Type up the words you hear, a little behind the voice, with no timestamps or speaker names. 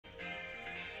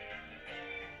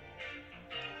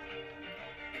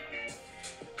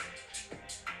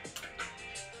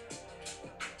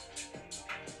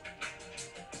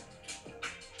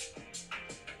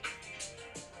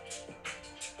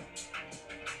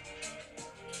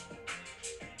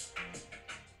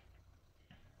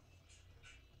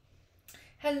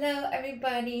Hello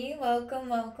everybody, welcome,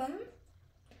 welcome.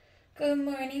 Good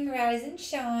morning, rise and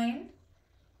shine.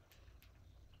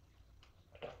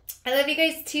 I love you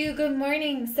guys too, good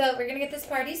morning. So we're gonna get this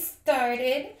party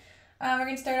started. We're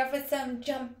gonna start off with some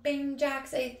jumping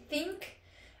jacks, I think.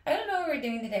 I don't know what we're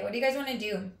doing today. What do you guys wanna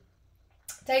do?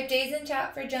 Type J's in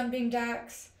chat for jumping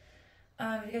jacks.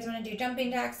 If you guys wanna do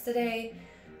jumping jacks today.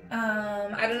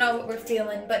 I don't know what we're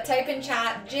feeling, but type in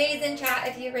chat, J's in chat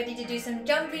if you're ready to do some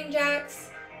jumping jacks.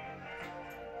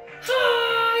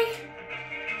 Hi!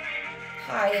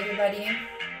 Hi, everybody.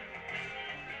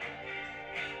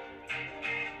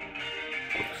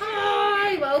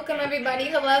 Hi! Welcome, everybody.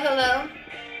 Hello, hello.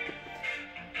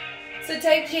 So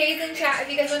type J's in chat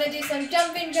if you guys want to do some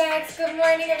jumping jacks. Good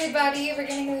morning, everybody. We're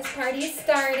going to get this party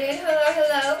started. Hello,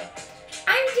 hello.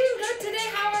 I'm doing good today.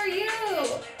 How are you?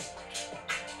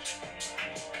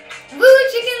 Woo,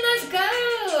 chicken, let's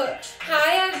go!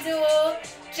 Hi, Abdul.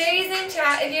 Jay's in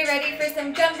chat if you're ready for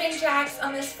some jumping jacks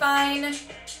on this fine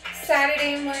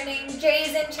Saturday morning.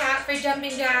 Jay's in chat for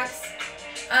jumping jacks.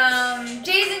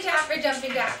 Jay's in chat for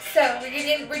jumping jacks. So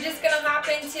we're just gonna hop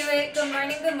into it. Good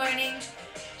morning, good morning.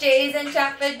 Jay's in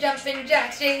chat for jumping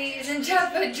jacks. Jay's in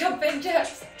chat for jumping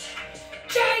jacks.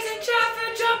 Jay's in chat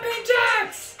for jumping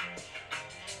jacks.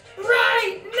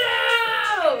 Right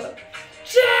now!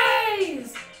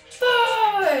 Jay's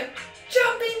for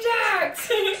jumping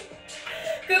jacks.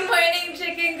 Good morning,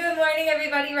 chicken. Good morning,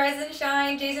 everybody. Rise and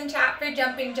shine. Jay's in chat for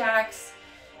jumping jacks.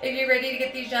 If you're ready to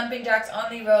get these jumping jacks on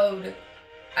the road.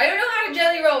 I don't know how to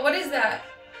jelly roll. What is that?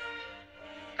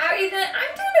 How are you doing?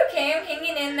 I'm doing okay. I'm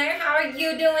hanging in there. How are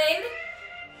you doing?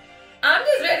 I'm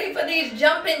just ready for these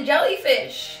jumping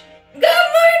jellyfish. Good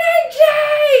morning,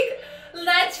 Jake.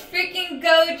 Let's freaking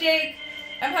go, Jake.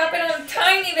 I'm hopping on a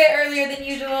tiny bit earlier than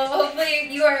usual. Hopefully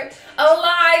you are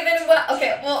alive and well.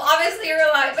 Okay, well, obviously you're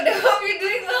alive, but I hope you're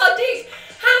doing well, Jake.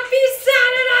 Happy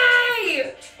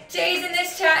Saturday! Jay's in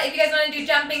this chat if you guys want to do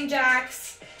jumping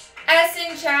jacks. S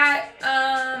in chat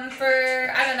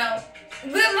for, I don't know.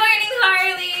 Good morning,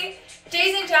 Harley.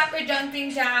 Jay's in chat for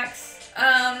jumping jacks.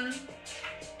 I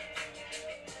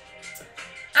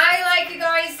like you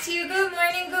guys too. Good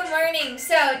morning, good morning.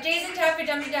 So, Jay's in chat for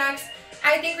jumping jacks.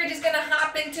 I think we're just gonna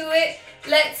hop into it.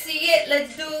 Let's see it.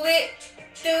 Let's do it.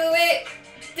 Do it.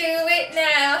 Do it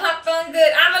now. Hop on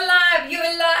good. I'm alive. You're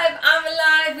alive. I'm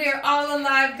alive. We are all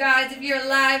alive, guys. If you're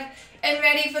alive and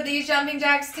ready for these jumping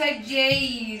jacks, type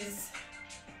J's.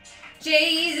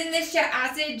 J's in this chat.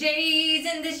 I said J's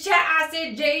in this chat. I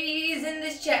said J's in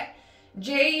this chat.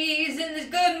 J's in this.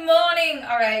 Good morning.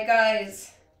 All right, guys.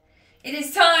 It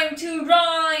is time to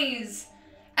rise.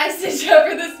 I said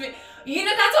for this. You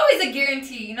know, that's always a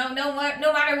guarantee, you know, no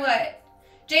matter what.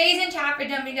 Jay's in chat for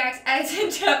jumping jacks, I's in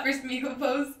chat for Smeagol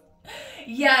pose.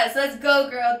 Yes, let's go,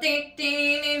 girl. Do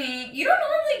you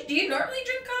normally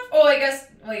drink coffee? Oh, I guess,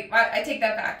 wait, I take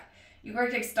that back. You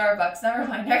work at Starbucks, never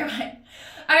mind.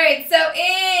 All right, so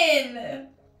in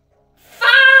 5.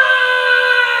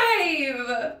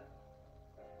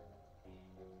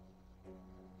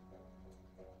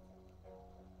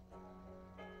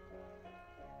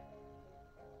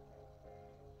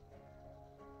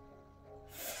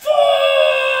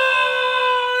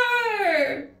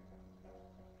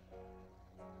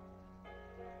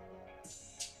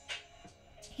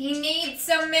 He needs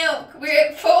some milk. We're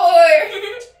at 4.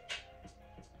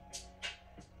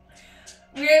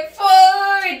 We're at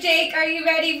 4. Jake, are you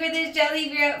ready for this jelly?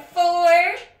 We're at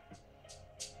 4.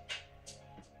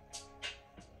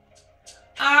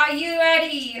 Are you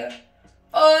ready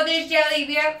for this jelly?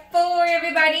 We're at 4,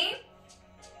 everybody.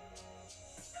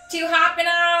 2 hopping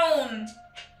on.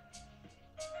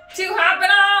 2 hopping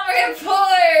on. We're at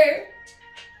 4.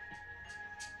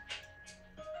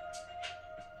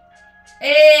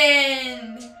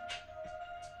 And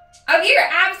oh, here,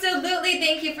 absolutely.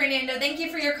 Thank you, Fernando. Thank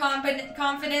you for your confidence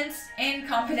and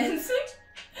competence.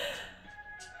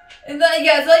 And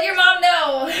yes, let your mom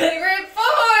know. We're at 4.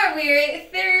 We're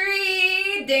at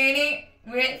 3. Danny,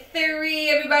 we're at 3,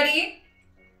 everybody.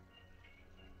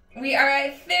 We are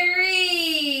at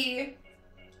 3.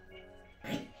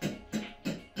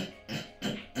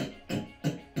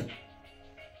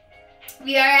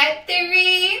 We are at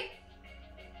 3.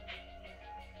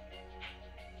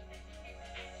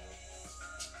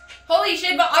 Holy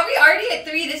shit, but are we already at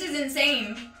 3? This is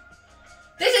insane.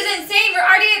 This is insane. We're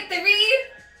already at 3.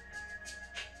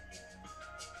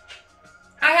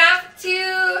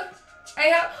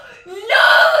 No,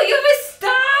 you have a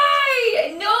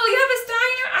sty. No, you have a sty.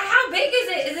 How big is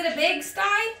it? Is it a big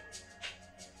sty?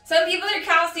 Some people are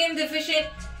calcium deficient.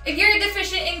 If you're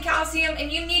deficient in calcium and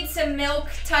you need some milk,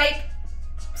 type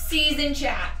C's in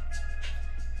chat.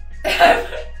 Oh,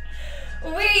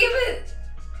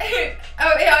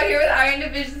 out here with iron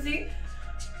deficiency.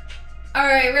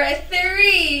 Alright, we're at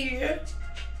 3.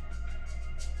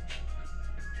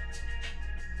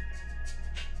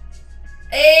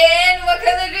 And what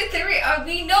color is 3?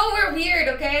 We know we're weird,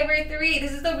 okay? We're 3.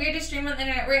 This is the weirdest stream on the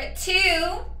internet. We're at 2.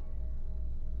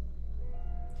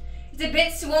 It's a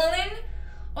bit swollen.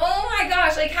 Oh my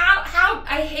gosh, like how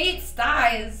I hate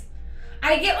styes.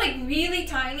 I get like really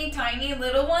tiny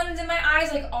little ones in my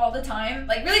eyes like all the time.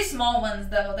 Like really small ones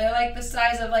though. They're like the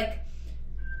size of like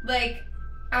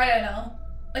I don't know.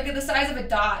 Like the size of a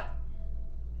dot.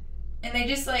 And they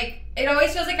just like, it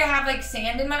always feels like I have like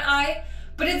sand in my eye.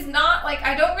 But it's not like,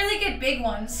 I don't really get big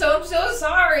ones. So I'm so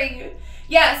sorry.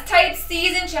 Yes, type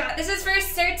C's in chat. This is for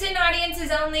certain audiences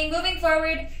only. Moving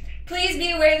forward, please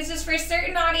be aware this is for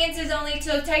certain audiences only.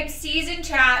 So type C's in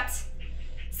chat.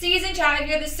 C's in chat if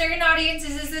you're the certain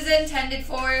audiences this is intended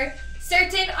for.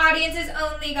 Certain audiences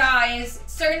only, guys.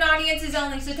 Certain audiences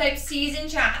only. So type C's in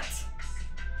chat.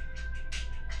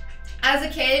 As a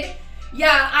kid,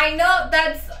 yeah, I know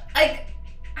that's like,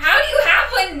 how do you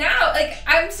have one now? Like,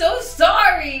 I'm so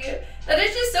sorry. That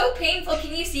is just so painful.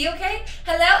 Can you see okay?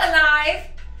 Hello, alive.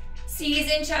 C's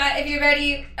in chat if you're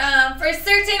ready. For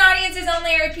certain audiences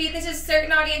only, I repeat, this is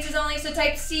certain audiences only, so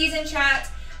type C's in chat.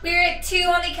 We're at 2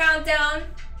 on the countdown.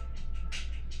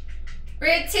 We're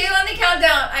at 2 on the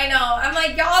countdown. I know. I'm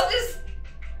like, y'all just,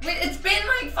 it's been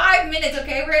like 5 minutes,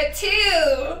 okay? We're at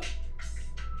 2.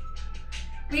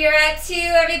 We are at 2,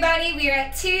 everybody. We are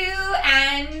at 2,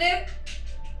 and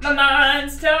my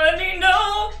mind's telling me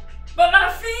no, but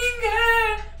my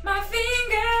finger's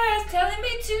telling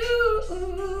me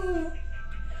to.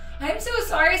 I'm so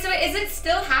sorry. So is it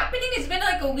still happening? It's been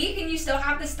like a week and you still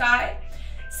have the sty?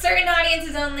 Certain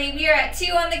audiences only. We are at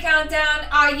 2 on the countdown.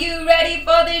 Are you ready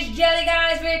for this jelly,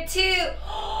 guys? We're at 2.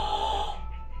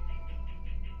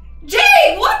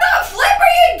 Jay, what the flip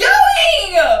are you doing?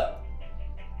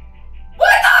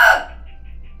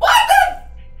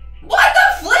 What the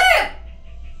flip?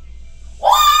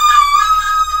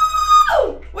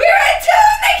 Whoa! We're at 2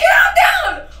 on the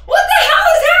countdown! What the hell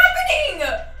is happening?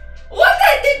 What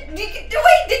the,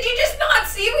 wait, did you just not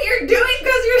see what you're doing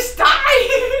because you're sty?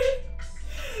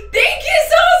 Thank you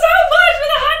so much for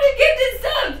the 100 gifted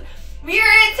subs! We are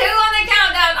at 2 on the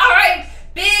countdown. Alright,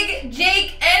 Big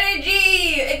Jake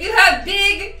energy. If you have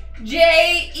Big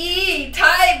J-E,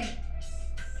 type.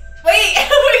 Wait.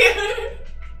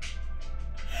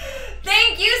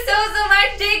 Thank you so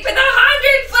much, Jake, for the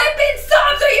 100 flippin'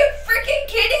 subs. Are you freaking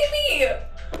kidding me?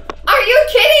 Are you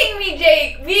kidding me,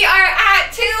 Jake? We are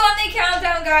at 2 on the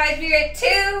countdown, guys. We are at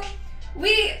 2.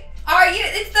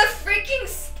 It's the freaking,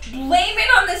 blame it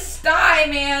on the sty,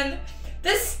 man.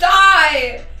 The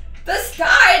sty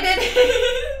did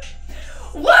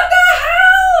What the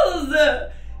hells?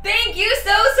 Thank you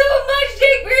so much,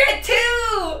 Jake. We're at 2.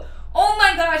 Oh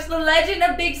my gosh, the legend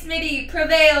of Big Smitty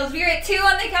prevails. We're at 2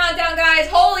 on the countdown, guys.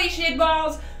 Holy shit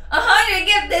balls. 100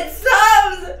 gifted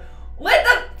subs. With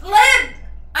the flip.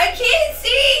 I can't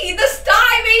see. The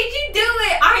sty made you do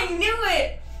it. I knew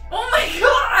it. Oh my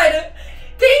god.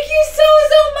 Thank you so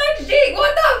much, Jake.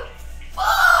 What the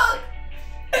fuck?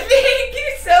 Thank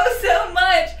you so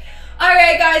much.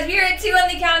 Alright, guys. We're at 2 on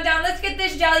the countdown. Let's get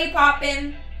this jelly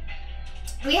poppin'.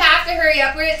 We have to hurry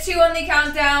up. We're at 2 on the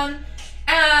countdown.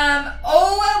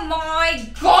 Oh my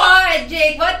god,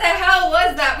 Jake, what the hell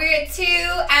was that? We're at 2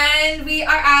 and we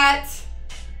are at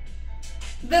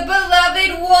the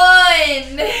beloved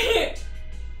 1.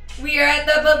 We are at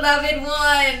the beloved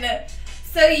 1.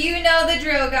 So you know the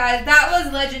drill, guys. That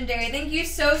was legendary. Thank you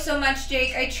so much,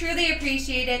 Jake. I truly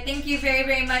appreciate it. Thank you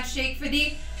very much, Jake, for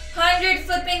the 100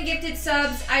 flipping gifted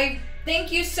subs. I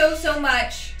thank you so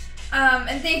much.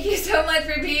 And thank you so much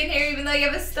for being here, even though you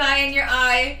have a sty in your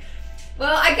eye.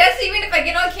 Well, I guess even if I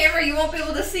get on camera, you won't be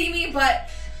able to see me, but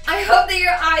I hope that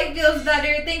your eye feels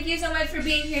better. Thank you so much for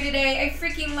being here today. I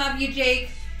freaking love you, Jake.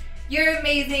 You're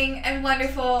amazing and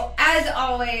wonderful, as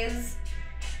always.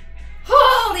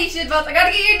 Holy shit balls. I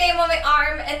gotta get your name on my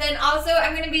arm, and then also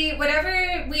I'm gonna be,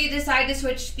 whatever we decide to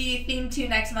switch the theme to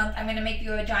next month, I'm gonna make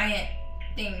you a giant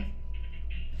thing.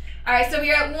 Alright, so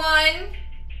we are at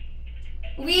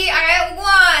 1. We are at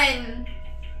 1.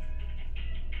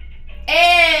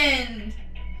 And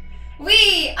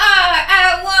we are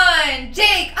at 1.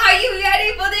 Jake, are you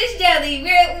ready for this jelly?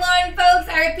 We're at 1, folks.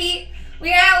 I repeat,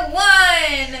 we're at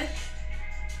 1.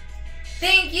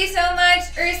 Thank you so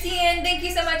much, Ursian. Thank you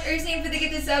so much, Ursian, for the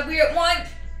gifted sub. We're at 1.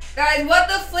 Guys, what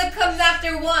the flip comes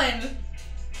after 1?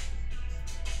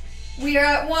 We are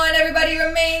at 1. Everybody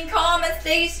remain calm and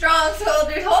stay strong,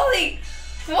 soldiers. Holy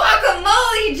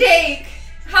guacamole, Jake.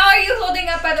 How are you holding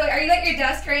up, by the way? Are you at your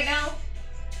desk right now?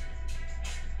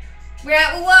 We're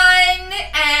at 1,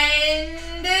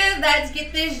 and let's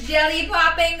get this jelly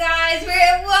popping, guys. We're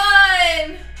at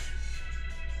 1.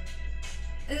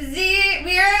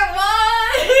 We're at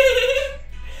 1.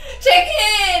 Check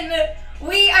in.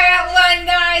 We are at 1,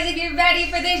 guys. If you're ready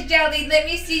for this jelly, let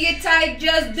me see you type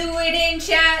just do it in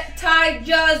chat. Type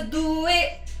just do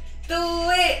it. Do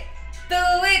it. Do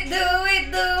it, do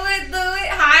it, do it, do it.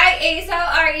 Hi, Ace. How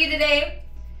are you today?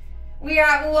 We are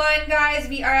at 1, guys.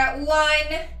 We are at 1.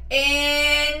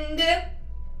 And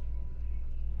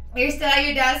you're still at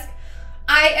your desk.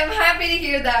 I am happy to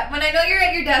hear that. When I know you're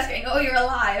at your desk, I know you're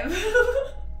alive.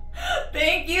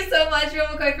 Thank you so much,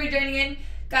 real quick, for joining in.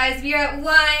 Guys, we are at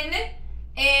 1.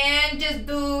 And just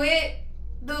do it.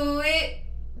 Do it.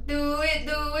 Do it,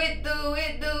 do it, do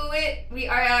it, do it. We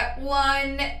are at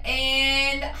 1.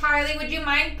 And Harley, would you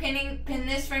mind pin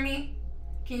this for me?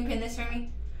 Can you pin this for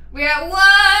me? We're at 1.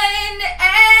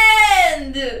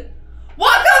 And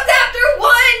what comes after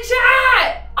 1,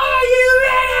 chat? Are you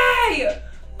ready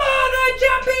for the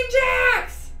jumping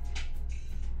jacks?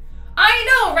 I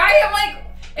know, right? I'm like,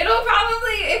 it'll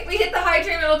probably, if we hit the high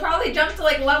dream, it'll probably jump to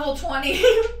like level 20.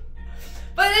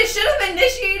 But it should have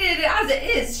initiated as it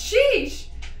is. Sheesh.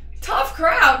 Tough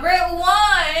crowd. We're at 1.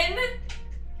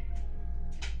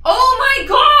 Oh my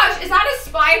gosh. Is that a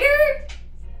spider?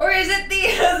 Or is it the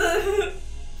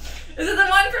is it the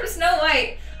one from Snow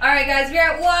White? Alright guys, we're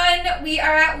at 1. We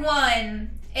are at 1.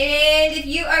 And if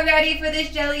you are ready for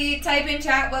this jelly, type in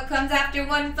chat what comes after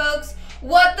 1, folks.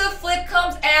 What the flip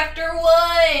comes after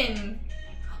 1?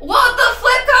 What the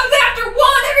flip comes after 1,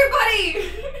 everybody?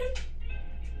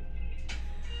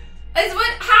 How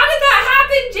did that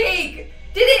happen, Jake?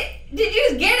 Did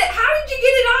you get it? How did you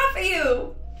get it off of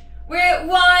you? We're at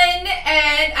 1,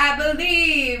 and I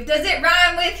believe. Does it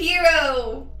rhyme with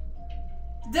hero?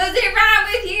 Does it rhyme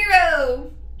with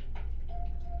hero?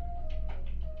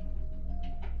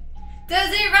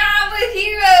 Does it rhyme with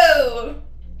hero?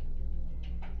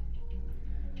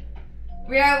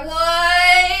 We're at 1,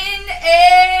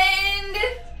 and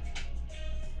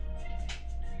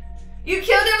you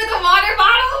killed it with a water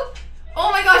bottle? Oh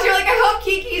my gosh, you're like, I hope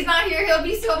Kiki's not here. He'll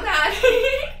be so mad.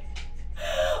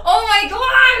 Oh my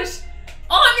gosh.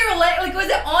 On your leg, like, was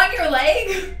it on your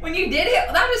leg when you did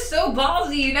it? That was so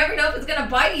ballsy. You never know if it's gonna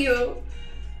bite you.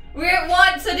 We're at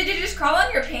 1. So did you just crawl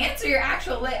on your pants or your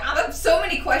actual leg? I have so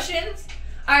many questions.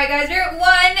 All right, guys, we're at 1,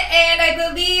 and I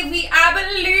believe I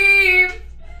believe.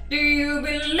 Do you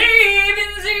believe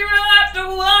in 0 after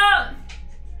 1?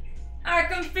 I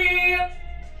can feel.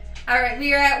 All right,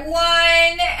 we are at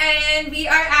 1, and we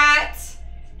are at.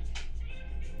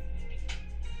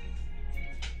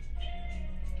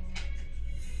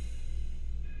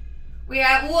 We are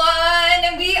at 1,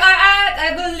 and we are at,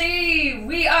 I believe,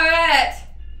 we are at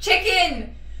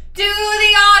chicken. Do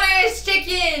the honors,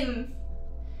 chicken.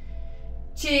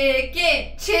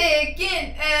 Chicken,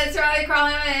 chicken. It's probably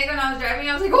crawling on my leg when I was driving.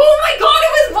 I was like, oh my god,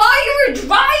 it was while you were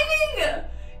driving?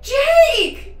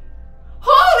 Jake!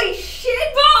 Holy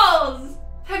shit balls!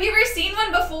 Have you ever seen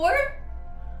one before?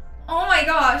 Oh my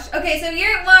gosh. Okay, so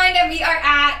you're at 1, and we are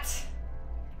at.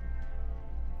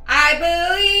 I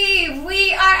believe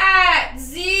we are at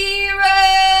 0.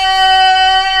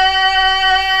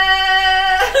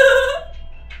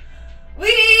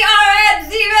 We are at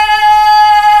 0.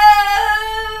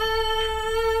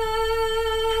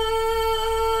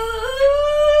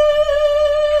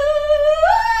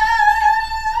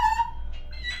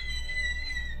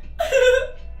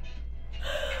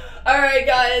 All right,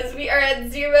 guys, we are at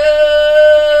 0.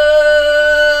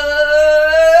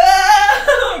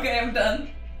 Okay, I'm done.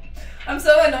 I'm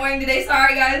so annoying today.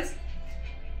 Sorry, guys.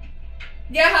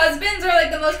 Yeah, husbands are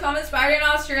like the most common spider in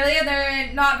Australia.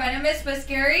 They're not venomous, but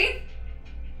scary.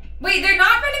 Wait, they're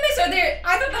not venomous, or they're?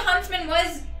 I thought the huntsman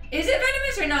was. Is it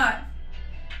venomous or not?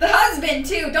 The husband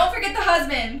too. Don't forget the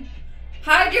husband.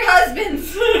 Hide your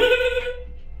husbands.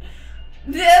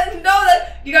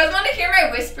 You guys want to hear my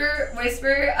whisper?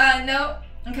 No.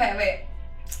 Okay, wait.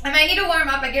 I might need to warm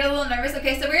up. I get a little nervous.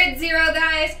 Okay, so we're at 0,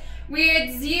 guys. We're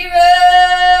at 0.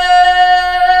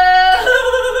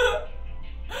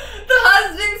 The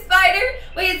husband spider.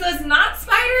 Wait, so it's not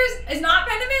spiders? It's not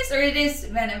venomous, or it is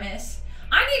venomous?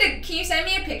 Can you send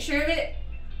me a picture of it?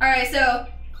 All right, so.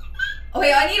 Oh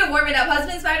wait, I need to warm it up.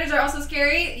 Husband spiders are also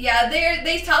scary. Yeah,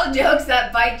 they tell jokes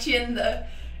that bite you in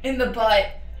the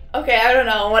butt. Okay, I don't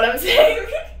know what I'm saying.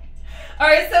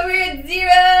 Alright, so we're at 0.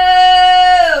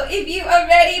 If you are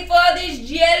ready for this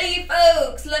jelly,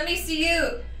 folks, let me see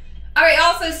you. Alright,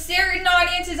 also, certain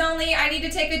audiences only. I need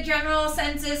to take a general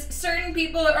census. Certain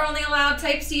people are only allowed.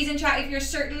 Type C's in chat if you're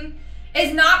certain.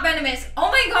 It's not venomous.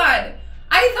 Oh my god.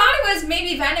 I thought it was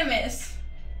maybe venomous.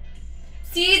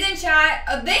 C's in chat.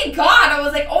 Thank God. I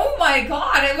was like, oh my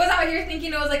god. I was out here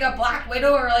thinking it was like a black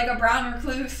widow or like a brown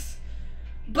recluse.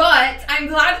 But I'm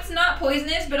glad it's not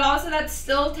poisonous, but also that's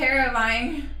still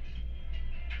terrifying.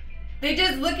 They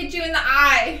just look at you in the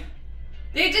eye.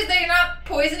 They're not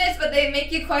poisonous, but they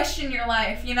make you question your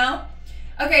life, you know?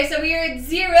 Okay, so we are at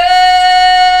 0.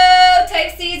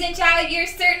 Type C's in chat if you're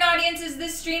certain audiences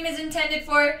this stream is intended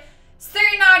for.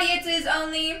 Certain audiences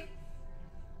only.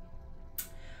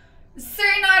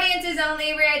 Certain audiences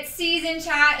only. We're at C's in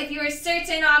chat. If you are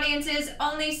certain audiences,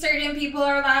 only certain people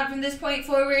are allowed from this point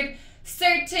forward.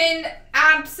 Certain,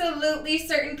 absolutely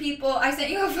certain people. I sent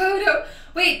you a photo.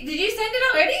 Wait, did you send it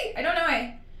already? I don't know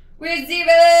why. We're at 0.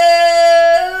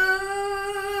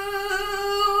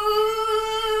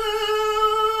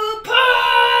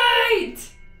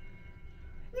 Point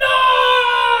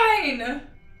 9.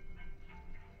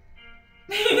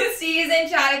 C's in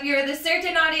chat if you're the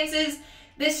certain audiences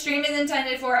this stream is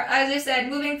intended for. As I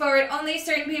said, moving forward, only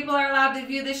certain people are allowed to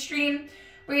view the stream.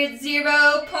 We're at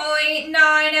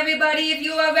 0.9, everybody. If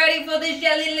you are ready for this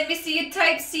jelly, let me see you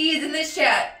type C's in the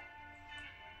chat.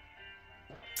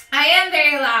 I am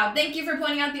very loud. Thank you for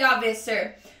pointing out the obvious,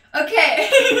 sir. Okay.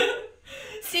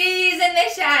 C's in the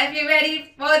chat if you're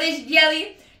ready for this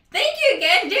jelly. Thank you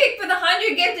again, Jake, for the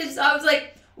 100 gifted subs.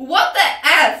 Like, what the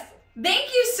F?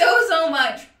 Thank you so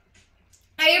much.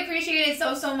 I appreciate it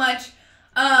so much.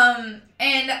 And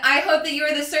I hope that you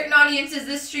are the certain audiences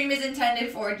this stream is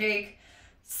intended for, Jake.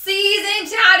 C's in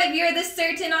chat if you're the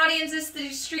certain audiences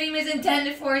the stream is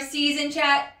intended for. C's in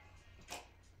chat.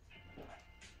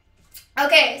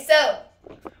 Okay, so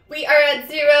we are at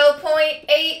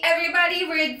 0.8, everybody.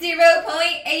 We're at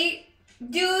 0.8.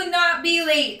 Do not be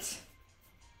late.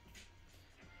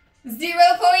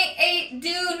 0.8,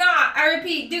 do not. I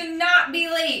repeat, do not be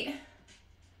late.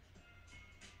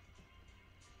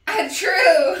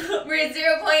 True. We're at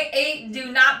 0.8.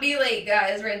 Do not be late,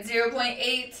 guys. We're at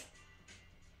 0.8.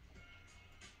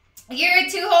 You're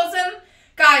too wholesome.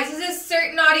 Guys, this is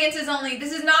certain audiences only.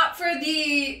 This is not for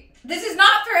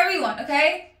everyone,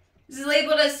 okay? This is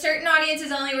labeled as certain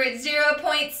audiences only. We're at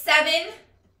 0.7.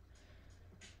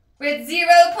 We're at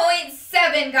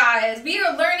 0.7, guys. We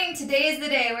are learning. Today is the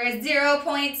day. We're at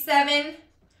 0.7.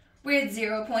 We're at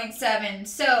 0.7.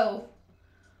 So,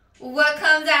 what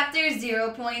comes after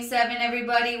 0.7,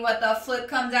 everybody? What the flip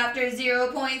comes after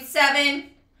 0.7?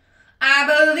 I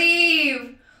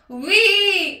believe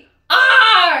we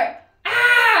are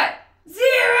at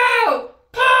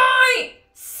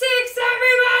 0.6,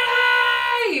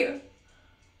 everybody!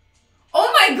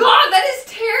 Oh my god, that is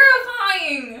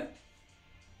terrifying!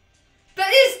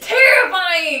 That is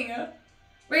terrifying!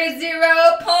 We're at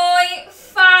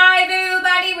 0.5,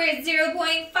 everybody. We're at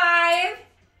 0.5.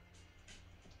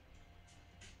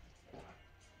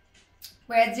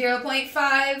 We're at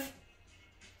 0.5.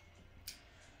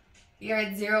 We are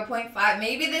at 0.5.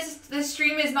 Maybe this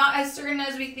stream is not as certain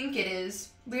as we think it is.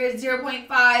 We're at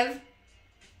 0.5.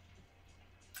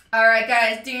 Alright,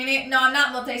 guys. Doing it. No, I'm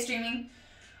not multi-streaming.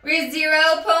 We're at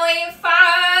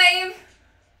 0.5.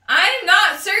 I'm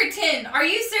not certain. Are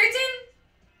you certain?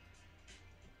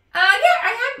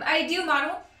 Yeah, I do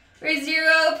model. We're at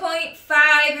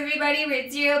 0.5, everybody. We're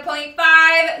at 0.5.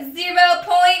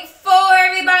 0.4,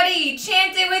 everybody.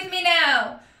 Chant it with me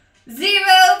now.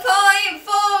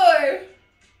 0.4.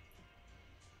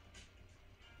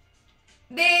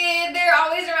 They're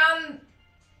always around.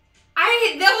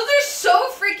 Those are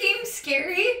so freaking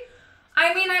scary.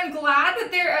 I mean, I'm glad that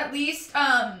they're at least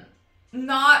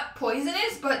not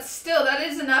poisonous, but still, that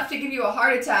is enough to give you a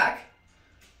heart attack.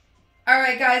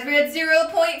 Alright, guys, we're at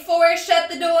 0.4. Shut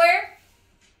the door.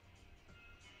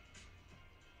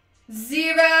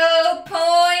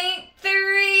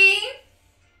 0.3.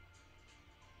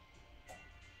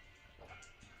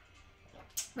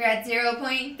 We're at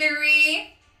 0.3.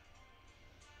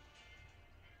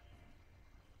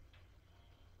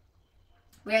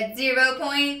 We're at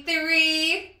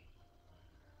 0.3.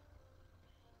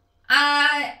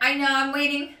 I know, I'm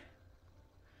waiting.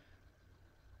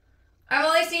 I've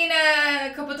only seen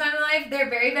a couple times in life. They're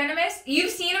very venomous.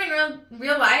 You've seen them in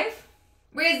real life?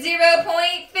 We're at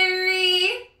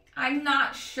 0.3. I'm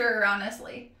not sure,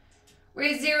 honestly.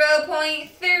 We're at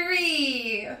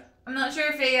 0.3. I'm not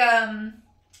sure if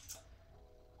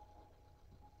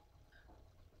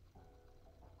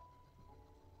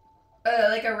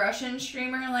like a Russian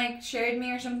streamer like shared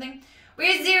me or something.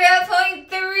 We're at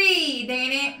 0.3,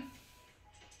 dang it.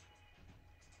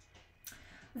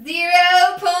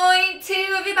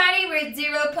 0.2, everybody. We're at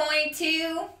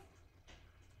 0.2.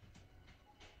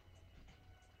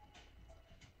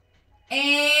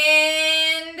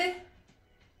 And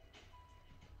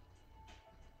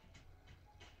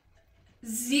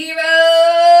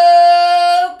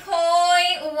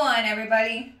 0.1,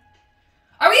 everybody.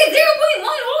 Are we at 0.1?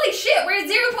 Holy shit, we're at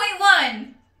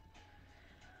 0.1.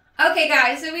 Okay,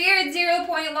 guys, so we are at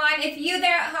 0.1. If you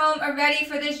there at home are ready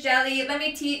for this jelly, let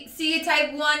me see you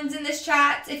type 1s in this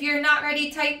chat. If you're not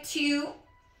ready, type 2.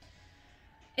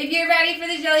 If you're ready for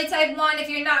this jelly, type 1. If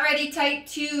you're not ready, type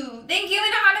 2. Thank you,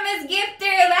 Anonymous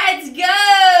Gifter. Let's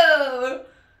go.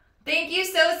 Thank you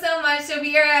so, so much. So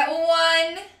we are at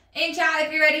 1 in chat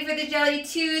if you're ready for the jelly.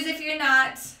 2s if you're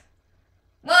not.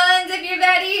 1s if you're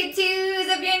ready. 2s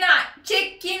if you're not.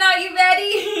 Chicken, are you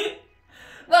ready?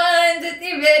 1s if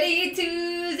you're ready,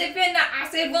 2s if you're not. I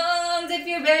said 1s if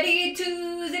you're ready,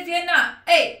 2s if you're not.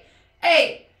 Hey,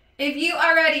 hey, if you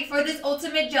are ready for this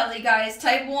ultimate jelly, guys,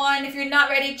 type 1. If you're not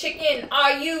ready, chicken,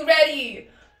 are you ready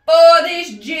for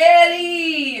this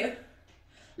jelly?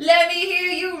 Let me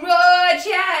hear you roar,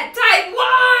 chat. Type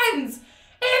 1s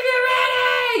if you're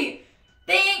ready.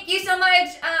 Thank you so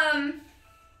much,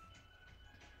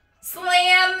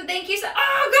 Slam. Thank you so.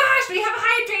 Oh gosh, we have a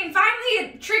hype train.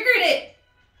 Finally, it triggered it.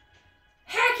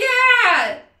 Heck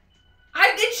yeah!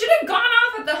 It should have gone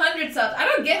off at the 100 subs. I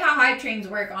don't get how hype trains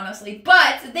work, honestly.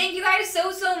 But thank you guys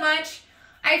so, so much.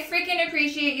 I freaking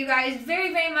appreciate you guys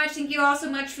very, very much. Thank you all so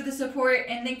much for the support.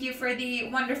 And thank you for the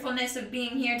wonderfulness of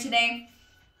being here today.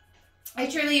 I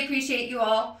truly appreciate you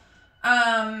all.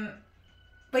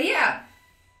 But yeah.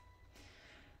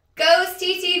 Ghost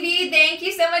TTV. Thank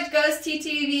you so much, Ghost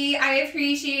TTV. I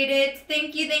appreciate it.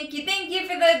 Thank you, thank you, thank you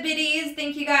for the biddies.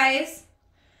 Thank you guys.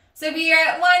 So we are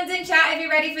at 1s in chat if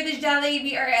you're ready for this jelly.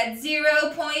 We are at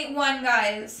 0.1,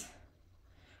 guys.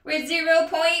 We're at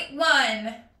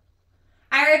 0.1.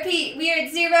 I repeat, we are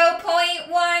at 0.1.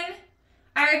 I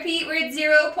repeat, we're at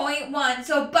 0.1.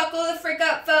 So buckle the frick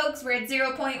up, folks. We're at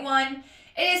 0.1.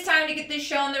 It is time to get this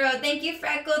show on the road. Thank you,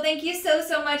 Freckle. Thank you so,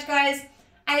 so much, guys.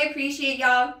 I appreciate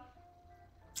y'all.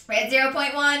 We're at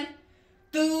 0.1.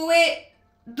 Do it.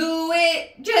 Do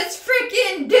it. Just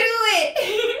freaking do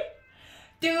it.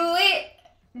 Do it,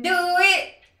 do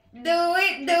it, do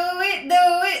it, do it,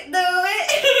 do it, do it.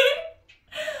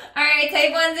 Alright,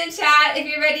 type 1s in chat if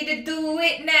you're ready to do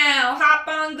it now. Hop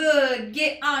on good.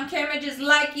 Get on camera just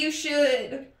like you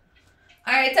should.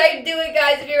 Alright, type do it,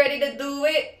 guys, if you're ready to do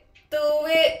it. Do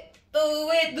it,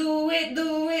 do it, do it,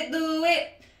 do it, do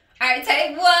it. Alright,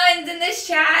 type 1s in this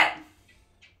chat.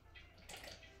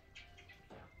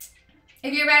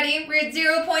 If you're ready, we're at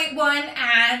 0.1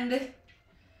 and...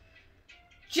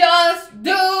 just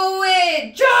do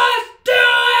it! Just do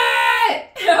it!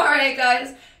 Alright,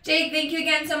 guys. Jake, thank you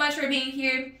again so much for being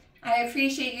here. I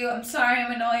appreciate you. I'm sorry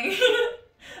I'm annoying.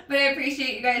 But I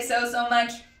appreciate you guys so, so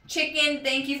much. Chicken,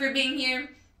 thank you for being here.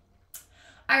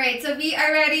 Alright, so we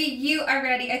are ready. You are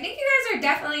ready. I think you guys are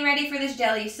definitely ready for this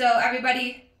jelly. So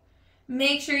everybody,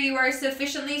 make sure you are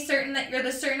sufficiently certain that you're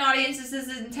the certain audience this is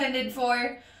intended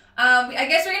for. I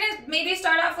guess we're going to maybe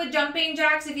start off with jumping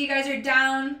jacks if you guys are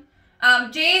down.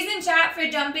 Jay's in chat for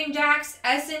jumping jacks,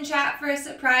 S in chat for a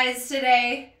surprise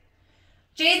today.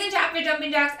 Jay's in chat for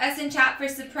jumping jacks, S in chat for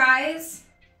surprise.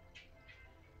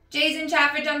 Jay's in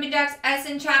chat for jumping jacks, S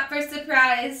in chat for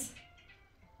surprise.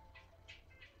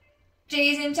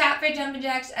 Jay's in chat for jumping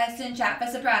jacks, S in chat for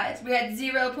surprise. We're at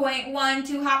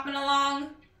 0.12 hopping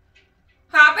along.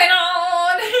 Hopping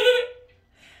on!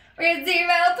 We're at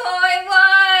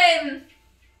 0.1!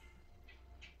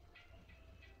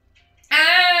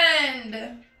 And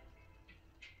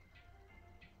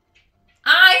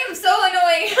I am so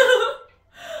annoying.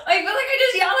 I feel like I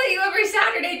just yell at you every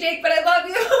Saturday, Jake, but I love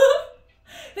you.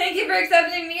 Thank you for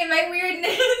accepting me and my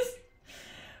weirdness.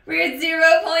 We're at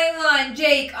 0.1.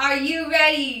 Jake, are you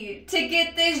ready to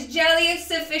get this jelly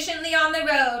sufficiently on the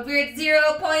road? We're at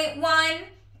 0.1.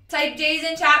 Type J's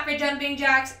in chat for jumping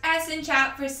jacks, S in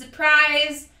chat for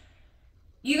surprise.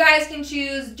 You guys can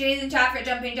choose J's in chat for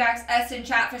jumping jacks, S in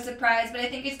chat for surprise, but I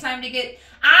think it's time to get...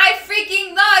 I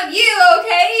freaking love you,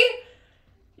 okay?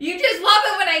 You just love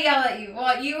it when I yell at you.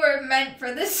 Well, you were meant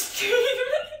for this stream.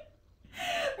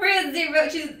 We're at 0.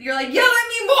 You're like, yell at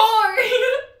me more.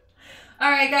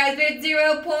 Alright, guys, we're at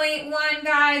 0.1,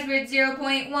 guys. We're at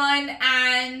 0.1,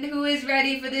 and who is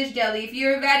ready for this jelly? If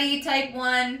you're ready, type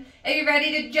 1. If you're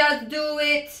ready to just do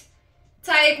it,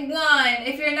 type 1.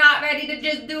 If you're not ready to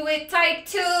just do it, type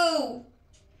 2.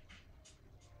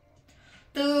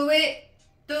 Do it,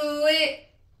 do it,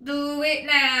 do it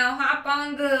now. Hop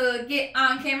on good. Get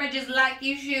on camera just like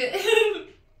you should.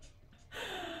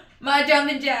 My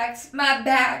jumping jacks, my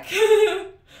back.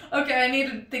 Okay, I need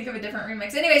to think of a different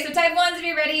remix. Anyway, so type 1s if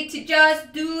you're ready to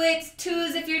just do it.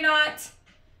 2s if you're not.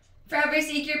 Forever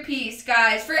seek your peace,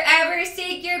 guys. Forever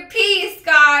seek your peace,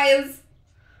 guys.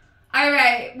 All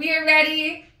right, we are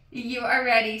ready. You are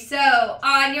ready. So,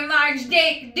 on your marks,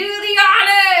 Jake, do the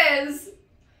honors.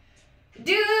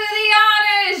 Do the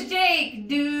honors, Jake.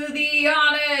 Do the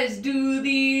honors. Do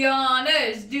the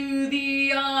honors. Do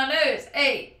the honors.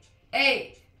 Hey,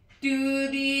 hey. Do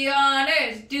the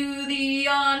honors. Do the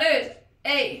honors.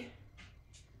 Hey.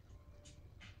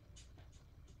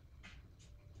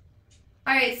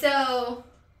 All right, so.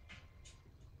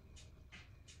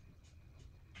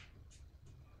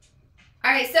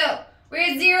 All right, so we're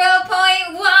at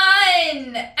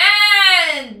 0.1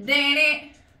 and then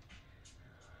it.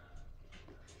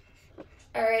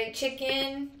 All right,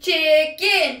 chicken,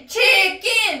 chicken,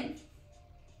 chicken.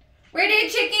 Where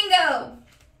did chicken go?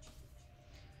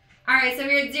 All right, so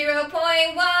we're at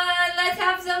 0.1. Let's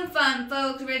have some fun,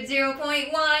 folks. We're at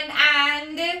 0.1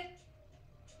 and.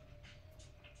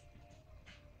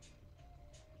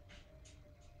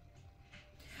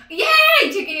 Yay!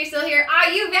 Chicken, you're still here.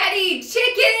 Are you ready?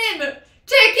 Chicken!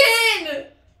 Chicken!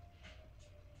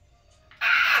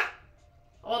 Ah!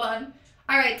 Hold on.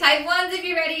 All right, type 1s if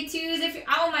you're ready. 2s if you're...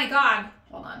 Oh, my God.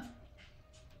 Hold on.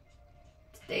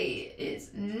 Today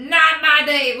is not my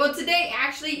day. Well, today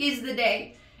actually is the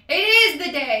day. It is the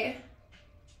day.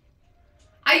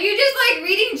 Are you just, like,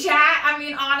 reading chat? I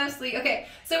mean, honestly. Okay,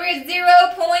 so we're at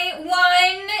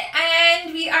 0.1,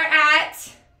 and we are at...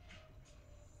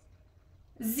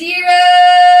 0.0,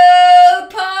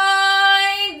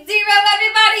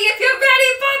 everybody, if you're ready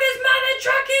for this mother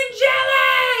trucking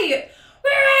jelly,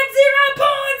 we're at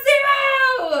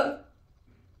 0.0.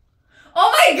 Oh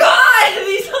my God,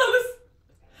 these hoes.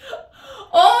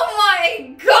 Oh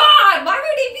my God, why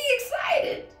would he be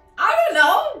excited? I don't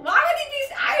know. Why would he be?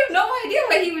 I have no idea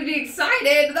why he would be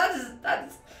excited.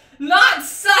 That's not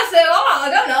sus at all. I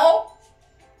don't know.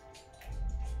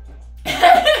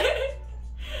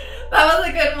 That was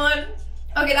a good one.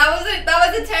 Okay, that was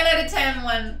a 10 out of 10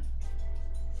 one.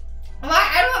 Why?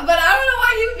 I don't know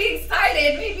why he would be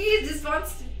excited. Maybe he just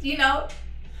wants to, you know.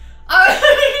 I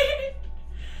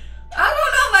don't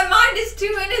know. My mind is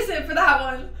too innocent for that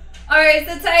one. All right,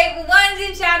 so type 1s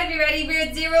in chat if you're ready. We're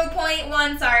at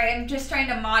 0.1. Sorry, I'm just trying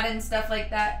to mod and stuff like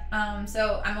that.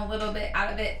 So I'm a little bit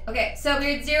out of it. Okay, so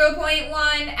we're at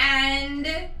 0.1 and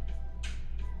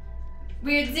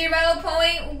we're at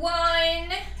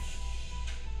 0.1.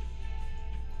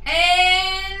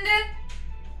 And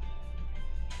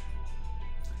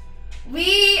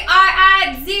we are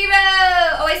at 0.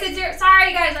 Oh, I said 0.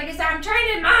 Sorry, guys. Like I said, I'm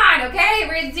trying to mod, okay?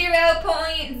 We're at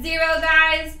 0.0,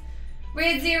 guys. We're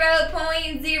at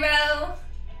 0.0.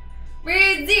 We're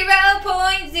at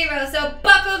 0.0. So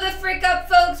buckle the frick up,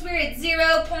 folks. We're at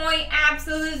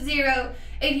 0.0.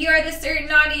 If you are the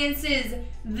certain audiences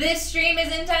this stream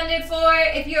is intended for,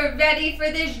 if you're ready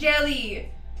for this jelly,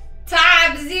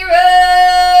 type 0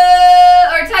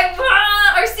 or type 1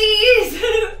 or C's.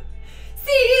 C's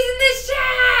in this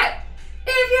chat.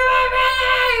 If you are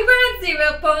ready, we're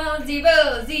at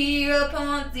 0.0,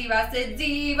 0.0. I said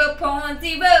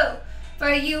 0.0 for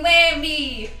you and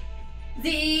me.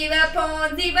 0.0,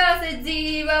 I said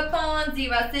 0.0.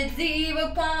 I said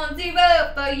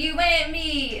 0.0 for you and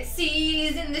me.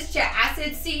 C's in this chat. I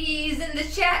said C's in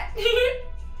this chat.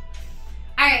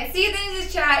 Alright, see you in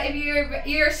this chat if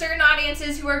you're certain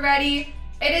audiences who are ready.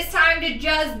 It is time to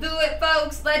just do it,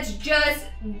 folks. Let's just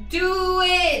do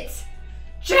it.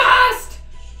 Just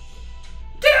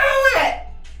do it.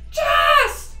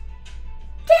 Just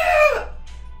do it.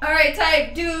 Alright,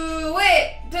 type do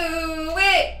it. Do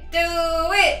it.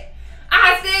 Do it.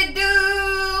 I said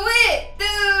do it.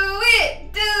 Do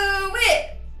it. Do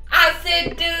it. I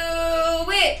said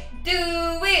do it.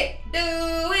 Do it.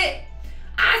 Do it.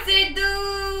 I said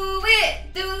do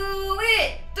it, do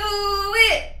it, do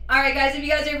it. All right, guys, if you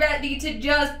guys are ready to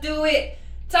just do it,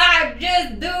 type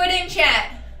just do it in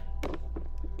chat.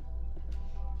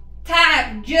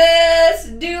 Type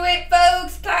just do it,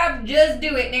 folks. Type just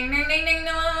do it. Ding, ding, ding, ding,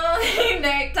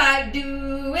 ding. Type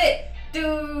do it,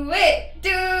 do it,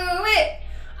 do it.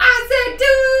 I said do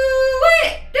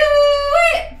it, do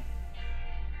it.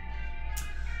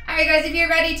 All right, guys, if you're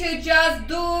ready to just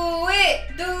do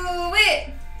it, do it.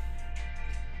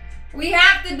 We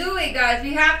have to do it, guys.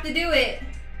 We have to do it.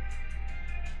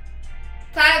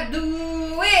 Type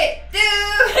do it, do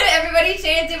it. Everybody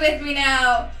chant it with me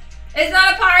now. It's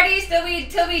not a party till we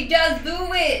just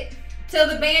do it. Till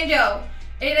the banjo.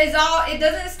 It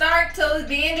doesn't start till the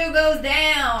banjo goes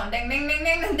down. Ding, ding, ding,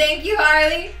 ding. Thank you,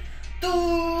 Harley.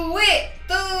 Do it,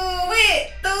 do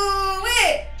it, do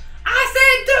it. I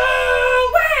said do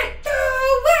it, do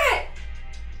it.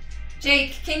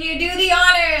 Jake, can you do the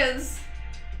honors?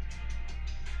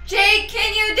 Jake,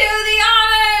 can you do the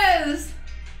honors?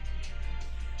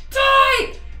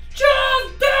 Ty,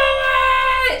 just do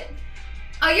it!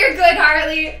 Oh, you're good,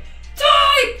 Harley.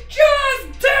 Ty,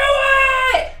 just do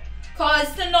it!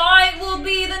 'Cause tonight will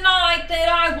be the night that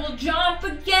I will jump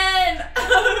again.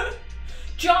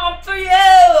 Jump for you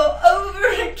over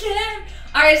again.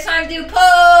 Alright, it's time to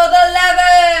pull the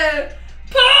lever.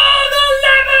 Pull the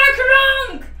lever,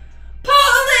 Crunk.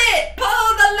 Pull it.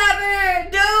 Pull the lever.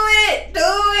 Do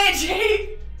it,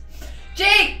 Jake.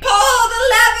 Jake, pull the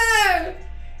lever.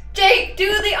 Jake,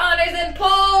 do the honors and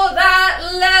pull that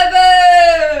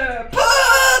lever.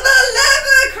 Pull the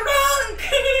lever, Crunk.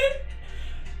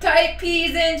 Type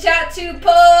P's in chat to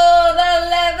pull the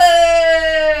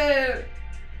lever.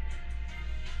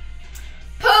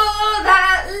 Pull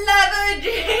that lever,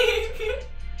 Jake.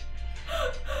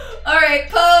 Alright,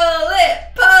 pull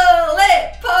it, pull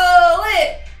it, pull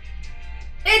it.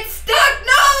 It's stuck,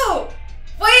 no!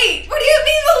 Wait, what do you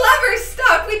mean the lever's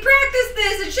stuck? We practiced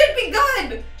this, it should be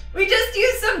good. We just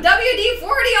used some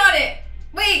WD-40 on it.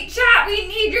 Wait, chat, we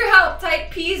need your help. Type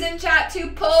P's in chat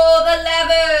to pull the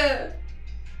lever.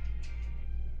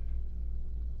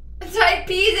 Type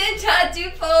P's in chat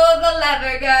to pull the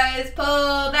lever, guys.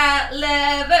 Pull that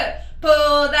lever.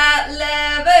 Pull that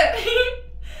lever.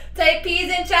 Type P's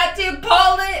in chat to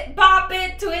pull it, pop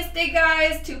it, twist it,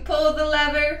 guys, to pull the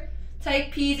lever.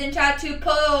 Type P's in chat to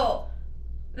pull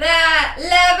that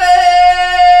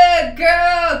lever.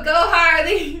 Girl, go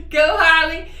Harley. Go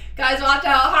Harley. Guys, watch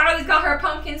out. Harley's got her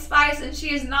pumpkin spice and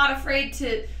she is not afraid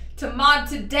to mod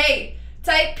today.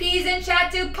 Type P's in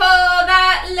chat to pull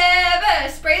that lever.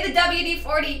 Spray the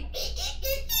WD-40.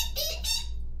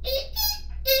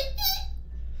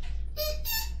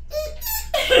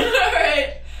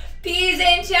 Alright. P's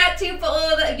in chat to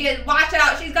pull the... Watch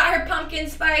out. She's got her pumpkin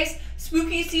spice.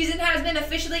 Spooky season has been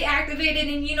officially activated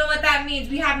and you know what that means.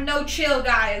 We have no chill,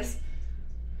 guys.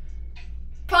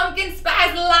 Pumpkin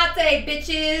spice latte,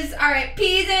 bitches. Alright,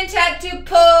 P's in chat to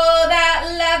pull that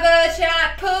lever,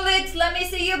 chat. Pull it. Let me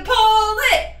see you pull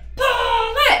it.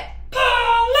 Pull it.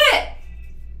 Pull it.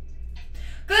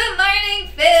 Good morning,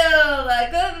 Phil.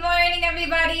 Good morning,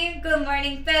 everybody. Good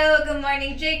morning, Phil. Good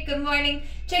morning, Jake. Good morning,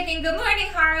 Chicken. Good morning,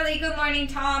 Harley. Good morning,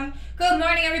 Tom. Good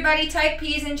morning, everybody. Type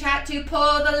P's in chat to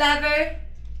pull the lever.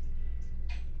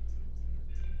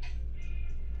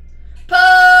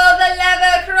 Pull the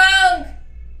lever, Crunk.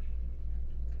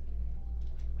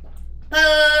 Pull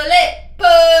it,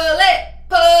 pull it,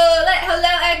 pull it.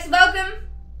 Hello, X. Welcome.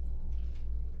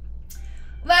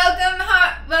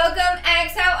 Welcome,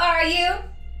 X. How are you?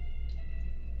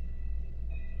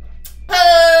 Pull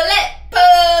it,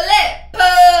 pull it,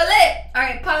 pull it.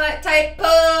 Alright, pull it, type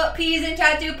pull. P's in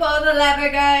chat to pull the lever,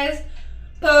 guys.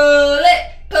 Pull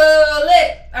it, pull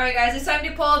it. Alright, guys, it's time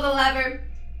to pull the lever.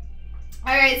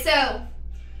 Alright, so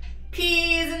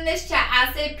P's in this chat.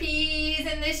 I said P's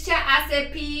in this chat. I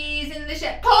said P's in this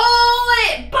chat. Pull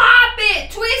it, bop it,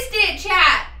 twist it,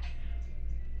 chat.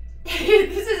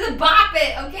 This is a bop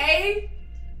it, okay?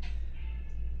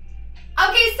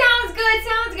 Okay, sounds good,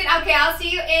 sounds good. Okay, I will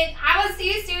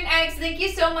see you soon, X. Thank you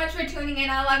so much for tuning in.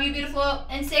 I love you, beautiful,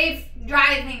 and safe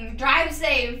driving. Drive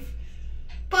safe.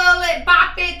 Pull it,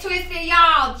 bop it, twist it,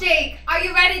 y'all. Jake, are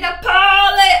you ready to pull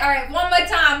it? All right, one more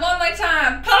time, one more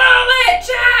time. Pull it,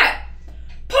 chat.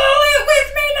 Pull it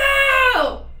with me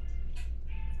now.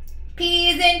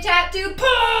 P's in chat to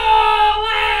pull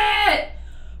it.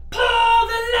 Pull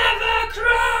the lever,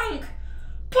 Crunk.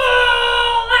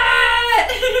 Pull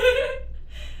it.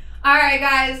 All right,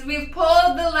 guys, we've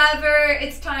pulled the lever.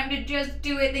 It's time to just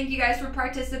do it. Thank you guys for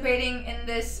participating in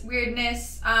this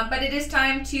weirdness. But it is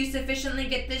time to sufficiently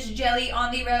get this jelly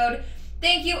on the road.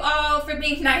 Thank you all for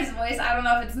being nice voice. I don't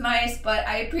know if it's nice, but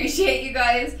I appreciate you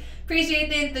guys. Appreciate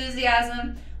the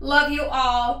enthusiasm. Love you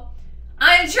all.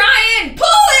 I'm trying. Pull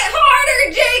it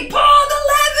harder, Jake. Pull the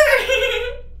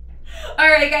lever. All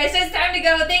right, guys, so it's time to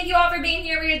go. Thank you all for being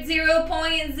here. We're at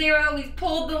 0.0. We've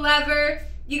pulled the lever.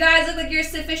 You guys look like you're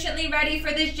sufficiently ready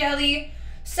for this jelly.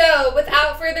 So,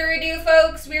 without further ado,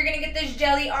 folks, we're going to get this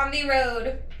jelly on the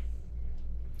road.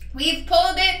 We've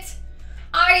pulled it.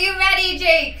 Are you ready,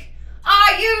 Jake?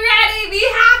 Are you ready? We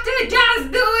have to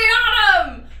just do it on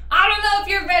them. I don't know if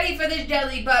you're ready for this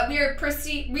jelly, but we are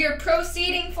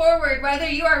proceeding forward. Whether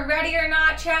you are ready or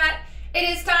not, chat, it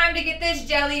is time to get this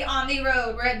jelly on the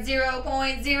road. We're at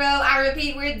 0.0. I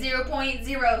repeat, we're at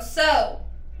 0.0. So,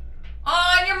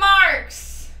 on your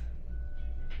marks.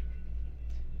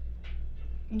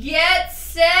 Get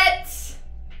set.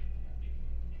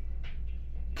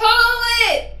 Pull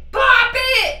it. Pop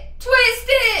it. Twist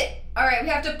it. All right, we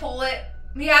have to pull it.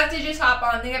 We have to just hop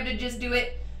on. We have to just do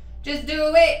it. Just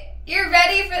do it. You're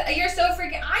ready for,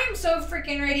 I am so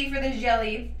freaking ready for this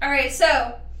jelly. All right,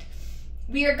 so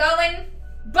we are going,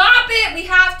 bop it. We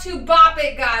have to bop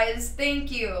it, guys.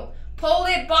 Thank you. Pull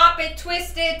it, bop it,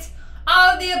 twist it, all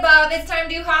of the above. It's time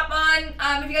to hop on.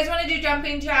 If you guys want to do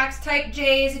jumping jacks, type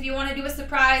J's. If you want to do a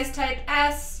surprise, type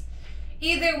S.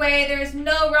 Either way, there's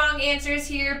no wrong answers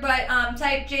here, but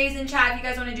type J's in chat if you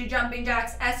guys want to do jumping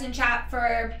jacks, S in chat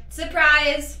for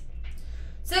surprise.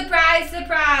 Surprise,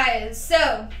 surprise.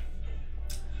 So,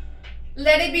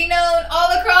 let it be known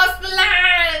all across the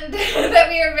land that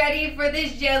we are ready for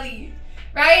this jelly.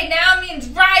 Right now means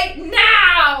right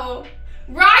now.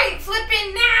 Right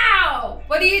flipping now.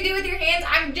 What do you do with your hands?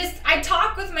 I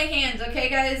talk with my hands, okay,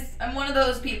 guys? I'm one of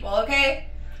those people,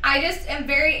 okay? I just am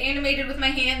very animated with my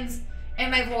hands and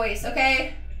my voice,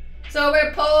 okay? So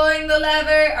we're pulling the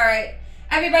lever. All right.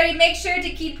 Everybody make sure to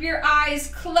keep your eyes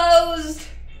closed.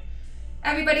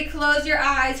 Everybody close your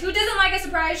eyes. Who doesn't like a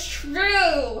surprise?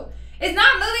 True. It's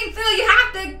not moving through. You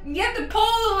have to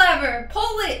pull the lever.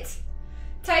 Pull it.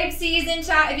 Type C's in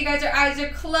chat if you guys' eyes are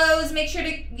closed. Make sure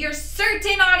you're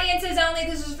certain audiences only.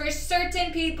 This is for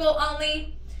certain people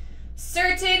only.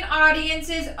 Certain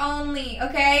audiences only,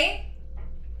 okay?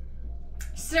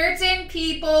 Certain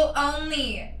people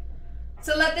only.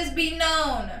 So let this be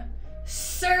known.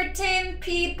 Certain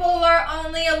people are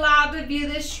only allowed to view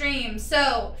this stream.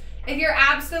 So if you're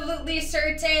absolutely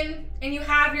certain and you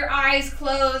have your eyes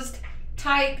closed,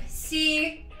 type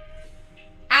C.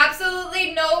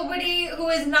 Absolutely nobody who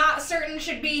is not certain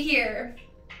should be here.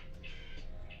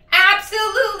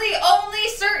 Absolutely only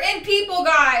certain people,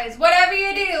 guys. Whatever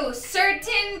you do,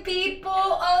 certain people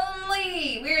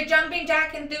only. We are jumping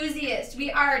jack enthusiasts. We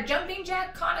are jumping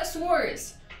jack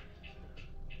connoisseurs.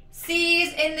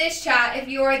 C's in this chat if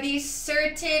you are these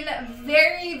certain,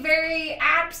 very, very,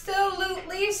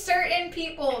 absolutely certain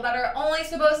people that are only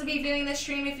supposed to be viewing this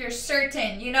stream if you're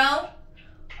certain, you know?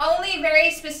 Only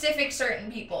very specific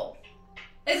certain people.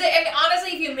 I mean,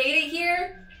 honestly, if you made it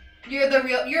here, you're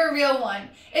a real one.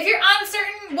 If you're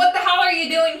uncertain, what the hell are you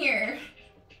doing here?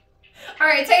 All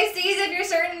right, type C's if you're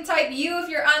certain, type U if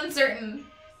you're uncertain.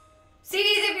 C's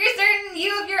if you're certain,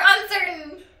 U if you're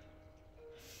uncertain.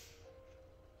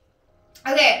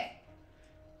 Okay.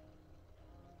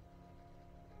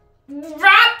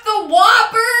 Wrap the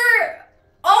Whopper!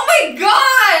 Oh my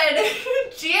god!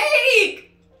 Jake!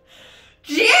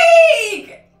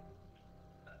 Jake!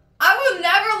 I will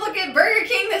never look at Burger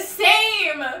King the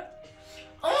same!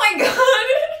 Oh my god!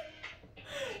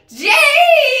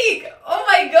 Jake! Oh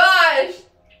my gosh!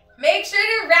 Make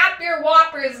sure to wrap your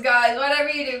Whoppers, guys. Whatever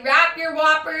you do, wrap your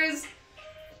Whoppers.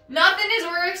 Nothing is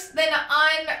worse than an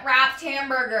unwrapped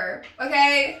hamburger,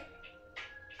 okay?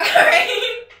 Alright?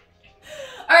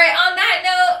 Alright, on that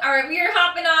note, alright, we are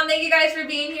hopping on. Thank you guys for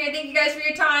being here. Thank you guys for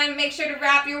your time. Make sure to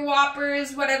wrap your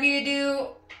Whoppers. Whatever you do,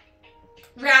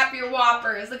 wrap your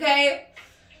Whoppers, okay?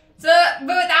 So, but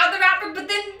without the wrapper, but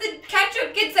then the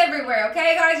ketchup gets everywhere,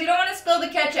 okay, guys? You don't want to spill the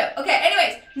ketchup. Okay,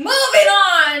 anyways, moving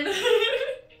on!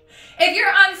 If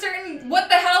you're uncertain, what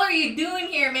the hell are you doing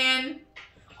here, man?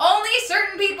 Only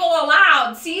certain people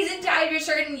allowed. C's in chat if you're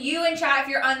certain, U in chat if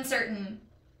you're uncertain.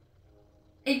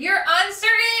 If you're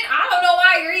uncertain, I don't know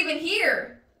why you're even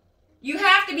here. You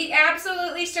have to be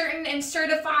absolutely certain and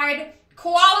certified,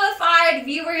 qualified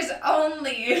viewers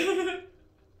only.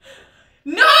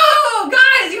 No,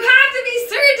 guys, you have to be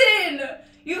certain.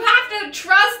 You have to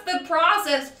trust the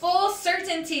process. Full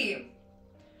certainty.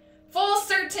 Full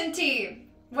certainty.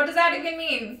 What does that even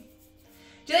mean?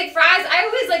 Do you like fries? I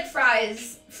always like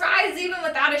fries. Fries even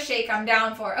without a shake I'm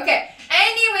down for. Okay,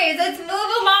 anyways, let's move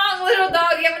along, little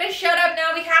doggy. I'm gonna shut up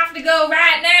now. We have to go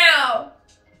right now.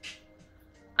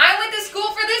 I went to school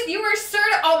for this. You were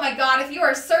oh my god, if you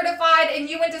are certified and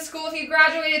you went to school, if you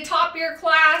graduated top of your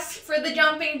class for the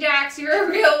jumping jacks, you're a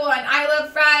real one. I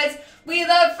love fries. We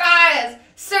love fries.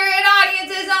 Certain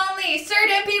audiences only.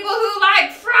 Certain people who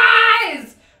like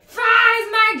fries. Fries,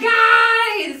 my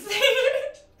guys.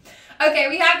 Okay,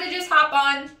 we have to just hop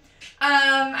on.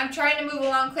 I'm trying to move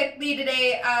along quickly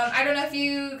today. I don't know if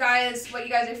you guys, what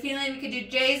you guys are feeling. We could do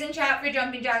J's in chat for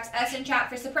jumping jacks, S in chat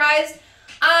for surprise.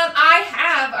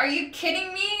 Are you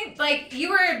kidding me? Like,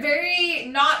 you are very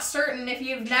not certain if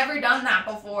you've never done that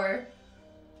before.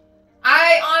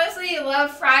 I honestly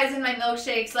love fries in my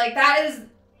milkshakes. Like, that is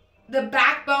the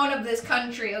backbone of this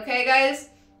country, okay, guys?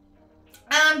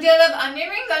 Do I love onion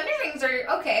rings? Onion rings are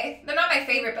okay. They're not my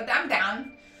favorite, but I'm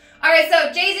down. Alright,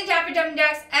 so J's in chat for jumping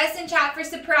jacks, S in chat for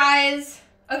surprise.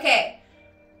 Okay.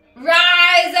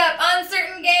 Rise up,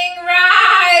 uncertain gang,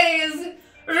 rise!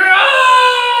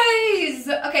 Rise!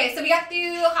 Okay, so we have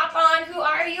to hop on. Who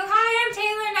are you? Hi, I'm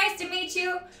Taylor. Nice to meet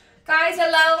you. Guys,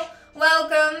 hello.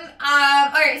 Welcome.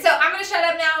 Alright, so I'm gonna shut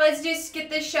up now. Let's just get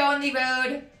this show on the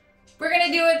road. We're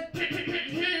gonna do it.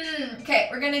 Okay,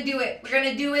 we're gonna do it. We're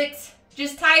gonna do it.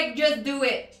 Just type, just do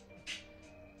it.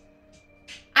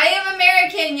 I am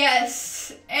American,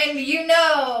 yes. And you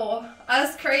know,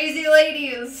 us crazy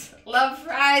ladies love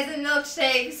fries and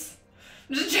milkshakes.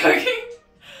 I'm just joking.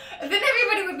 Then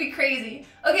everybody would be crazy.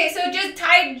 Okay, so just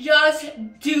type, just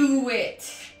do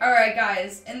it. Alright,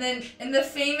 guys. And then in the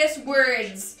famous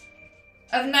words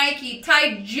of Nike,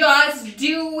 type, just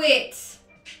do it.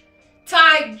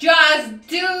 Type, just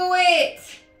do it.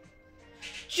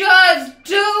 Just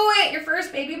do it. Your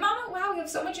first baby mama? Wow, we have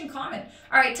so much in common.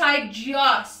 Alright, type,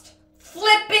 just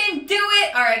flippin' do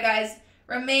it. Alright, guys.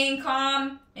 Remain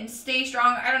calm and stay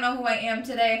strong. I don't know who I am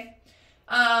today.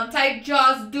 Type,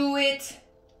 just do it.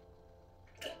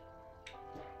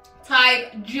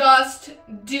 Type, just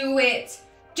do it.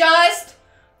 Just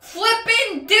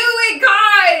flippin' do it,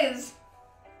 guys.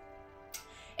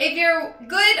 If you're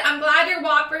good, I'm glad your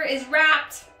Whopper is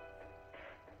wrapped.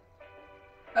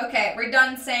 Okay, we're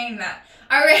done saying that.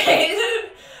 Alright.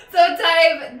 So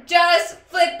type, just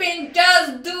flippin',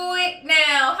 just do it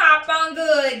now. Hop on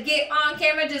good. Get on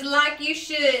camera just like you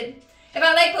should. If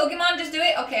I like Pokemon, just do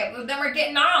it. Okay, well, then we're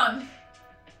getting on.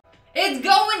 It's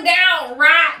going down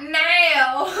right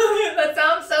now. That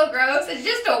sounds so gross. It's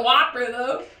just a Whopper,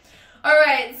 though.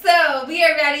 Alright, so we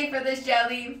are ready for this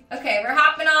jelly. Okay, we're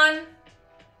hopping on.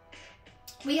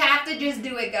 We have to just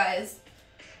do it, guys.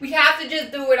 We have to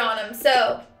just do it on them.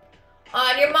 So,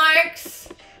 on your marks,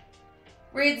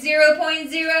 we're at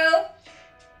 0.0.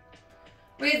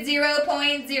 We're at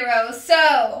 0.0.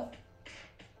 So,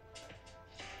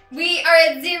 we are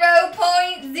at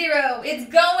 0.0. It's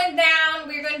going down.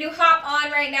 We're going to do hop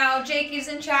on right now. Jake is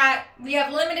in chat. We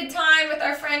have limited time with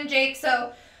our friend Jake,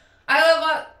 so I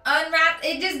love unwrapped.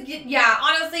 It just, yeah,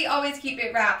 honestly, always keep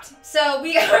it wrapped. So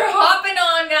we are hopping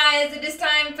on, guys. It is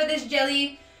time for this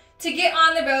jelly to get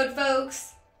on the road,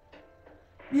 folks.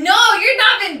 No, you're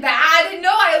not been bad.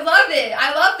 No, I love it.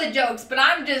 I love the jokes, but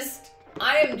I am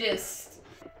just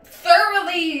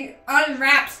thoroughly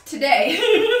unwrapped today.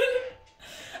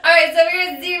 Alright, so we're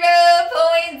at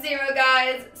 0.0,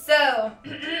 guys. So,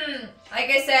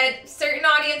 like I said, certain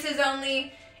audiences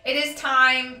only. It is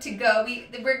time to go.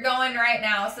 We're going right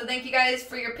now. So thank you guys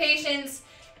for your patience.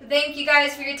 Thank you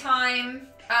guys for your time.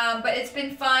 But it's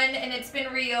been fun and it's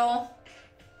been real.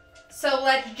 So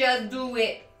let's just do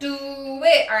it. Do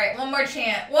it. Alright, one more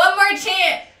chant. One more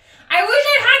chant. I wish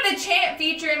I had the chant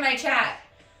feature in my chat.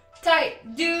 Type,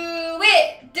 do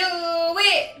it, do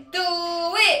it, do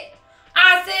it.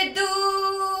 I said do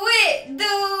it,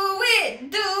 do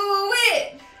it, do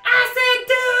it. I said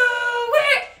do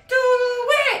it, do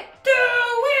it, do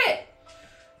it.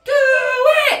 Do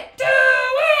it, do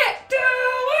it, do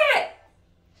it.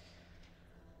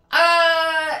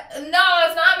 No,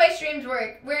 it's not how my streams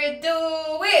work. We're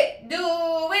do it,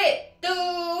 do it,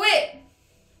 do it.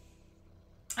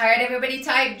 Alright, everybody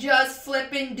type just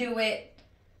flippin' do it.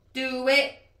 Do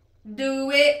it,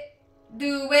 do it.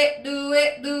 Do it, do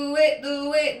it, do it,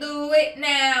 do it, do it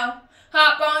now.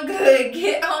 Hop on good.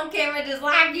 Get on camera just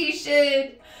like you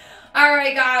should.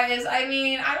 Alright, guys. I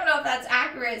mean, I don't know if that's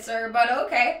accurate, sir, but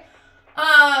okay.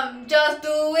 Just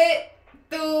do it.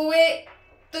 Do it.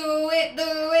 Do it,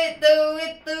 do it, do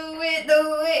it, do it,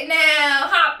 do it now.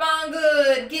 Hop on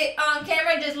good. Get on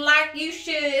camera just like you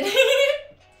should.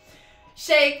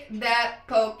 Shake that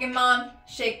Pokemon.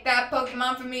 Shake that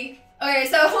Pokemon for me. Okay,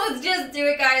 so let's just do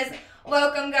it, guys.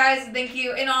 Welcome, guys. Thank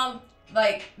you. In all,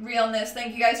 like, realness,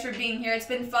 thank you guys for being here. It's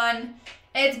been fun.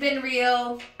 It's been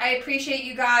real. I appreciate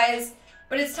you guys.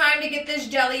 But it's time to get this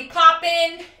jelly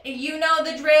poppin'. You know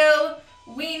the drill.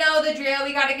 We know the drill.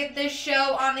 We gotta get this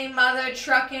show on the mother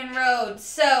truckin' road.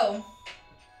 So,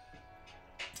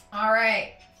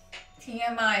 alright.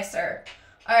 TMI, sir.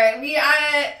 Alright, we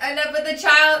enough with the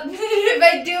child. If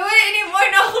I do it anymore,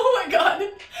 no, oh my god.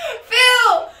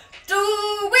 Phil! Do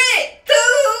it! Do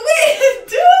it!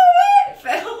 Do it!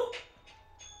 Phil.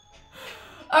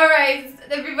 Alright,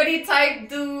 everybody type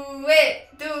do it!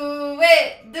 Do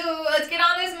it! Let's get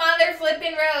on this mother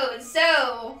flipping road.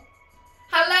 So,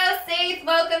 hello, Saith.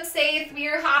 Welcome, Saith. We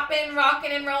are hopping,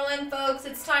 rocking, and rolling, folks.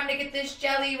 It's time to get this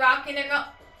jelly rocking and roll.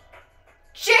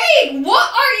 Jake, what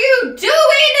are you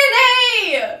doing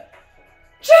today?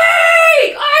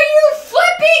 Jake, are you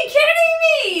flipping kidding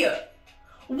me?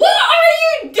 What are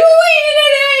you doing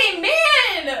today,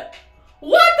 man?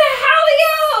 What the hell,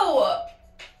 yo?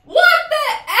 What the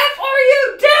F are you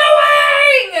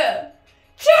doing?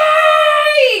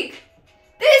 Jake!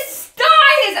 This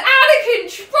sty is out of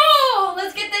control!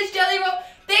 Let's get this jelly roll.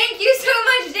 Thank you so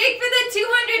much, Jake, for the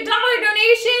 $200.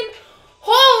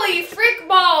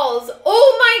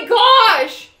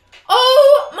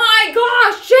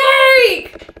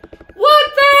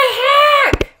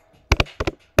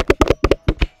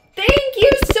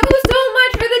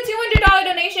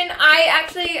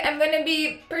 going to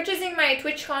be purchasing my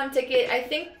TwitchCon ticket. I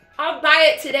think I'll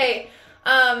buy it today.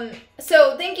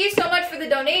 So thank you so much for the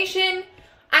donation.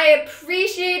 I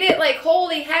appreciate it like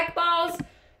holy heck balls.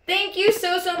 Thank you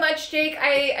so much, Jake.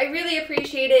 I really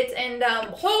appreciate it. And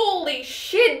holy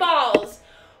shit balls.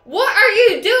 What are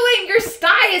you doing? Your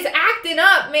sty is acting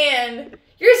up, man.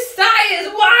 Your sty is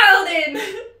wildin'.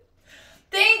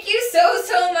 Thank you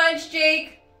so much,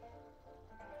 Jake.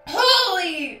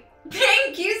 Holy,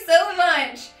 thank you so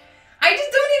much. I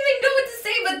just don't even know what to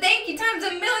say, but thank you times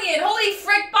a million. Holy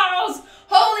frick balls.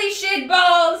 Holy shit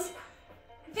balls.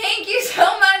 Thank you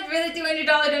so much for the $200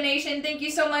 donation. Thank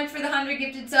you so much for the 100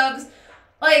 gifted subs.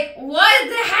 Like, what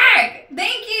the heck?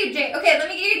 Thank you, Jay. Okay, let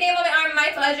me get your name on my arm.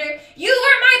 My pleasure. You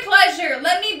are my pleasure.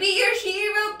 Let me be your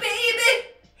hero, baby.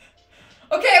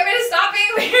 Okay, I'm gonna stop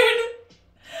being weird.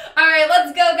 Alright,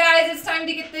 let's go, guys. It's time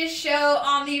to get this show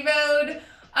on the road.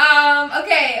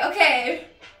 Okay.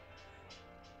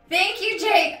 Thank you,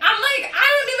 Jake. I'm like, I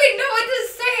don't even know what to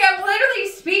say. I'm literally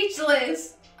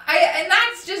speechless. And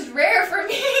that's just rare for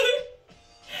me.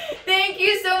 Thank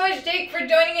you so much, Jake, for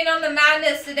joining in on the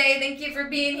madness today. Thank you for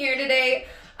being here today.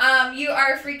 You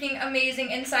are freaking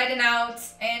amazing inside and out.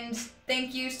 And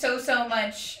thank you so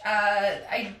much.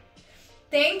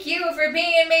 Thank you for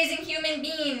being an amazing human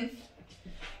being.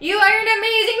 You are an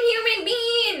amazing human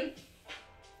being.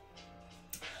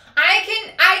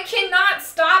 I cannot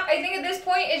stop. I think at this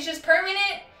point it's just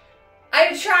permanent.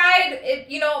 I've tried it,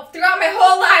 you know, throughout my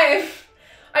whole life.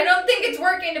 I don't think it's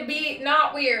working to be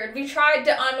not weird. We tried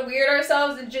to unweird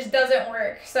ourselves. It just doesn't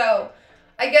work. So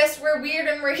I guess we're weird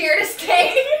and we're here to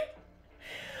stay.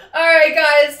 Alright,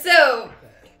 guys. So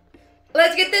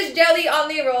let's get this jelly on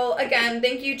the roll. Again,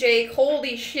 thank you, Jake.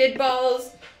 Holy shit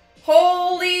balls.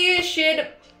 Holy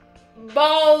shit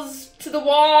balls to the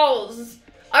walls.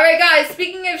 Alright, guys.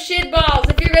 Speaking of shit balls,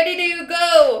 if you're ready to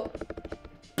go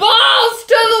balls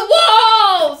to the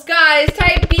walls, guys,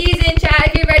 type B's in chat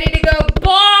if you're ready to go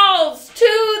balls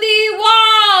to the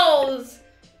walls.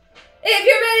 If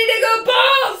you're ready to go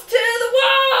balls to the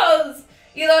walls.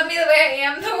 You love me the way I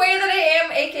am,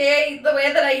 aka the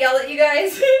way that I yell at you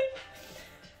guys.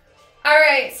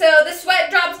 Alright, so the sweat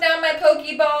drops down my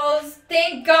Pokeballs.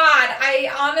 Thank God.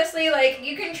 I honestly, like,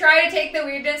 you can try to take the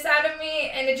weirdness out of me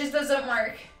and it just doesn't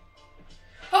work.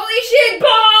 Holy shit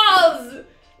balls!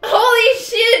 Holy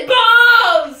shit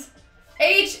balls!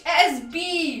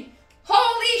 HSB.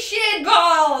 Holy shit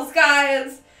balls,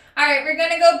 guys. Alright, we're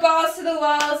gonna go balls to the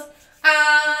walls.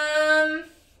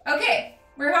 Okay,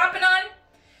 we're hopping on.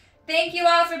 Thank you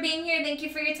all for being here. Thank you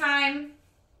for your time.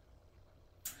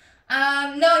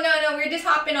 No, we're just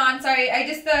hopping on. Sorry, I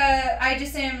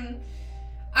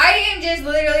am just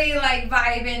literally like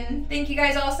vibing. Thank you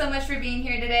guys all so much for being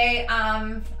here today.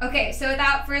 Okay, so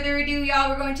without further ado, y'all,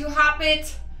 we're going to hop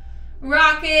it,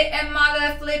 rock it, and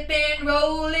mother flippin',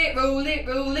 roll it, roll it,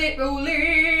 roll it, roll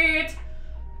it.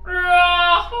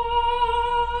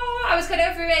 I was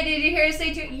cutting for me. Did you hear us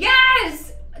say two?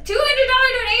 Yes! $200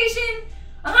 donation,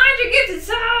 100 gifted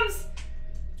subs.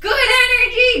 Good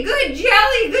energy, good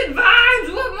jelly, good vibes.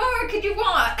 What more could you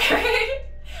want?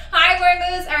 Hi,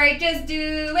 Wormoose. All right, just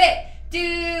do it, do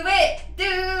it, do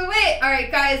it. All right,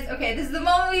 guys. Okay, this is the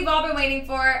moment we've all been waiting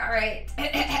for. All right.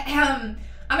 I'm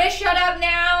gonna shut up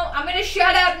now. I'm gonna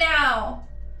shut up now.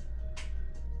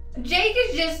 Jake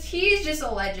is he's just a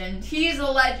legend. He's a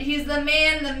legend. He's the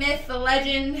man, the myth, the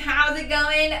legend. How's it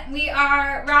going? We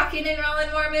are rocking and rolling,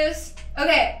 Wormoose.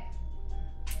 Okay.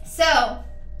 So.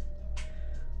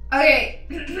 Okay,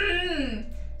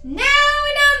 now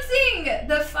announcing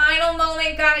the final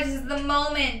moment, guys. This is the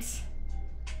moment.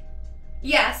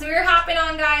 Yeah, so we're hopping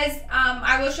on, guys.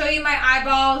 I will show you my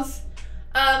eyeballs.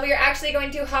 We are actually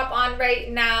going to hop on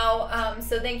right now.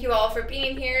 So thank you all for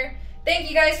being here. Thank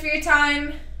you guys for your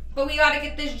time. But we gotta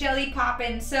get this jelly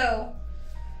popping. So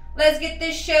let's get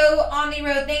this show on the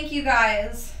road. Thank you,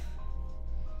 guys.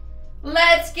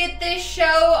 Let's get this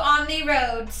show on the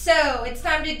road. So it's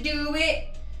time to do it.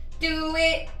 Do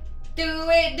it, do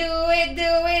it, do it, do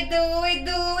it, do it,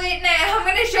 do it now. I'm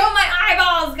gonna show my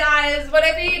eyeballs, guys.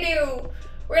 Whatever you do,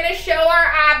 we're gonna show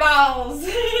our eyeballs.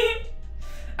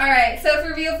 Alright, so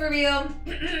for real,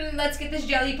 let's get this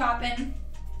jelly popping.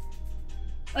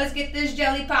 Let's get this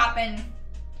jelly popping.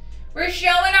 We're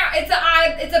showing our, it's an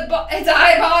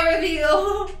eyeball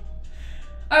reveal.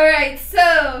 Alright,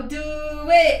 so do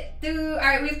it,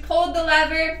 alright, we've pulled the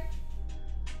lever.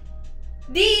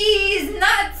 These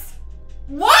nuts.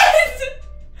 What?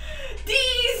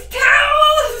 These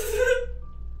towels?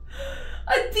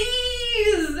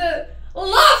 These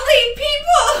lovely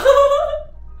people.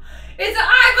 It's an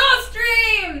eyeball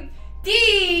stream.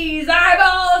 These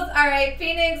eyeballs. All right. right,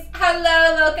 Phoenix,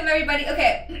 hello, welcome everybody.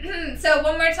 Okay, so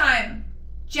one more time.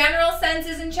 General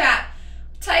senses in chat.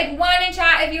 Type 1 in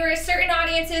chat if you are certain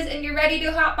audiences and you're ready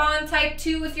to hop on. Type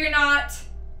 2 if you're not.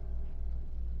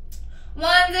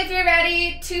 1s if you're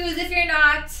ready, 2s if you're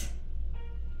not.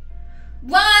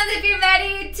 1s if you're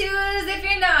ready, 2s if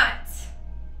you're not.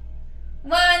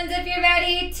 1s if you're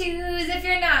ready, 2s if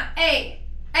you're not. Hey,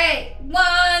 hey.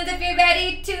 1s if you're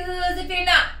ready, 2s if you're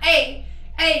not. Hey,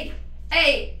 hey,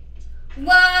 hey.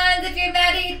 1s if you're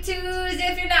ready, 2s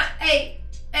if you're not. Hey,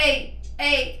 hey,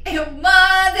 hey.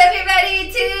 1s if you're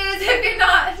ready, 2s if you're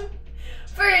not.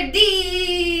 For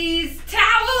these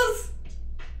towels.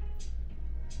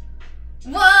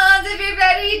 1s if you're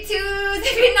ready, 2s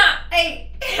if you're not.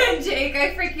 Hey, Jake,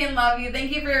 I freaking love you.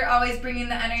 Thank you for always bringing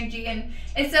the energy, and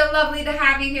it's so lovely to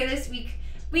have you here this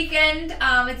weekend.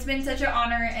 It's been such an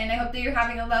honor, and I hope that you're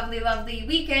having a lovely, lovely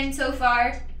weekend so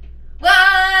far.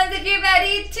 1s if you're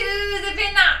ready, 2s if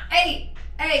you're not. Hey,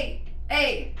 hey,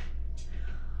 hey.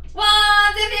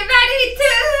 1s if you're ready,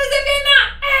 2s if you're not.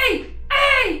 Hey,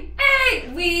 hey,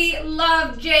 hey. We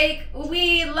love Jake.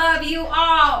 We love you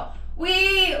all.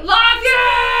 We love you!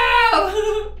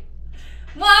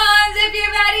 1s if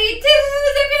you're ready,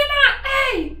 2s if you're not.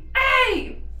 Hey,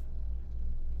 hey!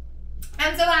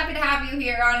 I'm so happy to have you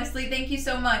here, honestly. Thank you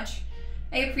so much.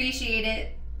 I appreciate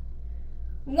it.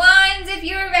 1s if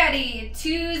you're ready,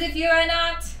 2s if you are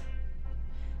not.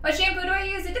 What shampoo do I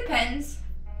use? It depends.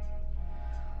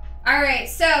 Alright,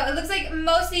 so it looks like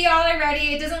most of y'all are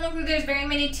ready. It doesn't look like there's very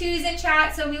many 2s in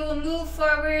chat, so we will move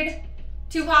forward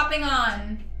to hopping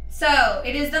on. So,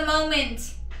 it is the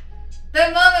moment. The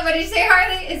moment, what did you say,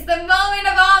 Harley? It's the moment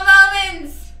of all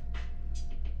moments.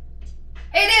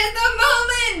 It is the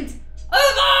moment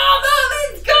of all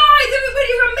moments. Guys,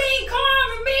 everybody remain calm.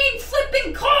 Remain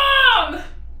flipping calm.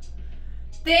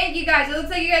 Thank you guys. It looks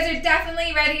like you guys are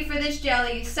definitely ready for this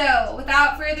jelly. So,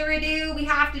 without further ado, we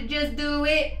have to just do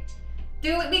it.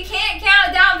 Do it. We can't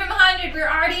count down from 100. We're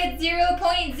already at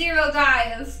 0.0,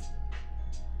 guys.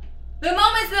 The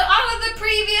moments that all of the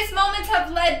previous moments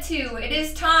have led to. It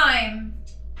is time.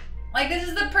 Like, this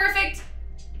is the perfect...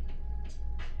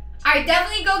 Alright,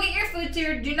 definitely go get your food,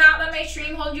 sir. Do not let my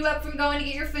stream hold you up from going to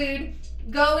get your food.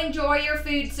 Go enjoy your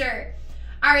food, sir.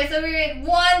 Alright, so we're at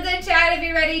 1s in chat if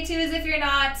you're ready, 2s if you're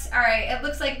not. Alright, it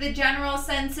looks like the general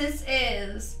census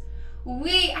is...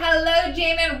 Hello,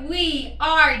 J-Man. We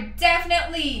are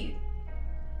definitely...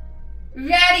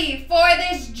 ready for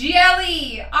this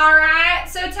jelly. Alright,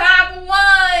 so top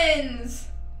 1s.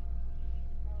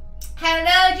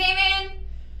 Hello, Jamin.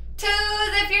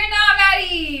 2s if you're not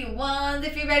ready. 1s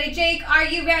if you're ready. Jake, are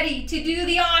you ready to do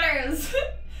the honors?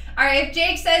 Alright, if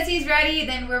Jake says he's ready,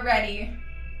 then we're ready.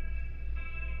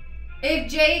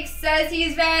 If Jake says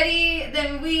he's ready,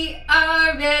 then we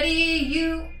are ready.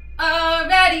 You are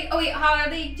ready. Oh wait,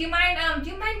 Harley, do you mind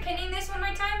pinning this one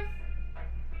more time?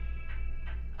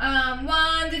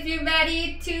 1s if you're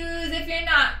ready, 2s if you're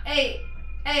not. 8.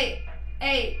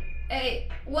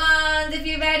 1s if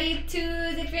you're ready,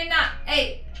 2s if you're not.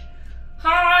 8.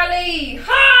 Harley.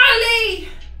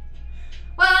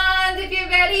 1s if you're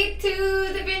ready,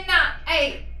 2s if you're not.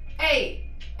 8.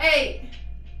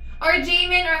 Or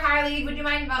Jamin or Harley, would you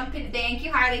mind bumping? Thank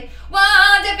you, Harley.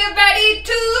 1s if you're ready,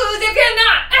 2s if you're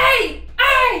not.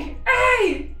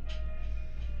 8.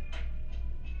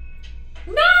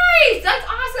 Nice! That's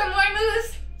awesome, more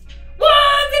moves.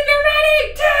 1s if you're ready,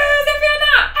 2s if you're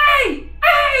not.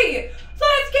 Hey!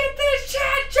 Let's get this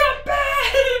chat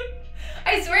jumping!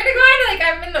 I swear to God, like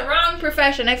I'm in the wrong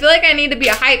profession. I feel like I need to be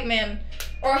a hype man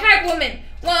or a hype woman.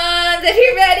 1s if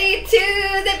you're ready,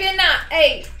 2s if you're not.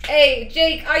 Hey,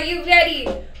 Jake, are you ready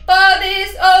for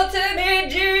this ultimate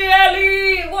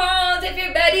jelly? 1s if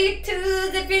you're ready,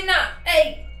 2s if you're not.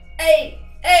 Hey.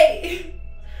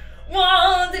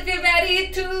 1s if you're ready,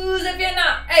 2s if you're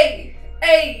not.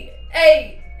 1s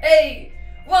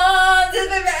if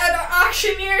you're at our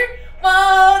auctioneer.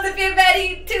 1s if you're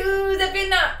ready, 2s if you're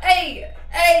not.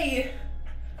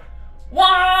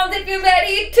 1s if you're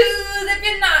ready, 2s if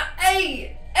you're not.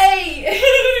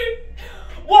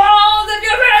 1s if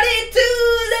you're ready,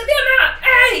 2s if you're not.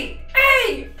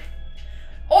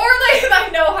 Or like, I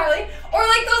know, Harley. Or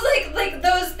like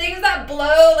those things that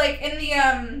blow like in the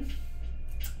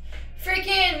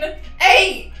freaking 1s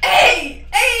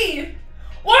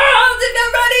if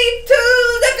you're ready,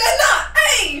 2s if you're not.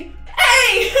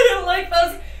 Like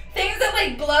those things that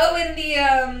like blow in the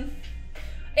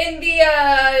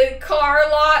car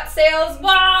lot sales.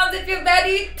 1s if you're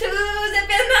ready, 2s if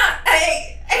you're not.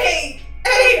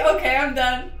 Okay, I'm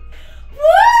done.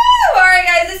 Woo! Alright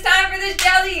guys, it's time for this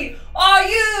jelly. Are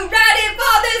you ready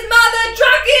for this mother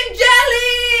trucking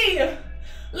jelly?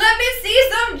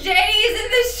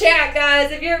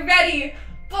 guys, if you're ready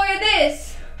for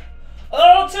this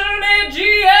ultimate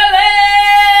GLA.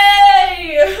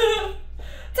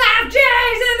 Top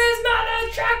J's in this mother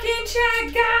trucking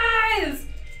chat, guys.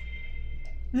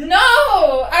 No,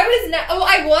 I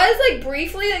was like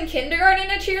briefly in kindergarten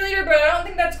a cheerleader, but I don't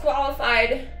think that's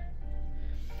qualified.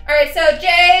 All right, so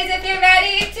J's if you're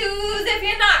ready, twos if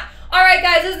you're not. All right,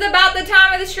 guys, this is about the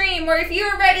time of the stream where if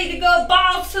you're ready to go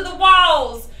balls to the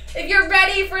walls, if you're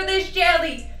ready for this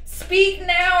jelly, speak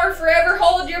now or forever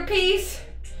hold your peace.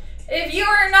 If you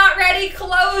are not ready,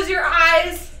 close your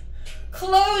eyes,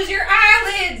 close your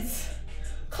eyelids,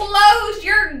 close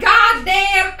your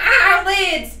goddamn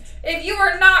eyelids. If you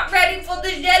are not ready for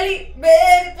this jelly,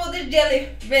 ready for this jelly,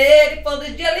 ready for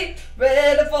this jelly,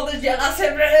 ready for this jelly. I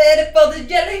said ready for this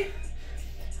jelly.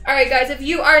 All right, guys, if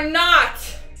you are not,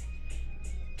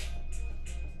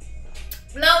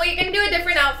 no, we can do a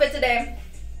different outfit today.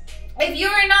 If you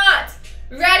are not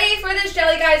ready for this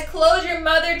jelly, guys, close your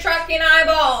mother trucking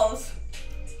eyeballs.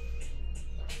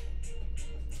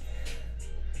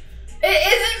 It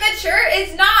isn't mature.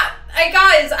 It's not.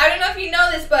 Guys, I don't know if you know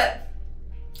this, but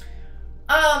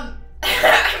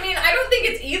I mean, I don't think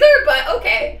it's either, but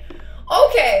okay.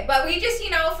 Okay, but we just, you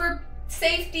know, for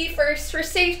safety first, for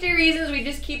safety reasons, we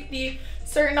just keep the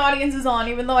certain audiences on,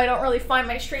 even though I don't really find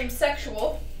my stream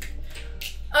sexual.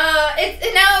 It's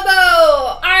an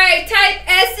elbow. All right, type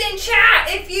S in chat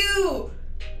if you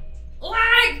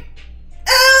like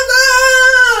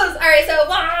elbows. All right, so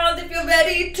ones if you're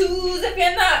ready, twos if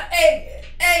you're not. Hey,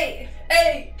 hey,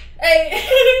 hey,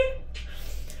 hey.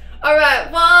 All right,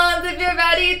 ones if you're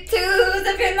ready, twos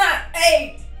if you're not.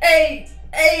 Hey, hey,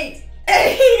 hey,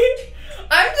 hey.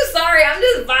 I'm just sorry, I'm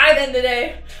just vibing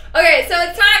today. Okay, so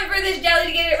it's time for this jelly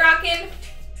to get it rocking.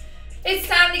 It's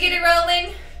time to get it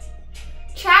rolling.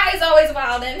 Chat is always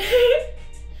wildin'.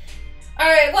 All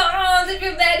right, ones if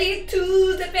you're ready,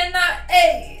 twos if you're not.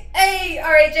 Hey, hey.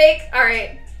 All right, Jake. All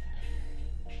right.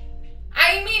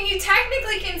 I mean, you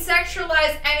technically can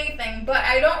sexualize anything, but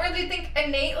I don't really think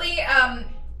innately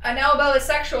an elbow is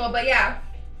sexual, but yeah.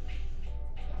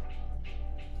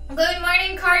 Good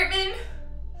morning, Cartman.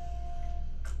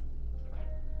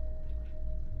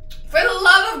 For the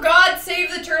love of God,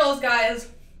 save the turtles, guys.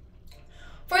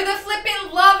 For the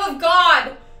flippin' love of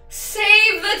God,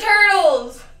 save the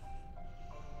turtles.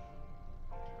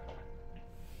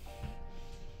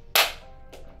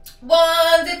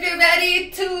 Ones if you're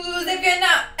ready, twos if you're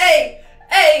not. Hey,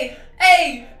 hey,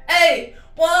 hey, hey.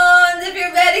 Ones if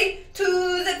you're ready,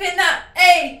 twos if you're not.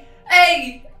 Hey,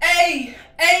 hey, hey,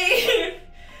 hey.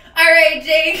 All right,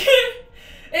 Jake.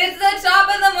 It's the top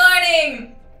of the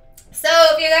morning. So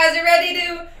if you guys are ready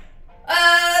to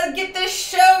get this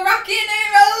show rocking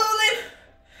and rolling,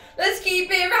 let's keep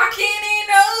it rocking and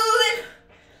rolling.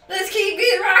 Let's keep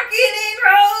it rocking and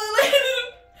rolling.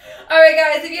 All right,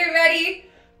 guys, if you're ready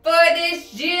for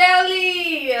this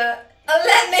jelly,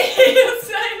 let me.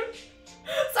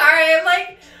 Sorry, I'm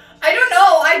like, I don't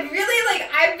know. I've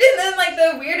been in like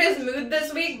the weirdest mood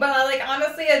this week, but like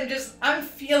honestly, I'm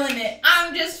feeling it.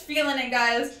 I'm just feeling it,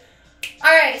 guys.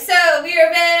 All right, so we are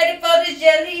ready for the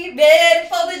jelly, ready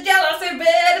for the jelly. I said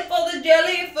ready for the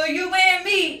jelly for you and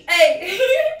me. Hey,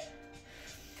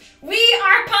 we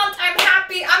are pumped. I'm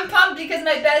happy. I'm pumped because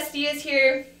my bestie is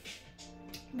here,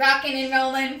 rocking and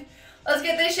rolling. Let's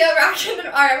get this show rocking.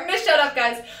 All right, I'm gonna shut up,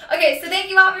 guys. Okay, so thank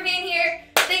you all for being here.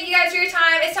 Thank you guys for your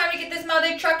time. It's time to get this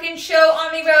mother trucking show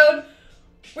on the road.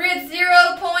 We're at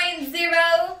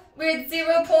 0.0. We're at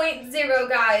 0.0,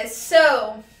 guys.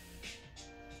 So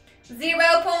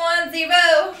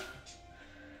 0.0.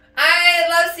 I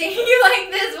love seeing you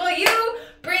like this. Will you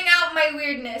bring out my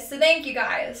weirdness? So thank you,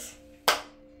 guys.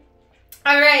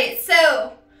 All right,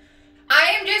 so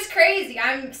I am just crazy.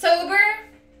 I'm sober.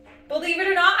 Believe it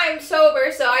or not, I'm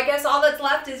sober. So I guess all that's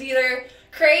left is either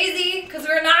crazy, because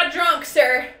we're not drunk,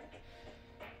 sir.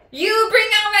 You bring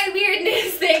out my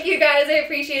weirdness. Thank you, guys. I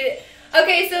appreciate it.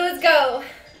 Okay, so let's go.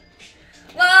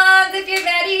 Ones if you're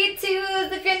ready,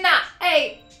 twos if you're not.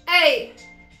 Hey, hey.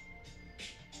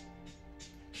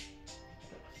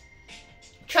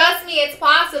 Trust me, it's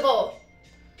possible.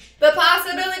 The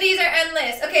possibilities are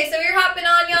endless. Okay, so you're hopping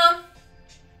on, y'all.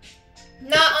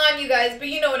 Not on you guys, but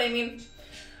you know what I mean.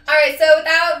 All right, so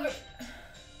without...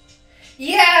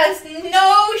 Yes,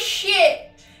 no shit.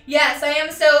 Yes, I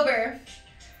am sober.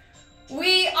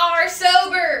 We are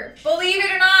sober. Believe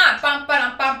it or not. Bum,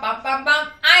 ba-dum, bum, bum, bum, bum.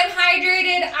 I'm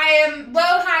hydrated. I am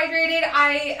well hydrated.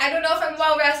 I don't know if I'm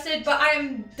well rested, but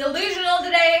I'm delusional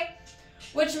today,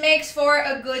 which makes for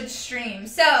a good stream.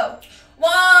 So,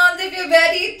 ones if you're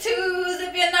ready, twos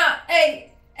if you're not.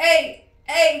 Hey, hey,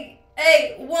 hey,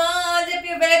 hey. Ones if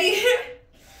you're ready.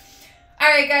 All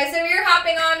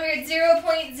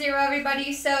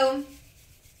ready. So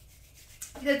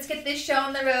let's get this show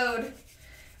on the road.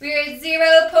 We're at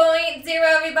 0.0,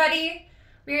 everybody.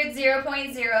 We're at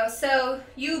 0.0. So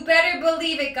you better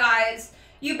believe it, guys.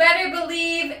 You better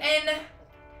believe in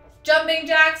jumping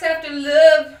jacks after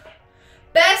love.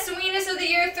 Best weenus of the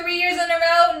year 3 years in a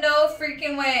row? No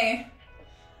freaking way.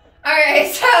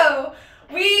 Alright, so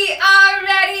we are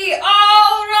ready.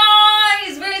 All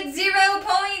rise. We're at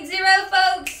 0.0,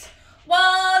 folks.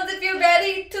 Ones if you're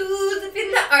ready. Twos if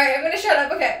you're not. Alright, I'm going to shut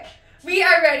up. Okay. We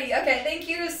are ready. Okay, thank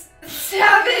you,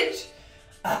 Savage.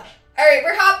 Alright,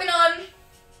 we're hopping on.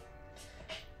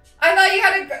 I thought you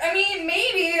had a, I mean,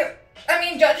 maybe. I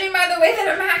mean, judging by the way that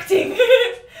I'm acting.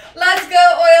 Let's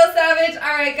go, Oil Savage.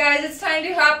 Alright, guys, it's time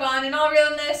to hop on. In all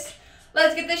realness,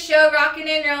 let's get this show rocking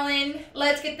and rolling.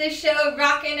 Let's get this show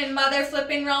rocking and mother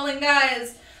flipping rolling,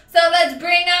 guys. So let's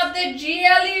bring out the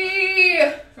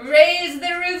jelly. Raise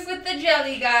the roof with the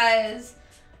jelly, guys.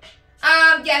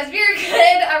 Yes, we're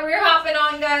good. We're hopping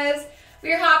on, guys.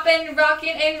 We're hopping,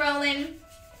 rocking, and rolling.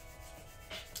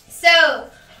 So,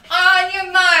 on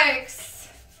your marks.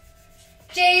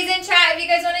 J's in chat if you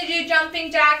guys want to do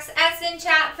jumping jacks. S in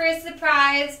chat for a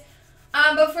surprise.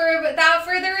 But without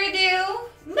further ado,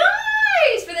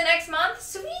 nice for the next month.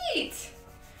 Sweet.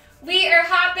 We are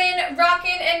hopping,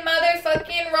 rocking, and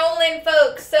motherfucking rolling,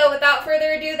 folks. So without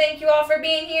further ado, thank you all for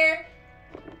being here.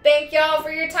 Thank y'all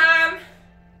for your time.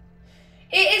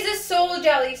 It is a soul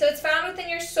jelly, so it's found within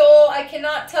your soul. I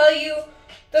cannot tell you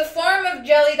the form of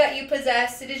jelly that you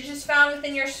possess. It is just found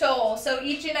within your soul. So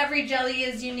each and every jelly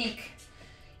is unique.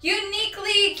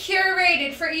 Uniquely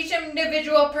curated for each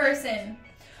individual person.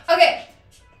 Okay,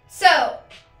 so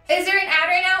is there an ad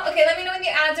right now? Okay, let me know when the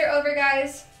ads are over,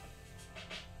 guys.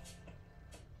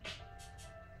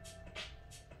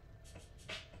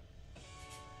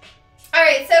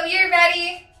 Alright, so you're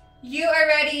ready. You are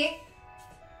ready.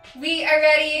 We are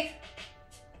ready.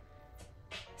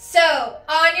 So,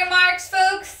 on your marks,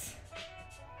 folks.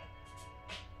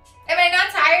 Am I not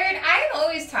tired? I am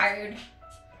always tired.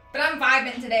 But I'm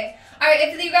vibing today. Alright,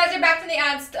 if you guys are back from the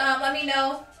ads, let me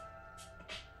know.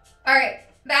 Alright,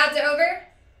 the ads are over?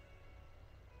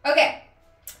 Okay.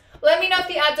 Let me know if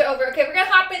the ads are over. Okay, we're going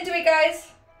to hop into it,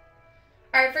 guys.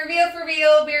 Alright, for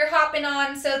real, we're hopping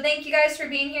on. So thank you guys for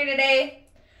being here today.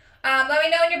 Let me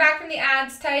know when you're back from the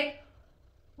ads. Type.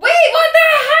 Wait, what the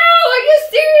hell? Are you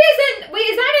serious? And wait,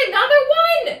 is that another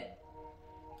one?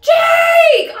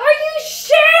 Jake, are you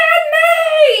shitting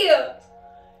me?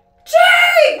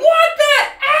 Jake, what the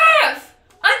F?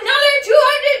 Another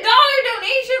 $200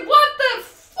 donation? What the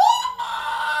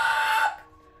fuck?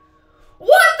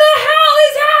 What the hell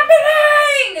is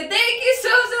happening? Thank you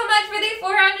so much for the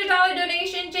 $400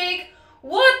 donation, Jake.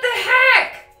 What the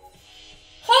heck?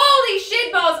 Holy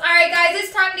shit balls. Alright, guys,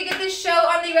 it's time to get this show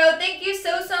on the road. Thank you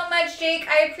so much, Jake.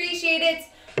 I appreciate it.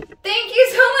 Thank you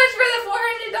so much for the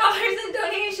 $400 in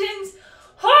donations.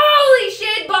 Holy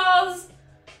shit balls.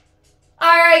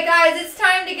 Alright, guys, it's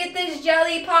time to get this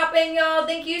jelly popping, y'all.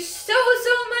 Thank you so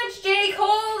much, Jake.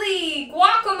 Holy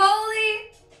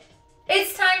guacamole.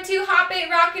 It's time to hop it,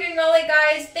 rock it, and roll it,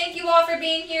 guys. Thank you all for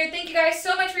being here. Thank you guys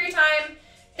so much for your time.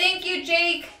 Thank you,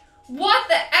 Jake. What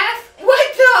the F?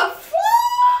 What the fuck?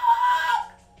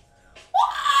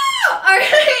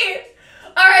 Alright.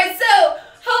 Alright, so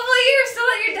hopefully you're still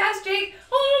at your desk, Jake.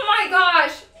 Oh my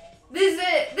gosh. This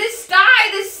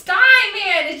sty,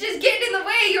 man, it's just getting in the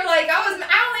way. You're like, I only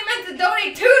meant to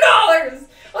donate $2.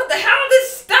 What the hell,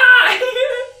 this sty?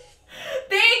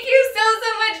 Thank you so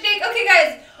much, Jake. Okay,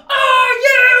 guys, are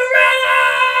you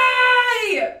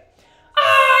ready?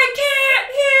 I can't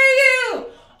hear you.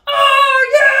 Are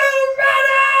you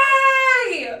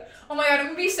ready? Oh my god, I'm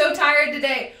gonna be so tired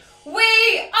today. We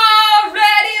are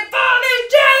ready for this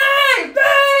jelly.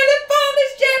 Ready for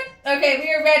this jelly. Okay,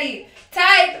 we are ready.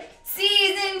 Type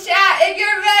C's in chat if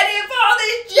you're ready for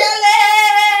this jelly.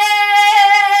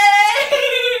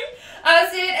 I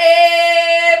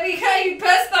said, because you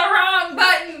pressed the wrong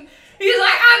button. He's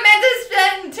like, I meant to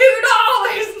spend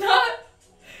 $2, not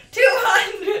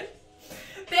 $200.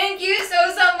 Thank you so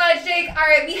much, Jake.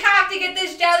 Alright, we have to get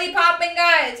this jelly popping,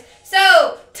 guys.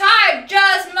 So, type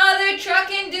just mother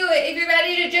truck and do it. If you're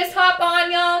ready to just hop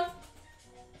on, y'all.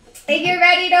 If you're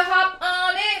ready to hop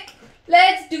on it,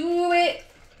 let's do it.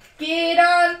 Get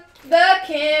on the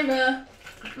camera.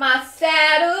 My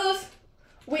saddle's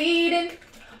waiting.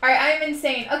 Alright, I'm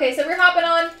insane. Okay, so we're hopping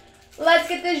on. Let's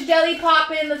get this jelly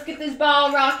popping. Let's get this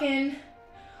ball rocking.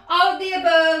 All of the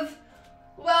above.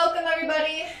 Welcome,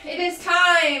 everybody. It is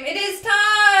time. It is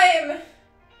time.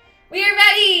 We are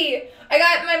ready. I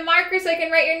got my marker so I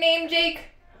can write your name, Jake.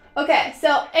 Okay,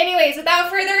 so anyways, without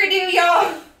further ado,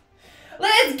 y'all,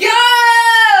 Let's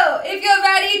go! If you're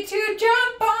ready to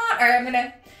jump on. Alright, I'm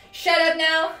gonna shut up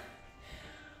now.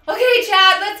 Okay,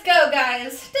 Chad, let's go,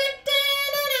 guys.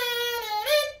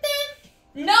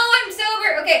 No, I'm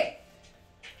sober. Okay.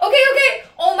 Okay.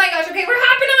 Oh my gosh. Okay, we're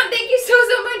hopping on. Thank you so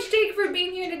much, Jake, for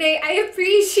being here today. I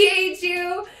appreciate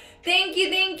you. Thank you.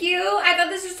 I thought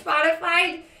this was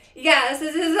Spotify. Yes,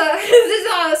 this is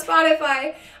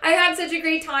Spotify. I had such a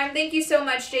great time. Thank you so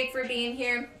much, Jake, for being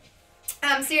here.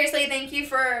 Seriously, thank you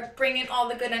for bringing all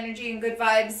the good energy and good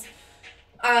vibes.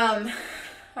 All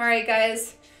right,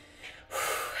 guys.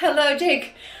 Hello,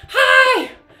 Jake.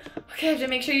 Hi. Okay, I have to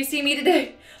make sure you see me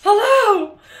today.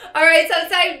 Hello. All right, so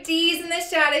type D's in the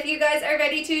chat if you guys are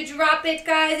ready to drop it,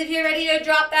 guys. If you're ready to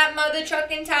drop that mother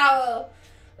trucking towel.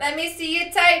 Let me see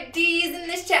you type D's in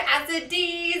this chat. I said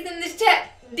D's in this chat.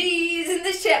 D's in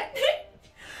this chat.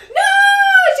 No,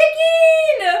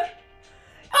 chicken.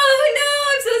 Oh no,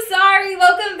 I'm so sorry.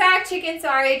 Welcome back, chicken.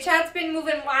 Sorry, chat's been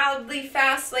moving wildly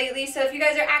fast lately. So if you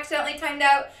guys are accidentally timed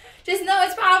out, just know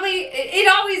it's probably, it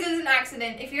always is an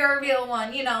accident if you're a real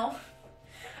one, you know.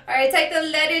 All right, type the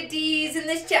letter D's in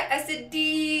this chat. I said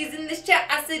D's in this chat.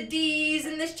 I said D's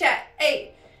in this chat.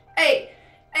 Hey.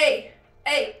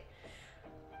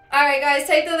 All right, guys,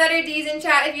 type the letter D's in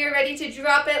chat if you're ready to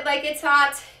drop it like it's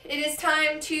hot. It is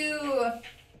time to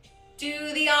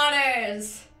do the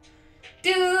honors.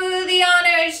 Do the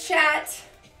honors, chat.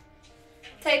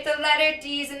 Type the letter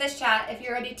D's in this chat if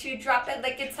you're ready to drop it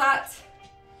like it's hot.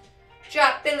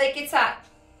 Drop it like it's hot.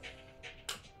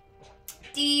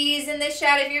 D's in the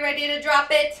chat if you're ready to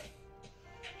drop it.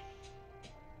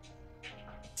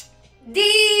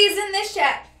 D's in the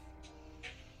chat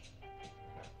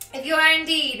if you are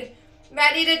indeed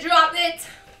ready to drop it.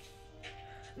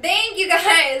 Thank you,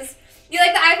 guys. You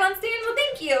like the iPhone stand? Well,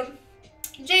 thank you.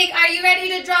 Jake, are you ready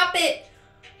to drop it?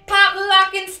 Pop,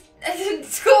 lock, and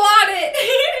squat it.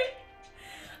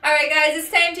 All right, guys,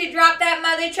 it's time to drop that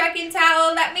mother trucking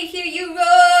towel. Let me hear you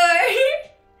roar.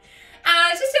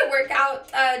 It's just a workout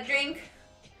drink.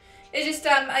 It's just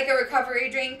like a recovery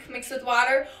drink mixed with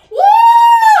water. Woo!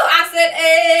 I said,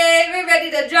 hey, we're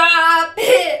ready to drop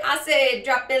it. I said,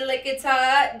 drop it like it's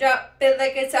hot. Drop it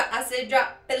like it's hot. I said,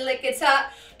 drop it like it's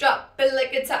hot. Drop it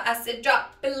like it's hot. I said,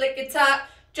 drop it like it's hot.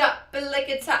 Drop it like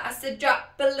it's hot. I said,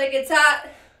 drop it like it's hot.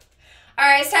 All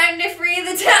right, it's time to free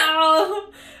the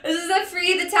towel. This is a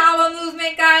free the towel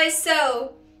movement, guys.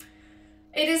 So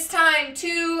it is time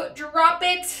to drop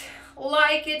it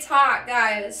like it's hot,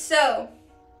 guys. So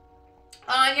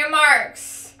on your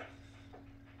marks,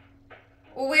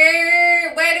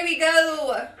 where do we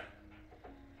go?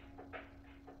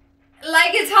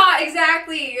 Like it's hot,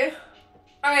 exactly.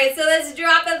 All right, so let's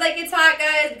drop it like it's hot,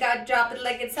 guys. Gotta drop it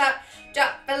like it's hot.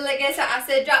 Drop it like it's hot. I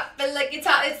said drop it like it's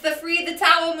hot. It's the free the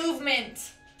towel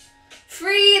movement.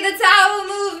 Free the towel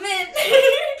movement.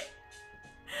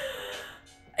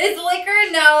 Is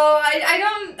liquor? No, I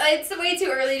don't. It's way too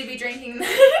early to be drinking.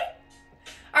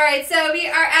 All right, so we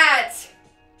are at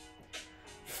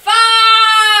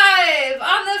 5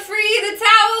 on the free the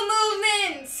towel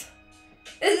movement.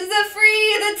 This is the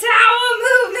free the towel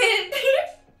movement.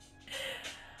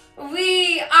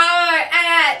 We are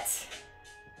at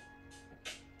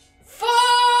 4.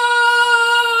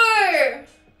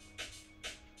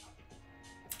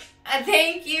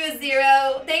 Thank you,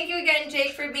 0. Thank you again,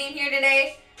 Jake, for being here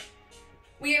today.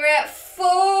 We are at 4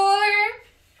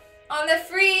 on the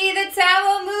free the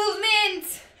towel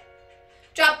movement.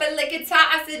 Drop it like it's hot.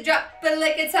 I said drop it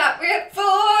like it's hot. We're at 4.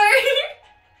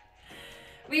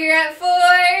 We're at 4.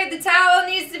 The towel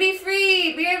needs to be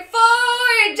freed. We're at 4.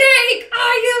 Jake,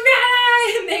 are you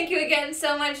ready? Thank you again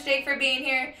so much, Jake, for being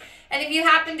here. And if you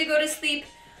happen to go to sleep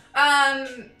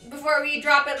before we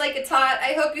drop it like it's hot,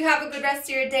 I hope you have a good rest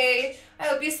of your day. I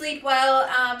hope you sleep well.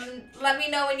 Let me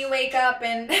know when you wake up,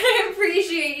 and I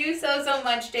appreciate you so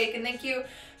much, Jake. And thank you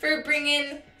for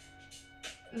bringing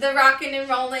the rockin' and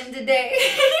rollin' today.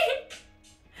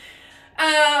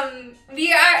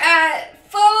 We are at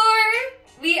 4.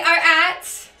 We are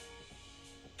at,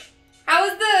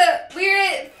 we're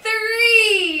at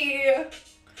 3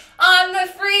 on the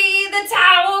free the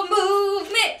towel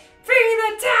movement. Free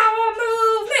the towel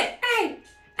movement. Hey.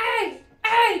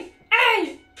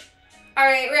 All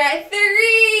right, we're at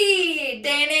 3.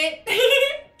 Damn it.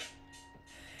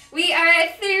 We are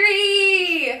at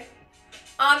 3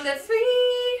 on the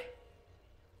free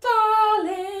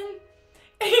falling.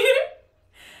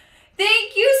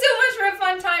 Thank you so much for a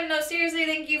fun time. No, seriously,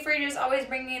 thank you for just always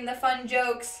bringing in the fun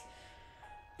jokes.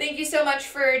 Thank you so much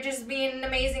for just being an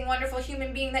amazing, wonderful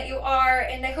human being that you are,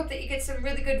 and I hope that you get some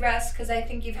really good rest, because I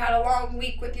think you've had a long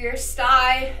week with your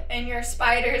sty and your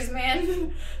spiders,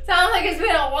 man. Sounds like it's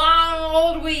been a long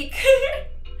old week.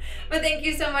 But thank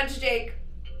you so much, Jake.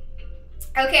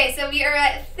 Okay, so we are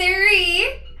at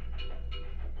 3.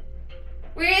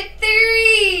 We're at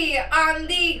 3 on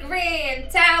the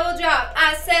grand towel drop.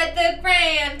 I said the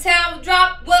grand towel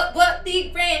drop. What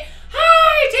the grand?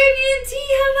 Hi, Jamie and T.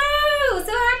 Hello.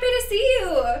 So happy to see you.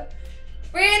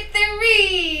 We're at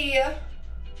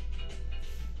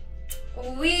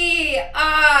 3. We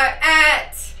are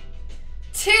at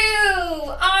 2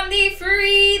 on the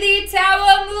free the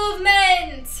towel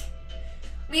movement.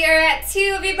 We are at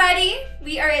 2, everybody.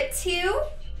 We are at 2.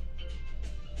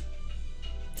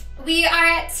 We are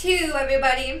at 2,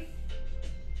 everybody.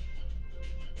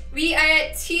 We are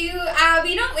at 2.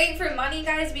 We don't wait for money,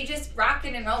 guys. We just rock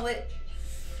it and roll it.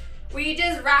 We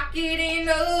just rock it and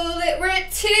roll it. We're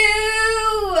at 2.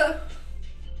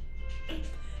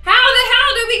 How the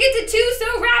hell did we get to 2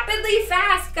 so rapidly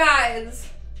fast, guys?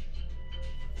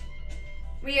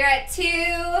 We are at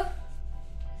 2.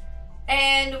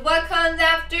 And what comes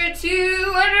after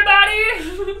 2,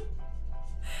 everybody?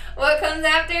 What comes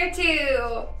after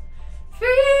 2?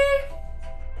 Free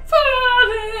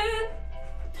falling.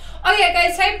 Oh yeah,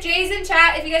 guys, type J's in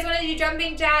chat if you guys want to do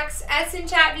jumping jacks. S in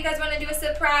chat if you guys want to do a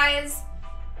surprise.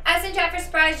 S in chat for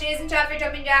surprise. J's in chat for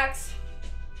jumping jacks.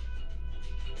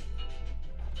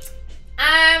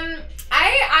 I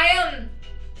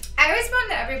respond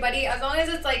to everybody as long as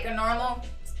it's like a normal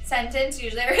sentence.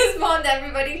 Usually I respond to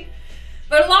everybody,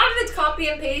 but a lot of it's copy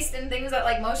and paste and things that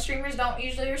like most streamers don't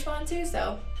usually respond to.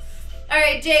 So. All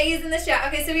right, Jay's in the chat.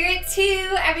 Okay, so we're at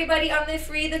 2, everybody, on the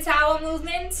free the towel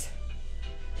movement.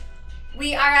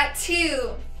 We are at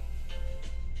 2.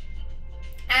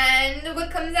 And what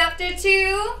comes after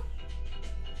 2?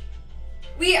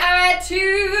 We are at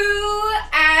 2.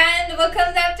 And what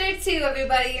comes after 2,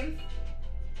 everybody?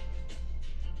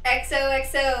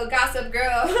 XOXO, Gossip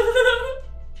Girl.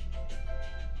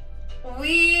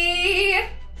 We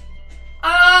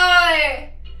are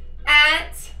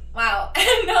at, wow,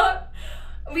 no.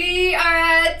 We are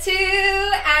at 2,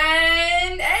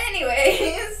 and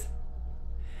anyways,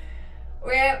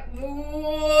 we're at 1.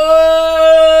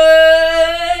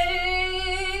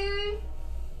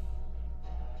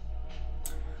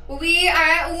 We are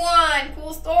at 1.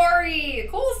 Cool story.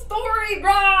 Cool story,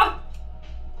 bro.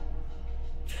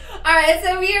 Alright,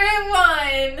 so we are at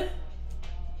 1.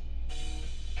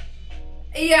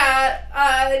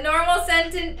 Yeah, normal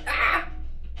sentence.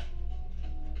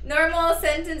 Normal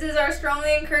sentences are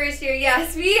strongly encouraged here.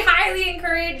 Yes, we highly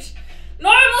encourage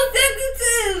normal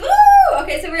sentences. Woo!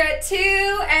 Okay, so we're at 2,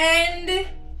 and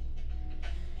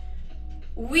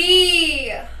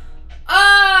we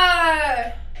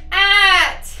are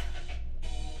at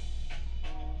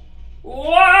 1.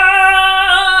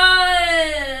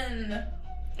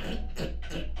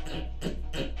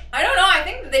 I don't know. I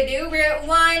think that they do. We're at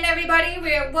 1, everybody.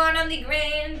 We're at 1 on the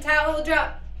grand towel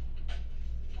drop.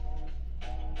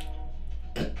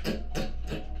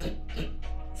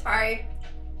 Sorry.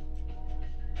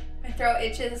 My throat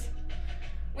itches.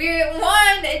 We're at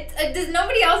 1. Does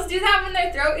nobody else do that when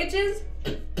their throat itches?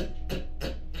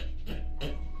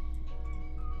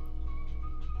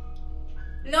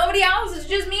 Nobody else? It's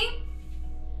just me?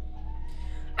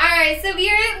 Alright, so we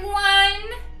are at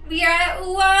 1. We are at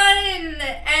 1.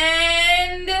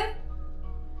 And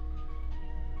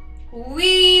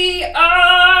we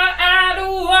are at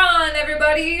 1,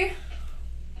 everybody.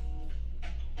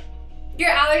 Your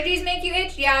allergies make you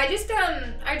itch? Yeah, I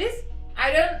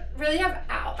don't really have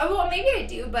well, maybe I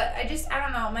do, but I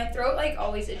don't know. My throat like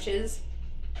always itches.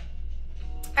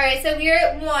 Alright, so we're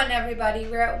at 1, everybody.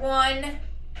 We're at 1.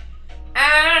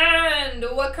 And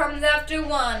what comes after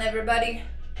 1, everybody?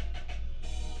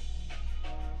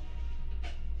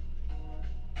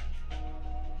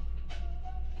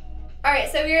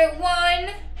 Alright, so we're at 1.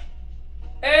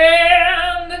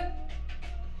 And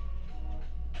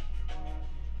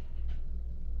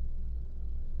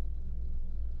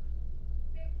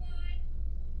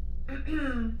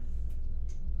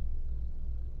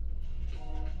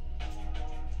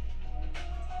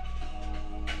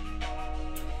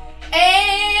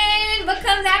and what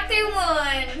comes after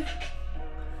 1?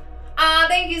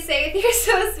 Thank you, Saith. You're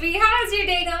so sweet. How's your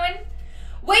day going?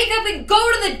 Wake up and go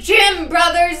to the gym,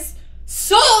 brothers.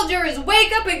 Soldiers,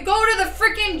 wake up and go to the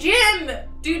freaking gym.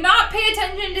 Do not pay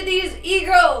attention to these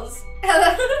e-girls.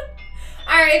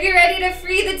 Alright, if you're ready to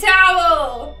free the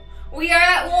towel, we are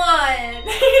at 1.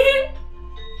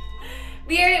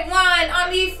 We are at 1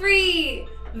 on the free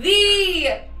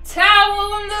the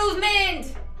towel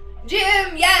movement.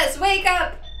 Gym, yes, wake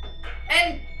up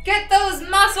and get those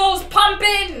muscles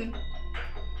pumping.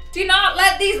 Do not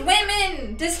let these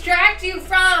women distract you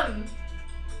from.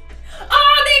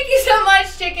 Oh, thank you so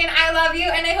much, chicken. I love you,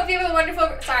 and I hope you have a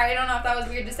wonderful... Sorry, I don't know if that was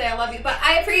weird to say I love you, but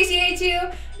I appreciate you.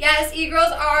 Yes,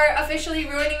 e-girls are officially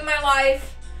ruining my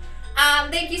life.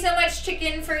 Thank you so much,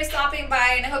 chicken, for stopping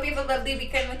by, and I hope you have a lovely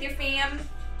weekend with your fam.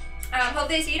 Hope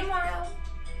they see you tomorrow.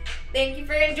 Thank you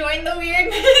for enjoying the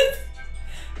weirdness.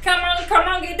 Come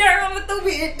on, get down with the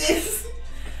weirdness.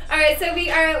 Alright, so we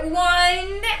are at 1,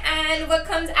 and what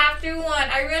comes after 1?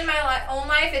 I ruined my own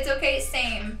life. It's okay,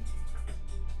 same.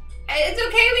 It's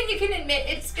okay when you can admit,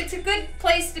 it's a good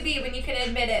place to be when you can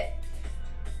admit it.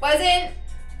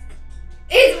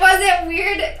 It wasn't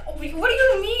weird. What do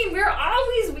you mean? We're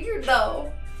always weird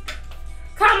though.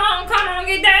 Come on,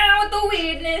 get down with the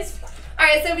weirdness.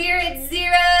 Alright, so we're at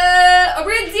 0. Oh,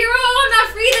 we're at 0 on the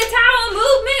free the towel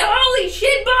movement. Holy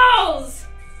shit balls.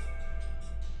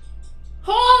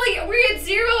 We're at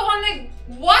 0 on the,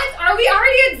 what? Are we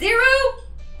already at 0?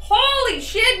 Holy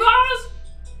shit balls.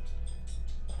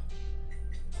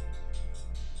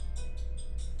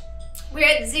 We're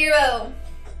at 0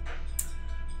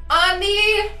 on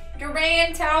the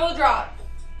grand towel drop.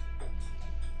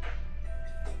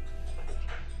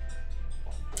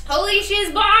 Holy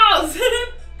shiz balls!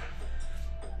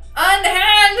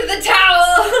 Unhand the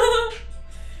towel!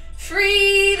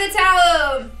 Free the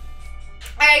towel!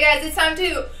 Alright guys, it's time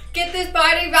to get this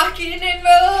body rocking and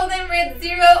rolling. We're at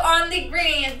 0 on the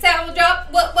grand towel drop.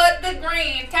 What the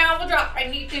grand towel drop? I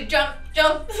need to jump.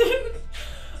 It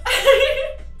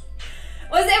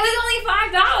was only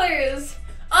 $5.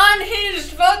 Unhinged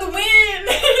for the win.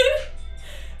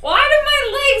 Why do my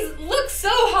legs look so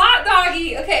hot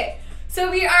doggy? Okay, so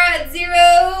we are at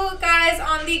 0, guys,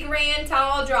 on the grand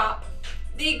towel drop.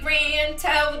 The grand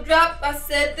towel drop. I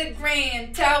said the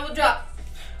grand towel drop.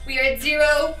 We are at 0.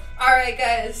 All right,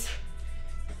 guys.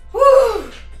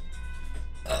 Woo.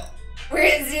 We're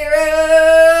at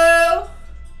 0.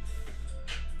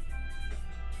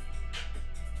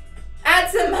 Add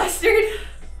some mustard.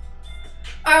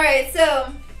 Alright,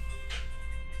 so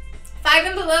 5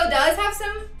 and below does have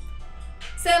some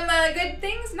good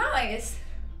things. Nice.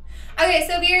 Okay,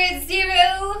 so we're at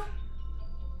 0.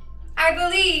 I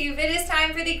believe it is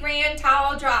time for the grand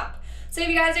towel drop. So if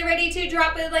you guys are ready to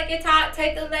drop it like it's hot,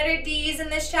 type the letter D's in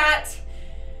this chat.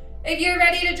 If you're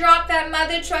ready to drop that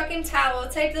mother trucking towel,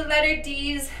 type the letter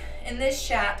D's in this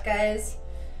chat, guys.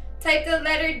 Type the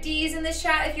letter D's in this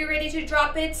chat if you're ready to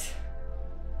drop it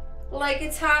like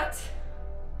it's hot.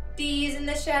 D's in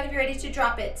this chat if you're ready to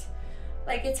drop it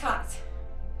like it's hot.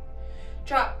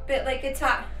 Drop it like it's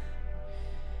hot.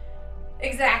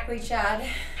 Exactly, Chad.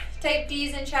 Type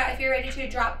D's in chat if you're ready to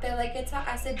drop it like it's hot.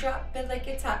 I said drop it like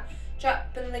it's hot.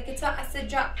 Drop it like it's hot. I said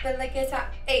drop it like it's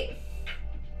hot. 8.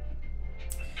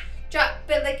 Drop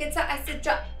it like it's hot. I said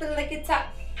drop it like it's hot.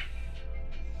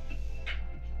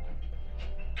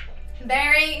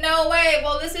 There ain't no way.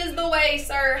 Well, this is the way,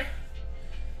 sir.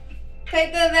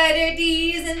 Type the letter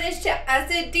D's in this chat. I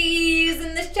said D's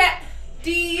in this chat.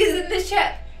 D's in this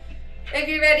chat. If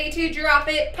you're ready to drop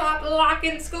it, pop, lock,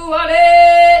 and squat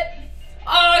it.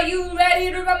 Are you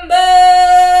ready to rumble?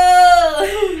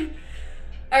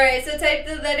 Alright, so type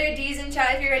the letter D's in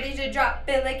chat if you're ready to drop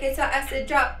it like it's hot. I said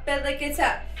drop it like it's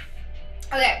hot.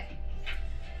 Okay.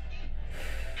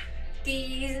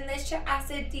 D's in this chat. I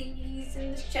said D's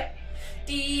in this chat.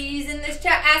 D's in this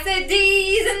chat. I said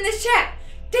D's in this chat.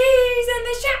 D's in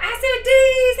this chat. I said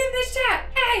D's in this chat.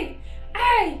 Hey,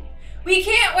 hey. We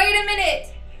can't wait a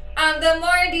minute. The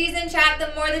more D's in chat,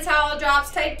 the more the towel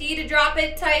drops. Type D to drop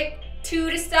it. Type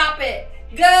 2 to stop it.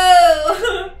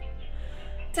 Go.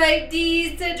 Type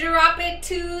D's to drop it.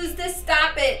 2's to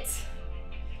stop it.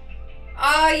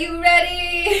 Are you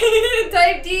ready?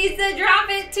 Type D's to drop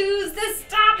it. 2's to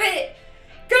stop it.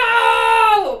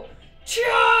 Go.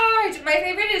 Charge. My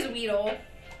favorite is Weedle.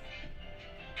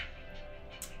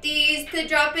 D's to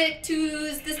drop it,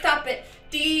 2's to stop it.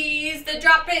 D's to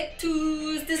drop it,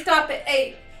 2's to stop it.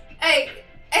 Hey, hey,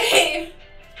 hey.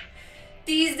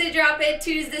 D's to drop it,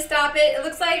 2's to stop it. It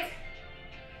looks like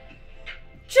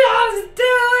just do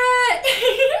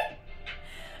it.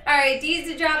 Alright, D's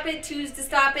to drop it, 2's to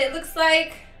stop it. It looks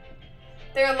like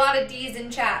there are a lot of D's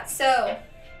in chat. So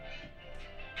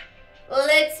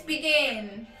let's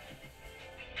begin.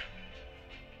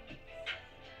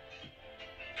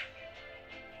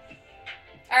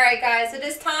 Alright guys, it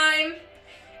is time.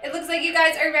 It looks like you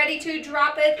guys are ready to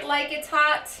drop it like it's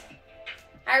hot.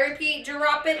 I repeat,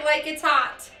 drop it like it's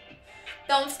hot.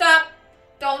 Don't stop.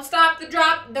 Don't stop the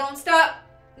drop. Don't stop.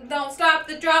 Don't stop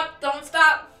the drop. Don't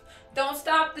stop. Don't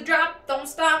stop the drop. Don't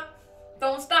stop.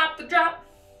 Don't stop the drop.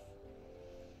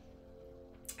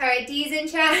 All right, D's in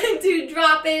chat to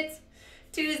drop it.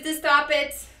 2's to stop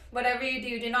it. Whatever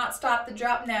you do not stop the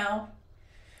drop now.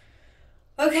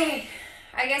 Okay,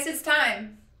 I guess it's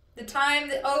time. The time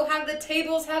that, oh, how the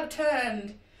tables have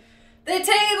turned. The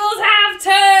tables have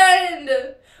turned.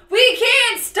 We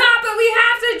can't stop it. We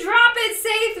have to drop it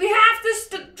safe. We have to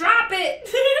drop it.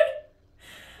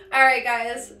 All right,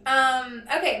 guys.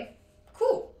 Okay,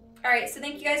 cool. All right, so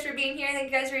thank you guys for being here. Thank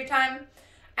you guys for your time.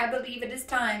 I believe it is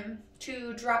time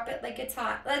to drop it like it's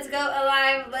hot. Let's go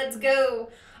alive. Let's go.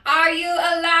 Are you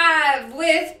alive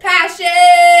with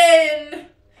passion?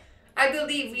 I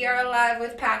believe we are alive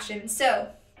with passion.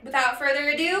 So, without further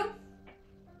ado,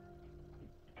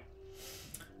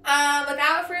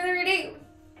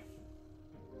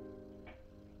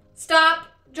 stop,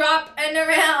 drop, and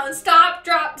around. Stop,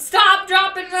 drop,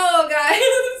 and roll,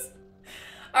 guys.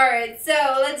 All right,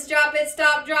 so let's drop it,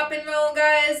 stop, drop, and roll,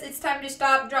 guys. It's time to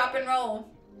stop, drop, and roll,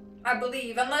 I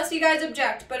believe, unless you guys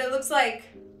object, but it looks like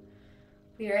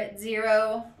we are at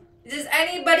 0. Does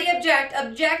anybody object?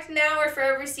 Object now or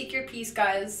forever seek your peace,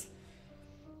 guys.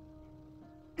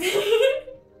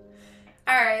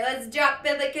 Alright, let's drop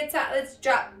it like it's hot. Let's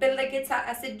drop it like it's hot.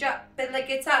 I said drop it like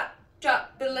it's hot.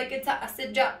 Drop it like it's hot. I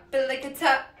said drop it like it's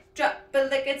hot. Drop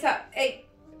it like it's hot. Hey,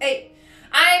 hey.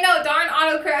 I know, darn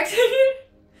autocorrect.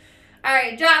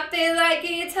 Alright, drop it like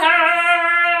it's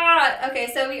hot. Okay,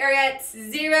 so we are at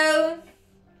 0.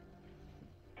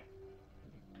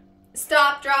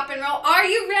 Stop, drop, and roll. Are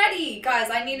you ready?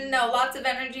 Guys, I need to know. Lots of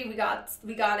energy. We got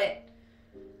it.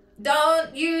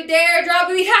 Don't you dare drop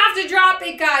it. We have to drop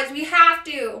it, guys. We have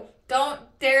to. Don't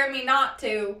dare me not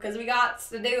to, because we got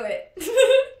to do it.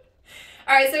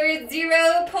 Alright, so we're at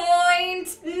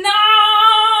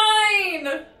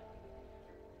 0.9.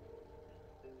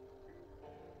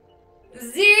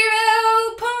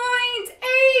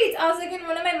 0.8. Also, can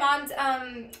one of my mods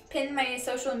pin my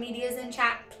social medias in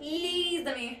chat? Please,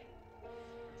 let me.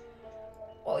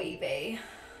 Oy vey.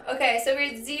 Okay, so we're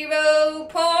at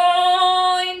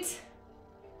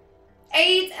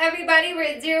 0.8. Everybody, we're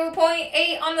at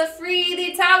 0.8 on the free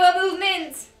the tower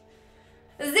movement.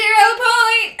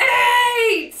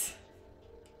 0.8.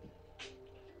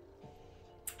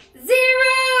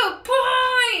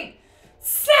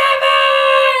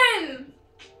 0.7.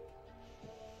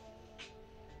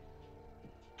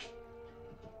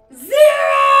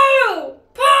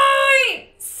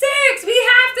 0.6. We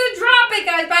have to drop it,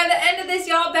 guys. By the end of this,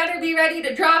 y'all better be ready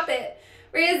to drop it.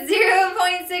 We're at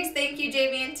 0.6. Thank you,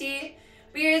 JVNT.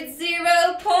 We're at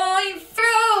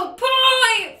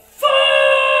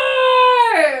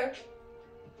 0.4.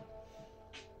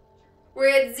 We're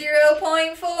at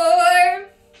 0.4.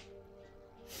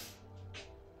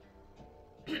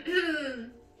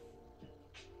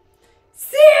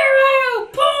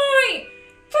 0.3.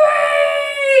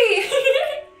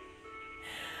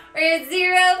 We're at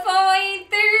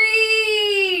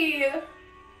 0.3.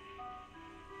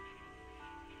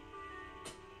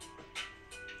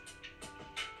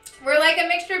 We're like a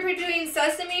mixture between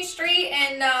Sesame Street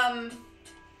and I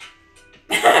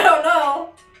don't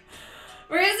know.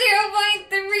 We're at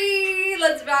 0.3.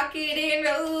 Let's rock it and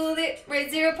roll it. We're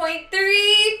at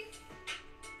 0.3.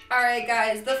 Alright,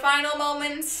 guys, the final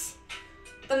moments.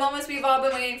 The moments we've all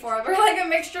been waiting for. We're like a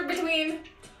mixture between,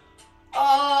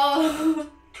 I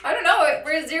don't know,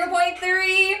 we're at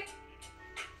 0.3.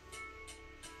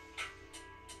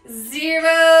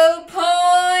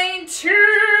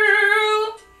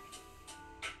 0.2.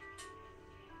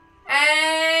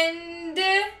 And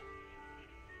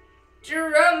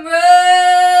drum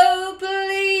roll,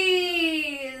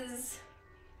 please.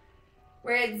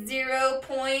 We're at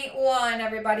 0.1,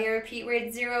 everybody. I repeat, we're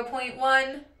at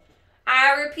 0.1.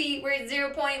 I repeat, we're at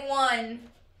 0.1.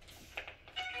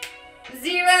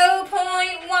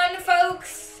 0.1,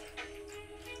 folks.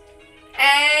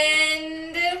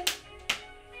 And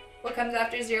what comes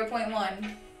after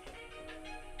 0.1?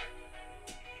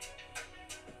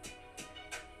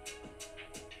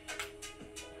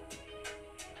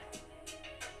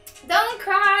 Don't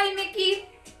cry, Mickey.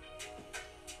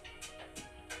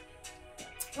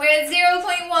 We're at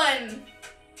 0.1.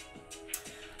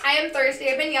 I am thirsty.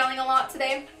 I've been yelling a lot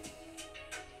today.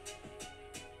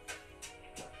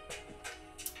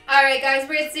 Alright, guys,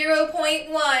 we're at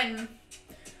 0.1.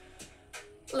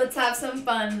 Let's have some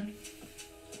fun.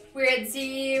 We're at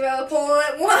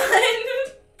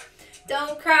 0.1.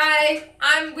 Don't cry.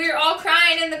 We're all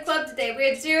crying in the club today.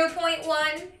 We're at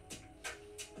 0.1.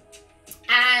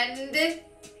 And,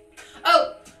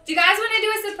 oh, do you guys want to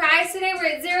do a surprise today? We're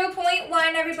at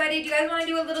 0.1, everybody. Do you guys want to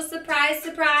do a little surprise?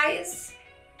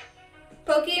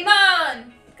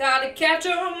 Pokemon, gotta catch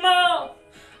 'em all.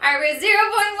 Alright, we're at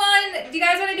 0.1. Do you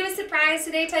guys want to do a surprise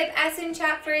today? Type S in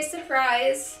chat for a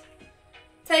surprise.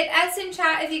 Type S in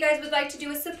chat if you guys would like to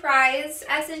do a surprise.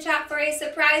 S in chat for a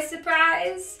surprise,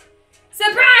 surprise.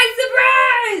 Surprise,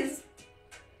 surprise!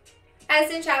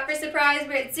 S in chat for surprise.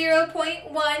 We're at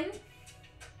 0.1.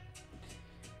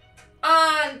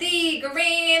 On the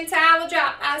grand towel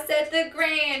drop, I said the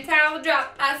grand towel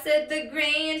drop. I said the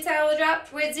grand towel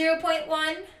drop. We're at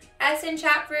 0.1. S in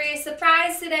chat for a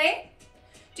surprise today.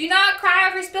 Do not cry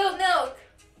over spilt milk.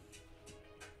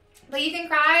 But you can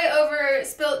cry over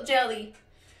spilt jelly.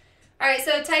 Alright,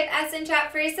 so type S in chat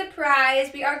for a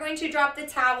surprise. We are going to drop the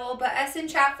towel, but S in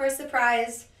chat for a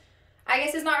surprise. I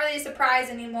guess it's not really a surprise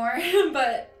anymore,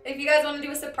 but if you guys want to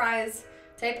do a surprise,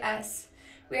 type S.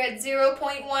 We're at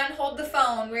 0.1. Hold the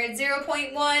phone. We're at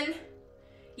 0.1.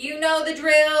 You know the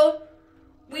drill.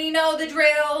 We know the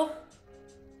drill.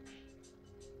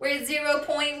 We're at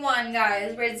 0.1,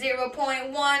 guys. We're at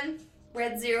 0.1. We're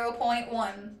at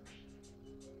 0.1.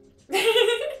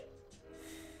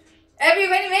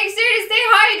 Everybody make sure to stay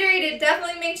hydrated.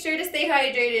 Definitely make sure to stay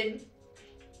hydrated.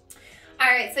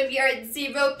 Alright, so we are at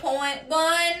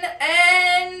 0.1.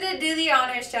 And do the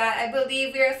honors chat. I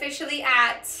believe we are officially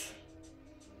at...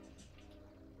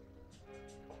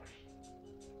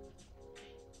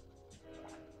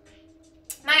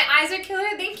 My eyes are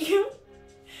killer, thank you.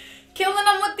 Killing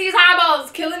them with these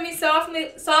eyeballs. Killing me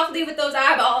softly with those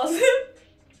eyeballs.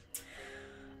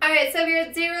 Alright, so we're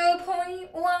at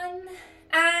 0.1.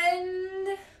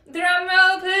 And drum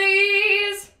roll,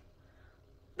 please.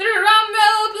 Drum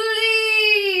roll,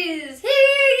 please.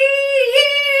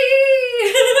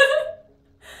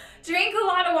 Drink a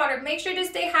lot of water. Make sure to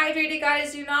stay hydrated,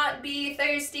 guys. Do not be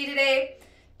thirsty today.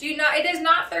 It is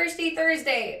not Thirsty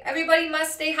Thursday. Everybody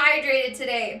must stay hydrated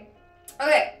today.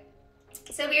 Okay.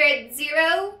 So we are at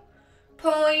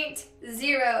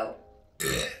 0.0.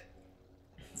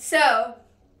 So,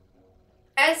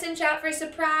 S in chat for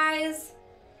surprise.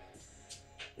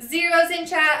 Zeros in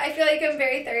chat. I feel like I'm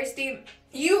very thirsty.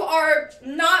 You are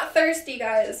not thirsty,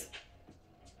 guys.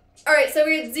 Alright, so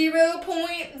we're at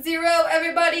 0.0,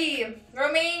 everybody.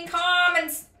 Remain calm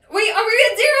and... Wait, are we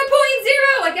at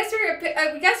 0.0? I guess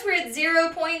we're at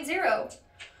 0.0.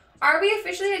 Are we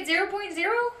officially at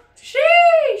 0.0?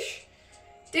 Sheesh!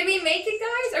 Did we make it,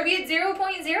 guys? Are we at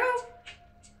 0.0?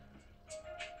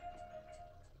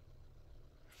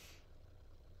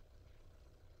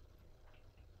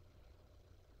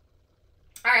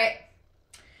 Alright.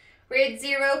 We're at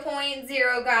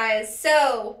 0.0, guys.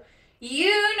 So,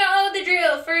 you know the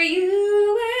drill for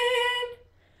you and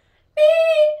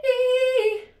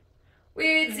me.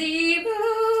 We're at 0.0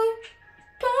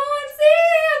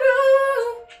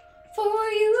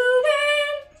 for you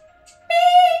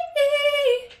and me.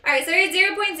 Alright, so we're at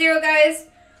 0.0, guys.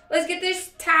 Let's get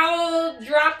this towel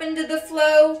drop into the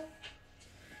flow.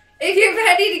 If you're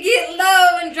ready to get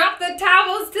low and drop the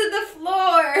towels to the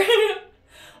floor.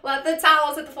 Let the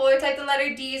towels hit the floor. Type the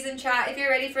letter D's in chat if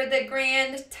you're ready for the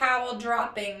grand towel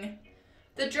dropping.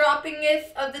 The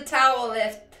dropping-eth of the towel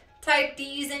lift. Type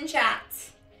D's in chat.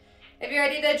 If you're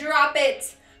ready to drop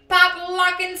it. Pop,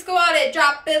 lock, and squat it.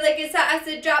 Drop it like it's hot. I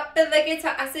said drop it like it's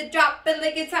hot. I said drop it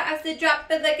like it's hot. I said drop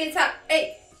it like it's hot.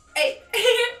 Hey, hey.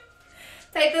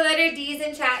 Type the letter D's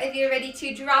in chat if you're ready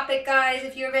to drop it, guys.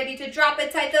 If you're ready to drop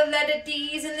it, type the letter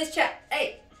D's in this chat.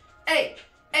 Hey, hey,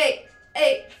 hey,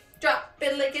 hey. Drop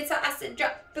it like it's hot. I said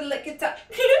drop it like it's hot.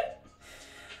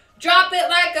 Drop it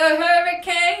like a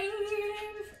hurricane.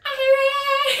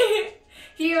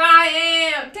 Here I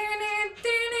am.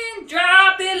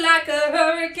 Drop it like a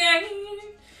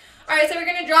hurricane. Alright, so we're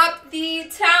going to drop the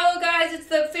towel, guys. It's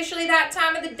officially that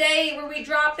time of the day where we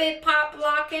drop it, pop,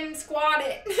 lock, and squat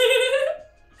it.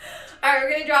 Alright, we're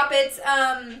going to drop it.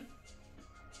 Alright,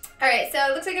 so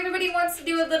it looks like everybody wants to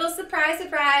do a little surprise.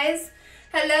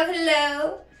 Hello,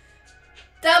 hello.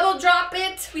 Double drop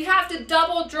it. We have to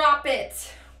double drop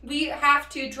it. We have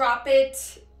to drop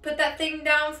it. Put that thing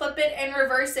down, flip it, and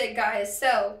reverse it, guys.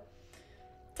 So,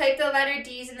 type the letter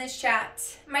D's in this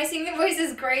chat. My singing voice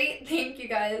is great. Thank you,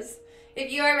 guys.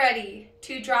 If you are ready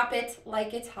to drop it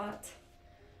like it's hot.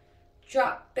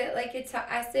 Drop it like it's hot.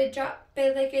 I said drop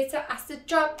it like it's hot. I said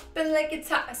drop it like it's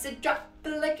hot. I said drop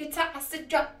it like it's hot. I said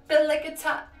drop it like it's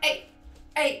hot. Hey,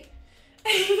 hey.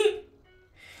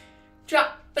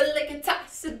 Drop it like it's hot. I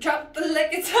said drop it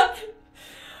like it's hot.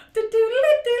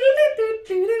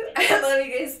 I love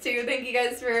you guys too. Thank you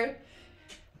guys for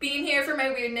being here for my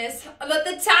weirdness. Let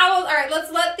the towels, alright,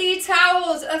 let's let the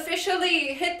towels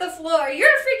officially hit the floor. You're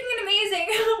freaking amazing.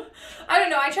 I don't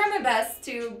know, I try my best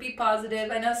to be positive.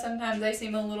 I know sometimes I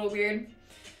seem a little weird.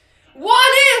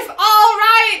 What if? All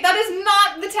right, that is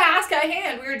not the task at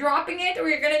hand. We're dropping it.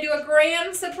 We're going to do a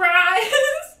grand surprise.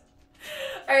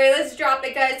 All right, let's drop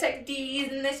it, guys. Type D's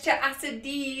in this chat. I said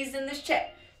D's in this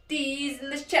chat. D's in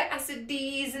this chat. I said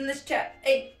D's in this chat.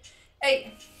 8,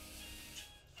 8,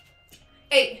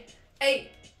 8, 8.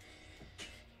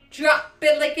 Drop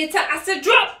it like it's hot. I said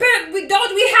drop it. We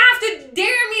have to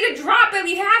dare me to drop it.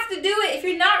 We have to do it. If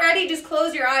you're not ready, just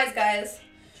close your eyes, guys.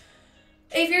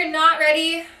 If you're not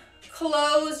ready,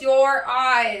 close your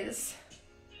eyes.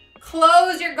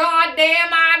 Close your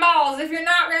goddamn eyeballs. If you're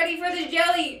not ready for the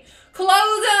jelly,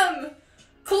 close them.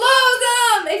 Close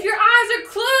them. If your eyes are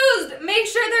closed, make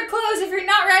sure they're closed. If you're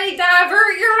not ready,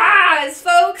 divert your eyes,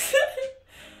 folks.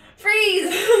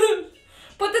 Freeze.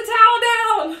 Put the towel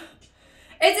down.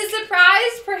 It's a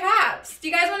surprise, perhaps. Do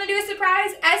you guys want to do a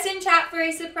surprise? S in chat for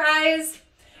a surprise.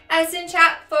 S in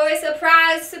chat for a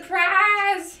surprise.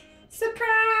 Surprise.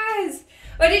 Surprise.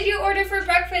 What did you order for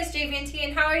breakfast, JVNT,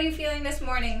 and how are you feeling this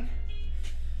morning?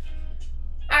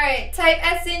 Alright, type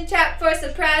S in chat for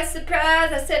surprise,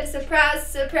 surprise. I said surprise,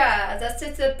 surprise. I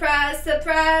said surprise,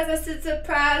 surprise. I said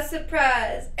surprise,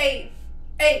 surprise. 8,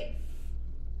 8.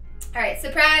 Alright,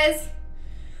 surprise.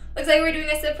 Looks like we're doing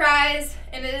a surprise,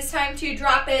 and it is time to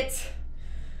drop it.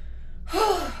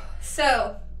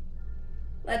 So,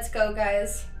 let's go,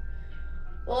 guys.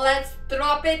 Let's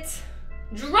drop it.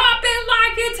 Drop it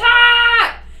like it's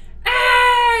hot!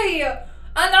 Hey!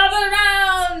 Another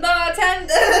round,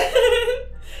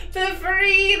 to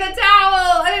free the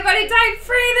towel. Everybody type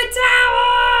free the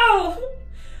towel!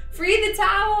 Free the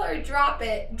towel or drop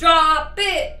it? Drop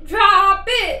it, drop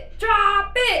it,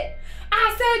 drop it.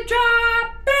 I said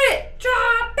drop it,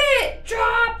 drop it,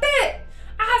 drop it.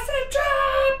 I said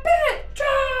drop it,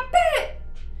 drop it.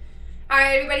 All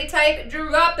right, everybody type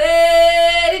drop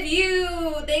it if you,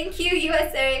 thank you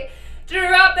USA.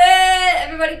 Drop it,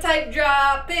 everybody type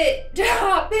drop it,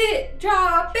 drop it,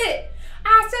 drop it.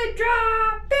 I said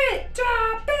drop it,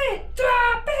 drop it,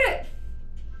 drop it.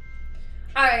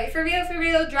 All right, for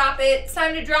real, drop it. It's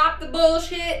time to drop the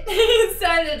bullshit. It's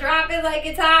time to drop it like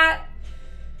it's hot.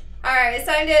 All right, it's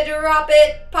time to drop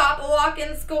it, pop a walk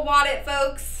and squat it,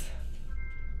 folks.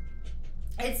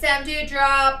 It's time to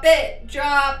drop it,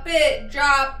 drop it,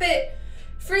 drop it.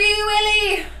 Free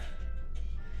Willy.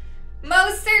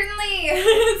 Most certainly.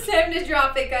 It's time to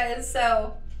drop it, guys.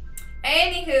 So,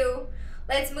 anywho,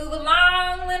 let's move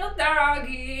along, little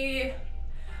doggy.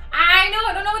 I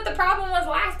don't know what the problem was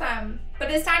last time,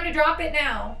 but it's time to drop it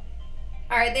now.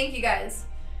 All right, thank you, guys.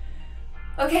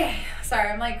 Okay, sorry,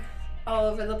 I'm like all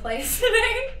over the place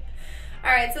today.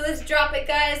 All right, so let's drop it,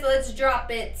 guys. Let's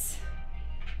drop it.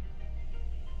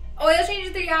 Oil change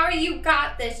in 3 hours. You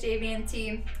got this,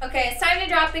 JVNT. Okay, it's time to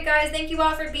drop it, guys. Thank you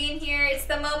all for being here. It's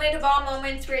the moment of all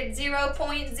moments. We're at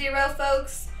 0.0,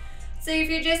 folks. So if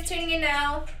you're just tuning in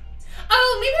now,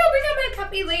 oh, maybe I'll bring out my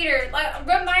puppy later.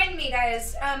 Remind me,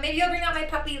 guys. Maybe I'll bring out my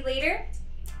puppy later.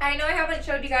 I know I haven't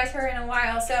showed you guys her in a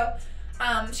while, so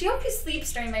she always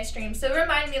sleeps during my stream. So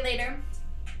remind me later.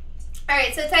 All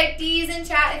right, so type D's in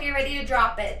chat if you're ready to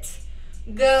drop it.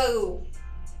 Go.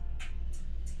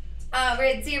 We're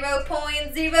at 0.0,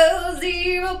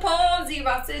 0.0.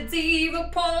 I said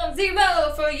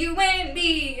 0.0 for you and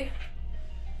me.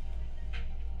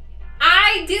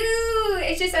 I do.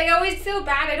 It's just I always feel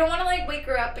bad. I don't want to like wake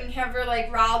her up and have her like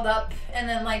riled up and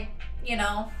then like, you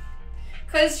know,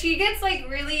 because she gets like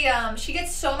really, she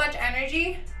gets so much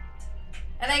energy,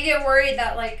 and I get worried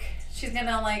that like she's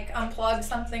gonna like unplug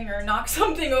something or knock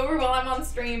something over while I'm on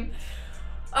stream.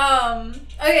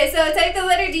 Okay, so type the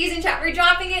letter D's in chat. We're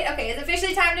dropping it. Okay, it's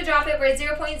officially time to drop it. We're at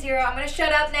 0.0. I'm gonna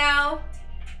shut up now.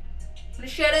 I'm gonna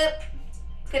shut up.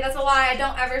 Okay, that's a lie. I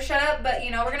don't ever shut up, but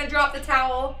you know, we're gonna drop the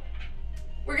towel.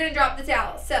 We're gonna drop the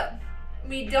towel. So,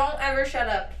 we don't ever shut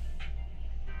up.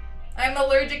 I'm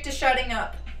allergic to shutting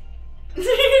up.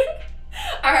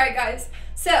 Alright, guys.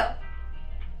 So,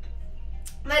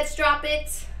 let's drop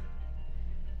it.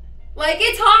 Like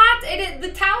it's hot.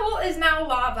 The towel is now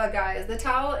lava, guys. The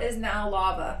towel is now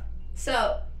lava.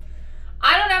 So,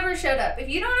 I don't ever shut up. If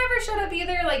you don't ever shut up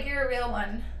either, like you're a real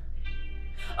one.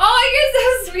 Oh, you're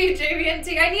so sweet,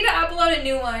 JVNT. I need to upload a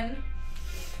new one.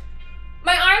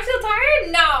 My arms feel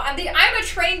tired? No, I'm a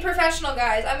trained professional,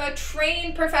 guys. I'm a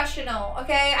trained professional,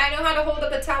 okay? I know how to hold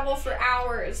up a towel for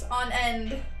hours on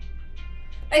end.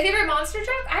 My favorite monster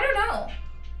truck? I don't know.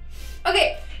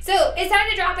 Okay. So, it's time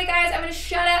to drop it, guys. I'm going to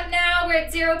shut up now. We're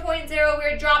at 0.0.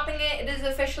 We're dropping it. It is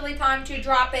officially time to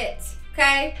drop it,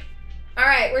 okay? All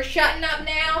right, we're shutting up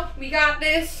now. We got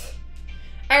this.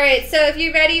 All right, so if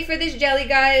you're ready for this jelly,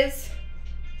 guys,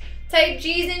 type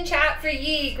G's in chat for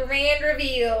ye. Grand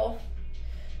reveal.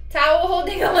 Towel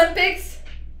holding Olympics.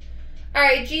 All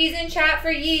right, G's in chat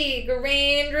for ye.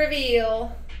 Grand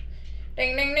reveal.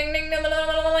 Ding ding ding ding ding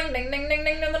ding ding ding ding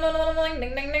ding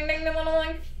ding ding ding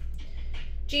ding.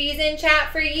 G's in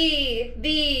chat for ye.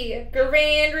 The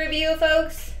grand reveal,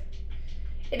 folks.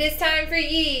 It is time for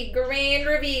ye. Grand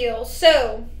reveal.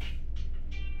 So,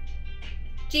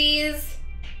 G's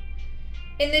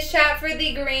in this chat for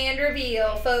the grand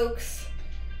reveal, folks.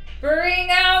 Bring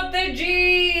out the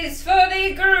G's for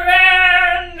the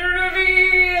grand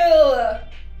reveal.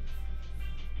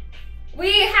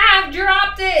 We have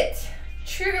dropped it.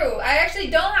 True. I actually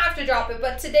don't have to drop it,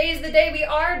 but today's the day we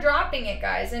are dropping it,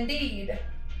 guys. Indeed.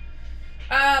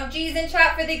 G's in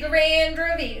chat for the grand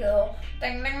reveal.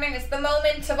 Ding, ding, ding. It's the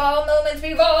moment of all moments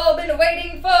we've all been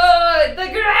waiting for. The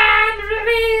grand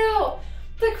reveal.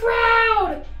 The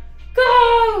crowd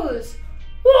goes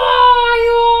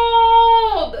wild.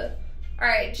 All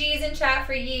right, G's in chat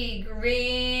for ye.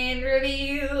 Grand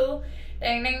reveal.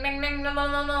 Ding ding ding ding ding ding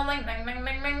ding ding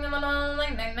ding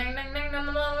ding ding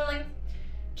ding.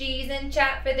 G's in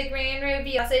chat for the grand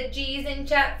reveal. I said G's in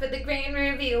chat for the grand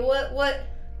reveal. What?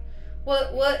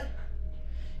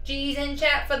 G's in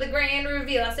chat for the grand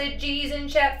reveal. I said G's in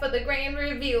chat for the grand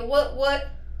reveal. What?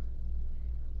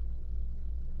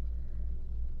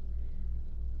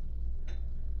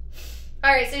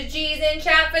 Alright, so G's in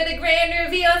chat for the grand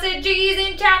reveal. I said G's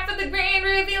in chat for the grand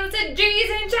reveal. I said G's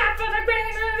in chat for the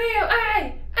grand reveal.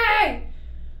 Hey!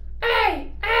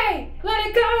 Let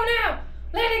it go now!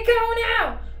 Let it go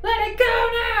now! Let it go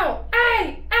now!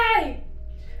 Hey!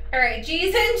 Alright,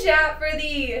 G's in chat for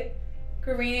the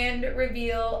grand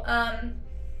reveal. I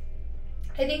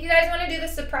think you guys want to do the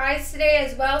surprise today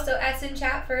as well, so S in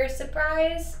chat for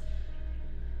surprise.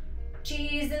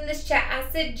 G's in this chat. I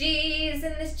said G's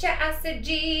in this chat. I said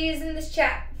G's in this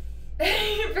chat.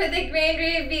 For the grand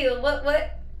reveal. What?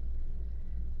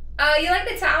 You like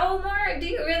the towel more? Do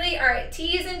you really? Alright,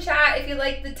 T's in chat if you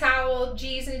like the towel.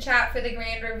 G's in chat for the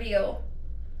grand reveal.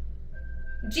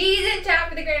 G's in chat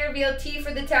for the grand reveal. T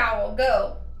for the towel.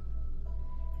 Go.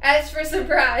 S for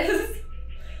surprise.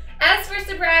 S for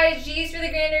surprise. G's for the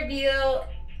grand reveal.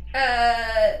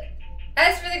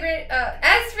 S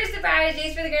for surprise,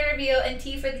 G's for the grand reveal, and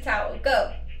T for the towel.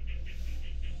 Go.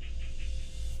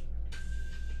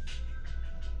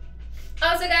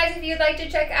 Also, guys, if you'd like to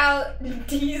check out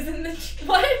D's in the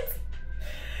what?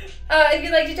 If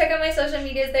you'd like to check out my social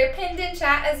medias, they're pinned in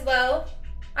chat as well.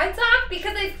 I talk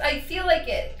because I feel like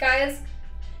it, guys.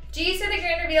 G's for the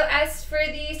grand reveal, S for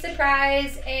the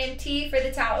surprise, and T for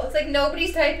the towel. It's like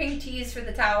nobody's typing T's for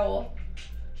the towel.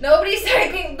 Nobody's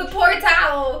typing the poor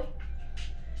towel.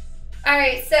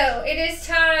 Alright, so it is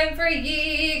time for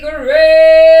ye grand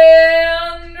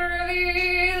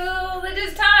reveal. It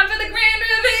is time for the grand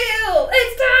reveal.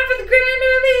 It's time for the grand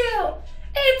reveal.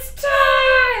 It's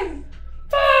time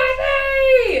for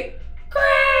the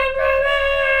grand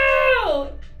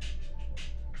reveal.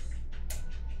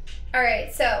 Alright,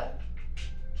 so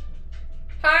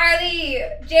Harley,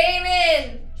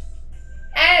 Jamin,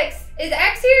 X. Is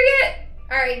X here yet?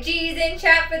 Alright, G's in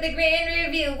chat for the grand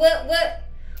reveal. What?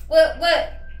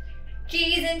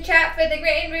 G's in chat for the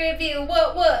grand reveal.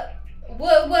 What?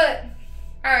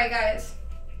 Alright, guys.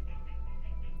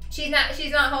 She's not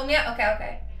home yet?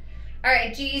 Okay.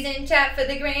 Alright, G's in chat for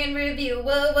the grand reveal.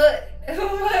 What?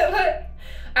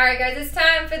 Alright, guys, it's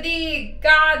time for the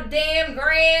goddamn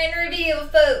grand reveal,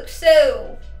 folks.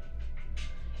 So,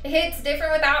 it hits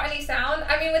different without any sound.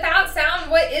 I mean, without sound,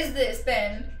 what is this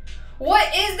then?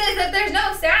 What is this if there's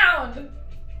no sound?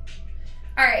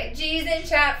 Alright, G's in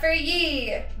chat for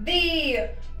ye. The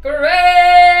grand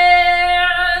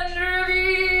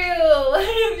reveal.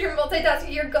 You're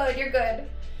multitasking. You're good.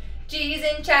 G's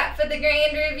in chat for the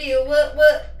grand reveal. What?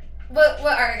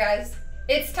 Alright, guys.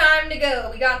 It's time to go.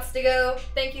 We got to go.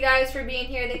 Thank you guys for being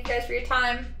here. Thank you guys for your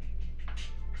time.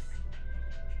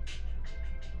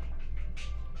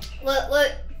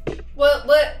 What?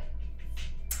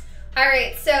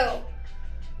 Alright, so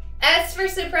S for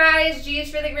surprise,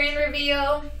 G's for the grand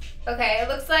reveal. Okay, it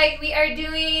looks like we are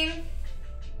doing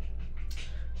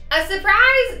a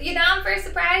surprise. You down for a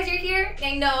surprise? You're here?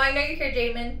 I know you're here,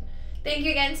 Jamin. Thank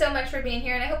you again so much for being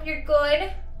here, and I hope you're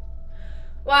good.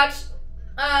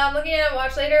 Looking at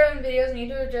watch later on videos on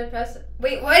YouTube or just press.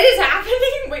 Wait, what is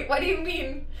happening? Wait, what do you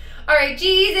mean? Alright,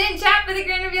 G's in chat for the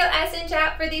grand reveal, S in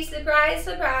chat for the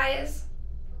surprise.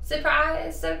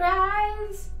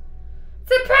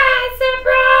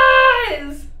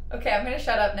 Okay, I'm gonna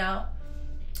shut up now.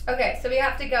 Okay, so we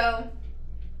have to go.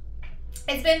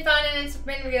 It's been fun and it's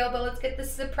been real, but let's get the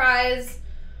surprise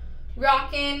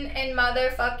rockin' and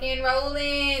motherfucking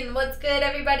rollin'. What's good,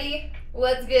 everybody?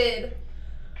 What's good?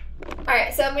 All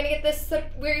right, so I'm gonna get this.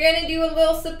 We're gonna do a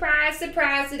little surprise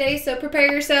today. So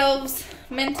prepare yourselves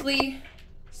mentally,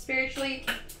 spiritually,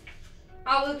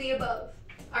 all of the above.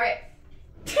 All right.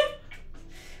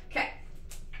 Okay.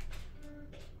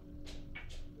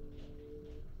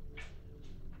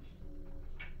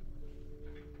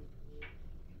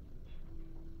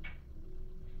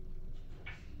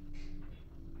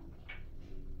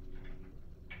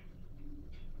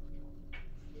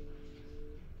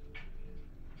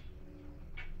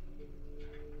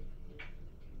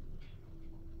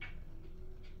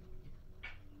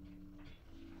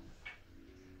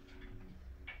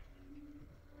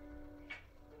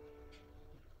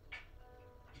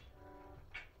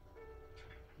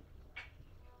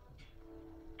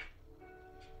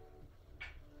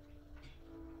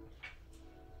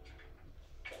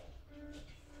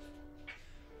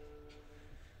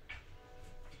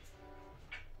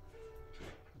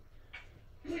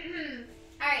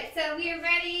 Alright, so we are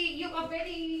ready. You are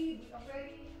ready. You are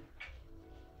ready.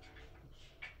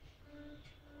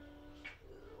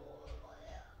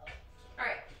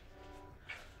 Alright.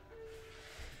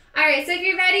 Alright, so if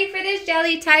you're ready for this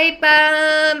jelly type,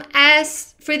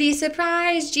 S for the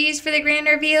surprise, G's for the grand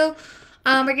reveal.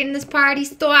 We're getting this party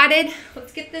started.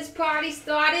 Let's get this party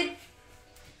started.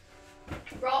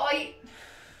 Right.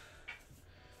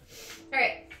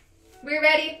 Alright. We're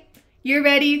ready. You're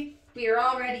ready. We are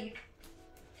all ready.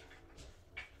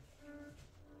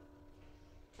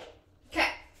 Okay.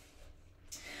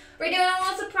 We're doing a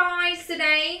little surprise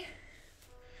today.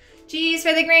 G's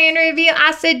for the grand reveal.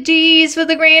 I said G's for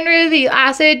the grand reveal.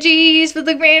 I said G's for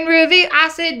the grand reveal. I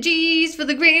said G's for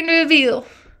the grand reveal.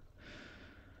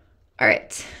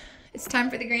 Alright. It's time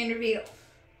for the grand reveal.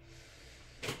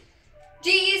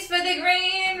 G's for the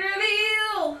grand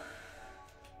reveal.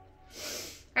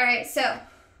 Alright, so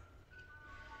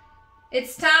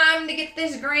it's time to get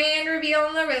this grand reveal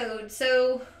on the road.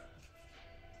 So,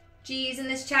 G's in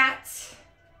this chat.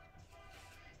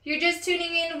 If you're just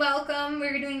tuning in, welcome.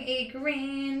 We're doing a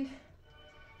grand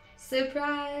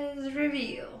surprise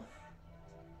reveal.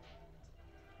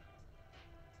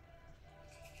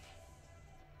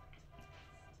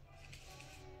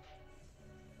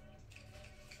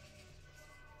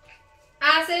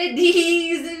 I said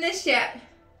D's in this chat.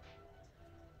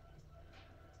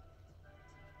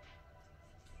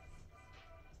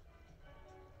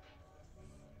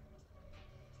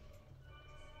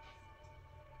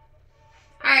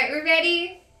 Alright, we're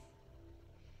ready.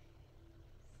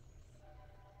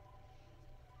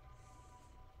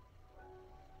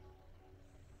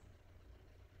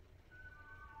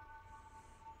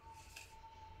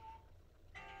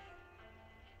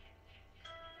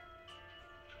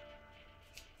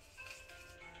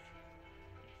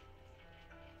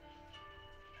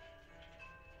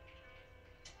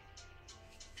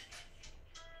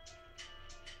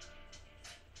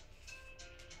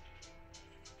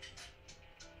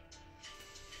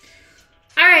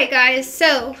 Alright guys,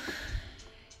 so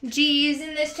G's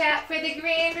in this chat for the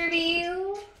grand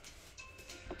reveal.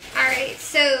 Alright,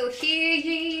 so here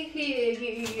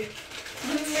ye.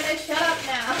 I'm gonna shut up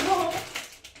now.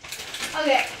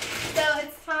 Okay, so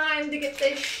it's time to get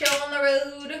this show on the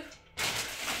road.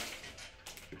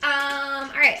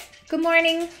 Alright, good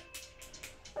morning.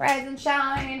 Rise and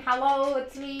shine. Hello,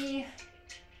 it's me.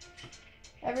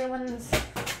 Everyone's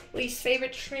least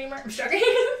favorite streamer. I'm sorry.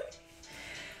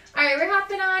 Alright, we're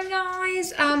hopping on,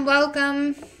 guys.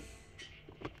 Welcome.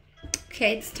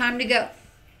 Okay, it's time to go.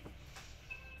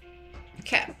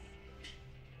 Okay.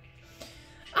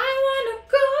 I wanna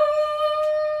go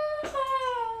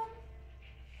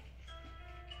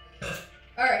home.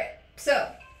 Alright,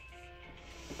 so.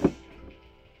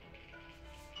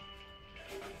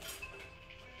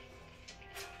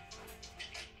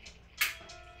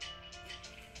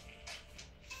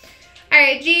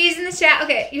 Alright, G's in the chat.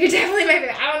 Okay, you're definitely my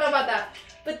favorite. I don't know about that.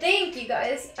 But thank you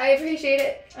guys. I appreciate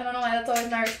it. I don't know why that's always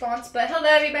my response. But hello,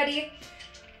 everybody.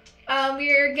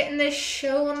 We're getting this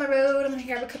show on the road. I'm going to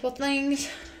grab a couple things.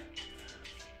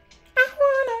 I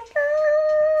wanna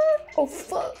go. Oh,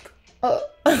 fuck. Oh.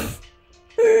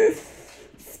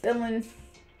 Spilling.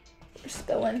 We're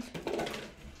spilling.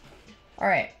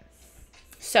 Alright.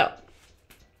 So.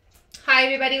 Hi,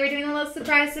 everybody. We're doing a little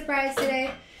surprise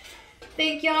today.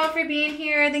 Thank y'all for being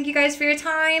here. Thank you guys for your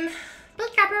time.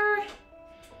 Look, Capper.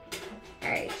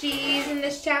 Alright, G's in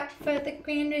this chat for the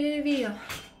grand reveal.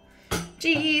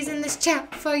 G's in this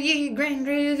chat for ye grand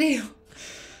reveal.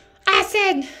 I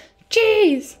said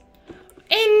G's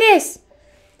in this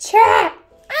chat.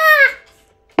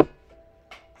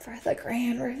 For the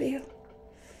grand reveal.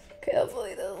 Okay,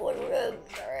 hopefully this looks good.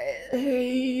 Alright.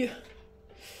 Hey.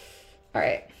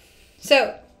 Alright.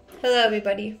 So, hello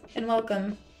everybody, and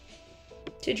welcome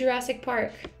to Jurassic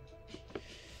Park.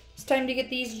 It's time to get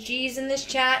these G's in this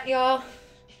chat, y'all,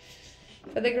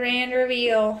 for the grand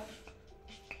reveal.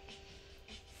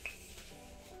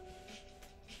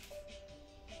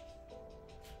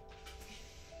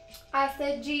 I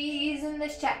said G's in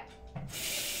this chat.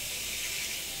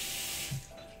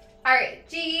 Alright,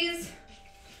 G's.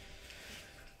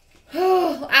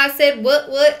 Oh, I said what?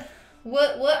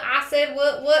 I said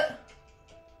what?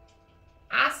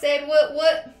 I said what?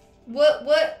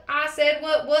 I said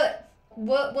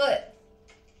what?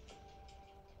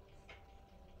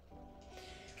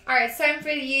 Alright, it's time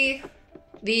for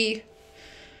the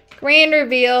grand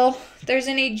reveal. If there's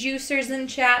any juicers in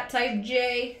chat, type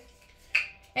J.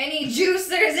 Any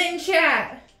juicers in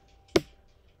chat?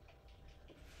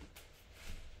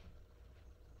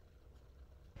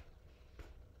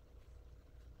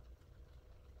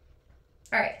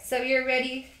 Alright, so you're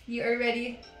ready? You are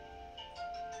ready?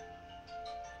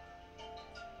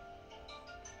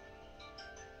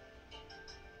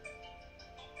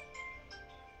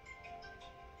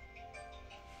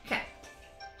 Okay.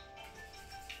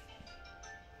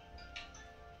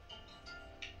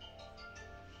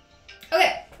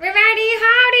 Okay, we're ready.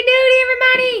 Howdy doody,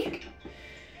 everybody.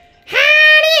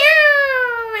 Howdy ho,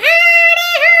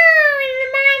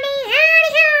 everybody.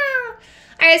 Howdy ho.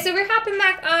 Alright, so we're hopping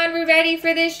back on. We're ready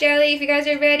for this jelly. If you guys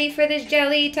are ready for this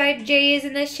jelly, type J's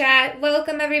in this chat.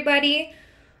 Welcome, everybody.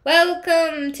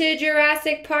 Welcome to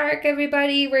Jurassic Park,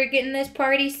 everybody. We're getting this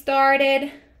party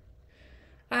started.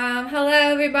 Hello,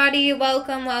 everybody.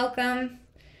 Welcome.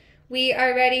 We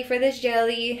are ready for this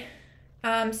jelly.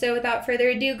 So without further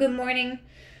ado, good morning.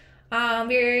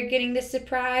 We're getting the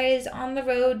surprise on the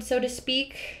road, so to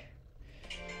speak.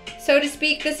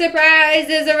 The surprise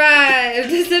has arrived.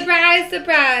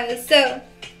 Surprise. So,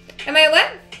 am I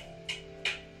what?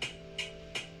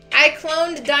 I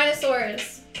cloned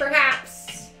dinosaurs.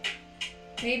 Perhaps.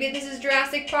 Maybe this is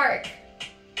Jurassic Park.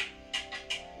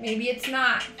 Maybe it's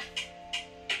not.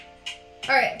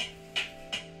 Alright.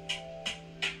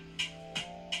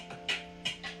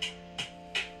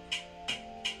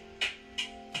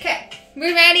 Okay,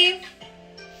 we're ready.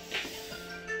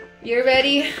 You're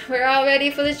ready. We're all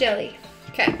ready for this jelly.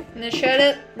 Okay, I'm gonna shut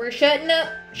up. We're shutting up.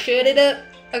 Shut it up.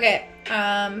 Okay.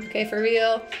 Okay, for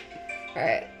real.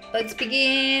 Alright, let's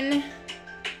begin.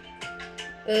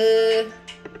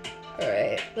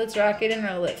 Alright, let's rock it and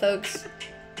roll it, folks.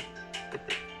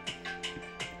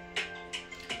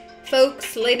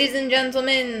 Folks, ladies and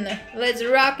gentlemen, let's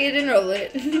rock it and roll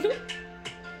it.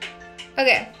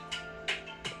 Okay.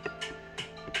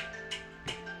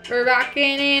 We're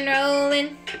rocking and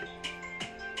rolling.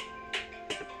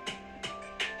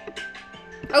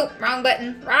 Oh, wrong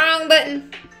button.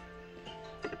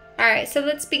 Alright, so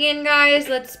let's begin, guys.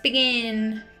 Let's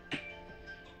begin.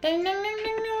 Ding, ding, ding,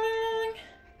 ding, ding.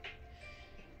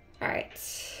 Alright.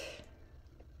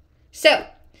 So,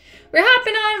 we're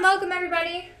hopping on. Welcome,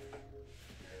 everybody.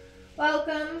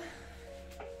 Welcome.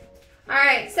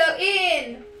 Alright, so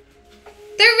in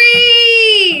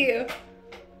 3,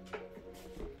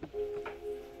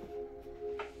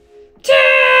 2,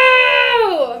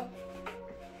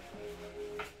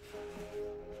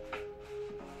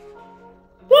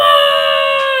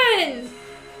 1.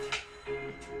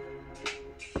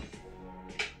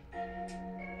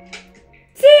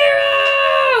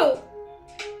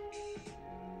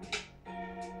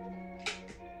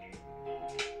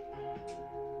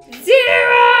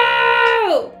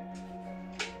 0.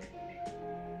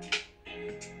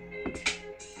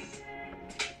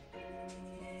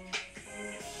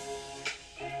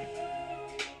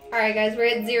 Alright guys, we're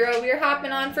at 0. We're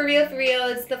hopping on for real.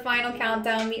 It's the final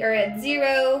countdown. We are at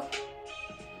 0.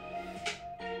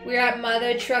 We're at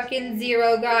Mother Truckin'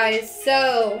 0, guys.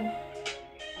 So,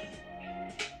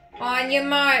 on your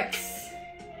marks.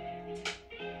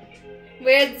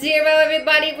 We're at 0,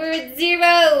 everybody. We're at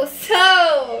 0.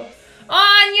 So,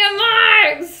 on your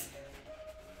marks.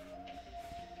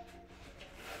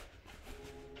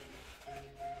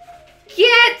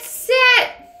 Get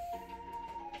set.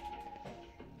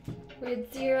 We're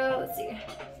at 0. Let's see.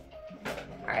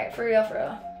 Alright, for real.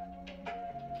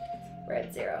 We're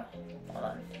at 0. Hold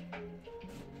on.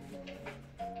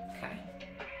 Okay.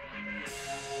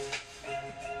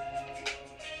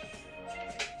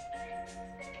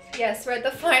 Yes, we're at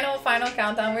the final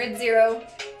countdown. We're at 0.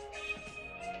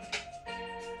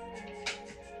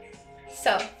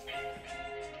 So.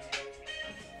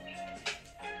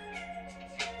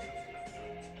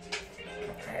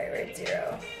 Alright, we're at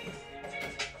 0.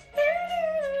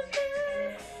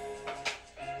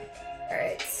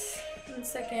 Alright. 1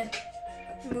 second.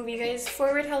 move you guys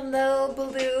forward. Hello,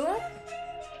 Blue.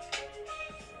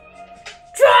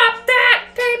 Drop that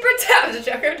paper towel.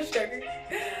 I'm just joking.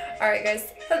 All right,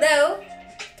 guys. Hello.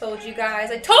 Told you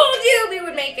guys. I told you we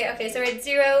would make it. Okay, so we're at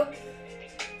 0.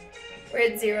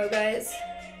 We're at 0, guys.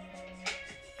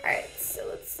 All right, so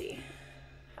let's see.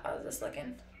 How is this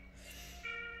looking?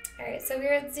 All right, so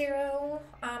we're at 0.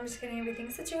 I'm just getting everything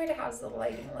situated. How's the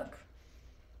lighting look?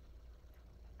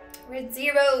 We're at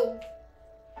 0.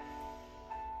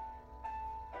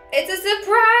 It's a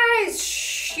surprise!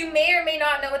 Shh, you may or may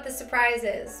not know what the surprise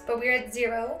is, but we're at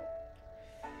 0.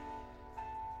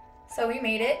 So we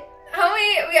made it. Oh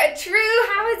wait, we got True.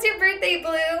 How was your birthday,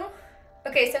 Blue?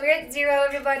 Okay, so we're at 0,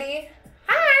 everybody.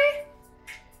 Hi!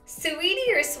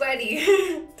 Sweetie or sweaty?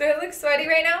 Do I look sweaty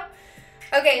right now?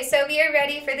 Okay, so we are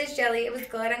ready for this jelly. It was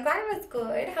good. I'm glad it was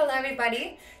good. Hello,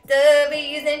 everybody.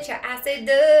 W's in chat. I said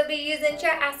W's in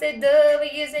chat. I said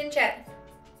W's in chat.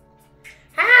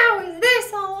 How is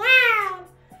this allowed?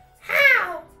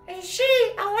 How is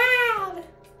she allowed?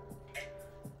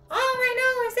 All I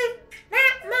know is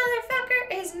that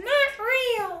motherfucker is not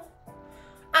real.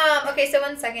 Okay, so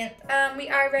 1 second. We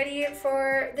are ready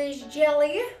for this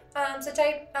jelly. So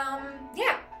type,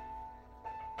 yeah.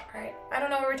 Alright, I don't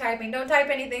know what we're typing. Don't type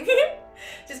anything.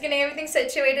 Just getting everything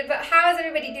situated. But how is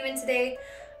everybody doing today?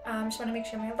 Just want to make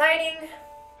sure my lighting...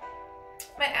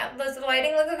 Does the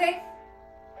lighting look okay?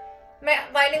 My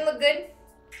lighting look good?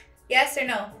 Yes or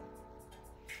no?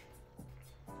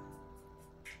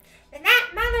 And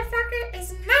that motherfucker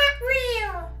is not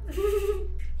real!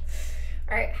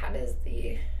 Alright, how does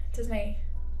my...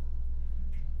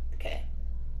 Okay.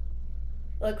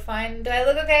 Look fine. Do I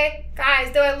look okay?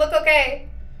 Guys, do I look okay?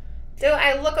 Do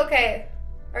I look okay?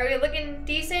 Are we looking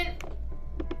decent?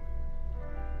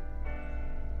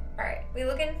 Alright, we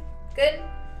looking good?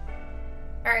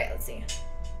 Alright, let's see.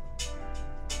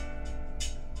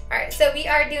 Alright, so we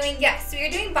are doing, yes, we are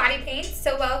doing body paint.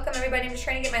 So welcome everybody. I'm just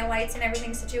trying to get my lights and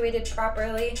everything situated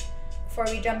properly before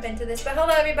we jump into this. But hello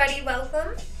everybody,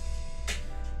 welcome.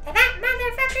 And that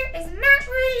motherfucker is not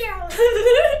real.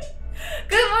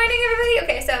 Good morning everybody.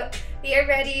 Okay, so we are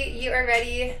ready, you are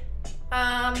ready.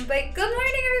 But good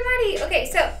morning everybody. Okay,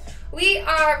 so we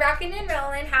are rocking and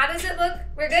rolling. How does it look?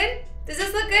 We're good? Does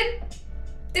this look good?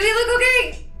 Do we look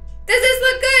okay? Does this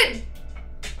look good?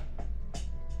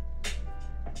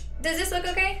 Does this look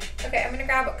okay? Okay, I'm gonna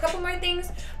grab a couple more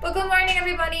things. But good morning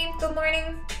everybody. Good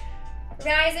morning.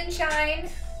 Rise and shine.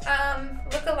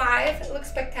 Look alive. It looks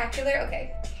spectacular.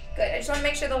 Okay, good. I just wanna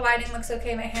make sure the lighting looks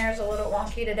okay. My hair is a little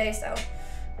wonky today, so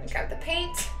I'm gonna grab the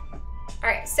paint. All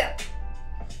right, so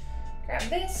grab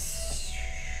this.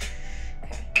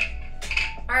 Okay.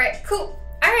 All right, cool.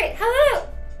 All right, hello.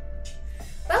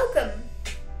 Welcome.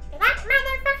 That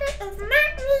motherfucker is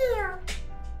not real.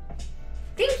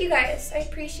 Thank you guys, I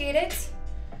appreciate it.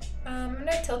 I'm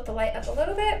gonna tilt the light up a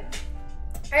little bit.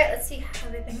 All right, let's see how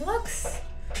everything looks.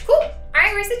 Cool, all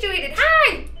right, we're situated.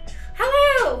 Hi,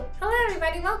 hello, hello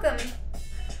everybody, welcome.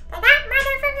 That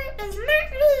motherfucker is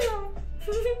not real.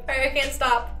 All right, I can't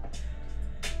stop.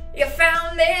 You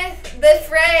found the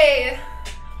fray.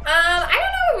 I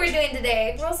don't know what we're doing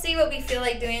today. We'll see what we feel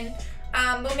like doing.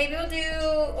 But maybe we'll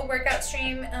do a workout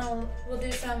stream and we'll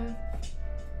do some,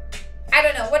 I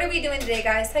don't know. What are we doing today,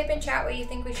 guys? Type in chat what you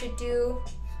think we should do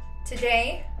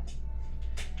today.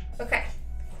 Okay,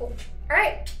 cool. All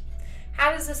right.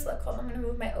 How does this look? Hold on, I'm gonna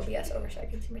move my OBS over so I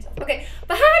can see myself. Okay,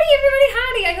 but howdy everybody,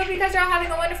 howdy. I hope you guys are all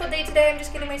having a wonderful day today. I'm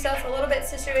just getting myself a little bit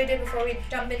situated before we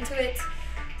jump into it.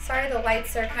 Sorry the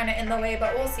lights are kind of in the way,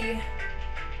 but we'll see.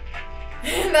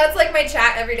 That's like my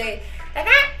chat every day.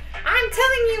 That I'm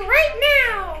telling you right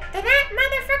now that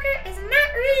motherfucker is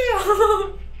not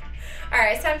real. All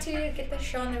right, it's time to get this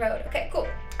show on the road. Okay, cool.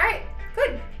 All right,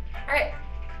 good. All right,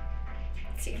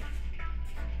 let's see.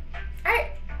 All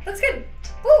right, looks good.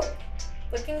 Woo,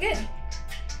 looking good.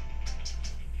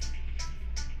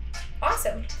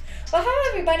 Awesome. Well,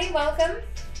 hello everybody, welcome.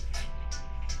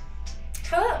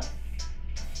 Hello.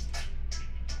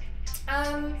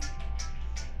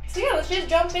 So yeah, let's just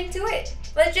jump into it.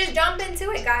 Let's just jump into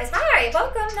it, guys. Hi,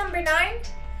 welcome, number 9.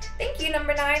 Thank you,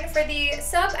 number 9, for the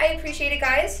sub. I appreciate it,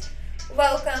 guys.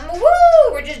 Welcome.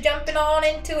 Woo! We're just jumping on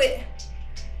into it.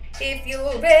 If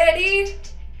you're ready.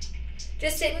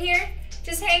 Just sitting here,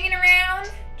 just hanging around.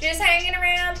 Just hanging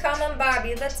around. Come on,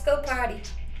 Bobby. Let's go party.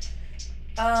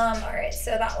 All right,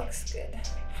 so that looks good.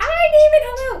 Hi, David.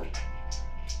 Hello.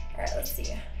 All right, let's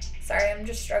see. Sorry, I'm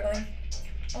just struggling.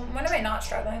 When am I not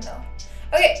struggling, though?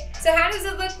 Okay, so how does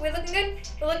it look? We looking good?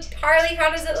 We look, Harley, how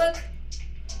does it look?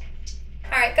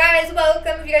 All right, guys,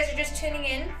 welcome. If you guys are just tuning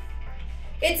in,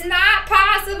 It's not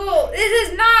possible. This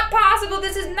is not possible.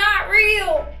 This is not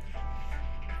real.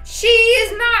 She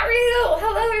is not real.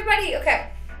 Hello, everybody. Okay.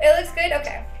 It looks good.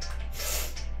 Okay.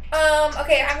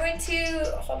 Okay, I'm going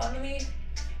to, hold on, I'm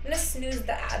gonna snooze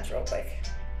the ads real quick.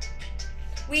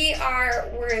 We are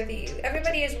worthy.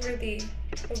 Everybody is worthy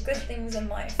of good things in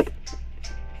life.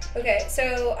 Okay,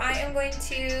 so I am going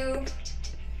to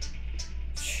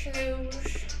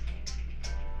snooze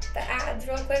the ads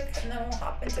real quick and then we'll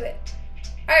hop into it.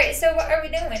 All right, so what are we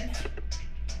doing?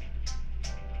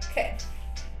 Okay.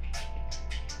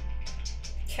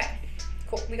 Okay,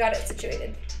 cool, we got it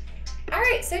situated. All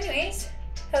right, so anyways,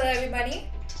 hello everybody.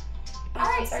 All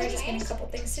right, sorry, just getting a couple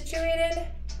things situated.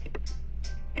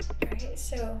 All right,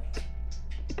 so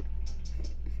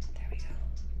there we go.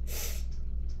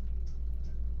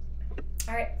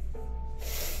 All right.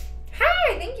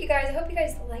 Hi, thank you guys. I hope you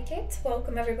guys like it.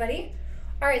 Welcome everybody.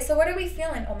 All right, so what are we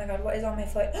feeling? Oh my God, what is on my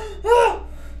foot?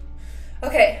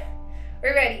 Okay,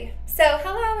 we're ready. So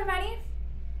hello everybody.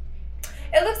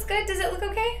 It looks good. Does it look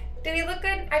okay? Do we look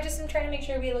good? I just am trying to make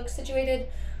sure we look situated.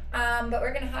 But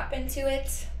we're gonna hop into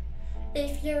it.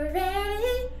 If you're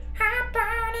ready, hop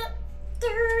on it, do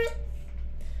it.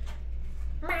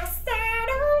 My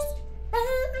saddle's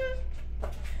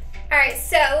all right,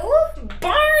 so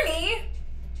Barney,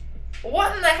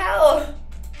 what in the hell?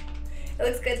 It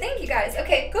looks good. Thank you guys.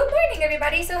 Okay, good morning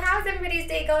everybody. So how's everybody's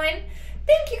day going?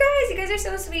 Thank you guys. You guys are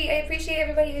so sweet. I appreciate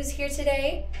everybody who's here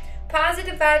today.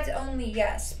 Positive vibes only,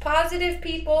 yes. Positive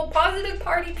people, positive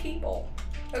party people.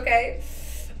 Okay.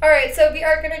 All right, so we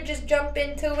are gonna just jump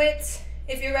into it.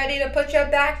 If you're ready to put your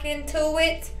back into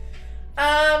it.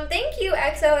 Thank you,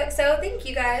 XOXO. Thank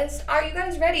you guys. Are you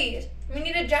guys ready? We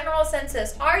need a general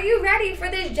census. Are you ready for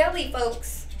this jelly,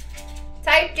 folks?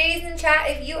 Type J's in chat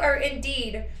if you are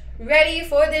indeed ready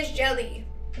for this jelly.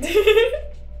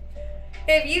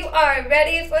 If you are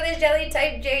ready for this jelly,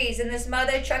 type J's in this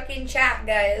mother trucking chat,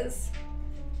 guys.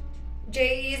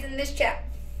 J's in this chat.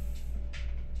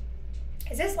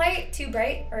 Is this light too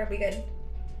bright or are we good?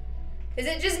 Is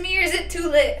it just me or is it too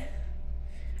lit?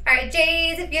 All right,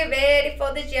 J's, if you're ready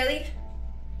for the jelly.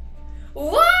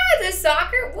 What? The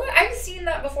soccer? What? I've seen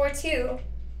that before too.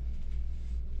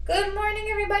 Good morning,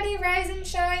 everybody. Rise and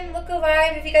shine. Look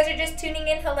alive. If you guys are just tuning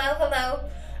in, hello, hello.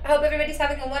 I hope everybody's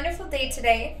having a wonderful day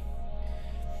today.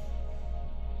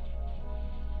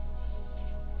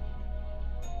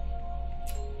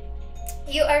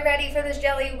 You are ready for this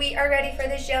jelly. We are ready for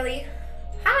this jelly.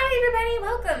 Hi, everybody.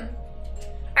 Welcome.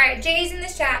 All right, Jay's in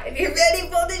this chat. If you're ready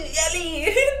for this jelly.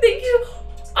 Thank you.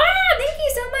 Thank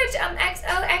you so much,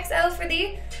 XOXO, for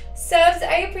the subs.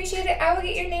 I appreciate it. I will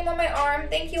get your name on my arm.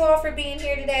 Thank you all for being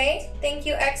here today. Thank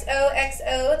you,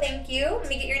 XOXO. Thank you. Let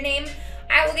me get your name.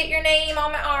 I will get your name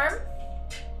on my arm.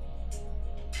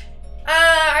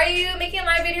 Are you making a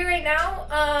live video right now?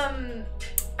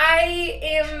 I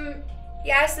am.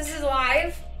 Yes, this is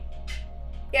live.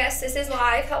 Yes, this is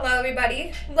live. Hello,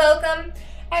 everybody. Welcome.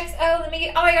 XO, let me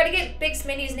get, I gotta get Big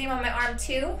Smitty's name on my arm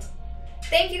too.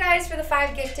 Thank you guys for the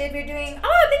 5 gifted. We're doing,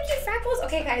 thank you, Freckles.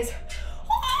 Okay, guys.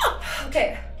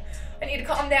 Okay, I need to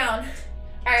calm down.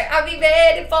 All right, I'll be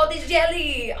ready for this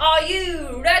jelly. Are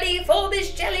you ready for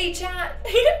this jelly, chat?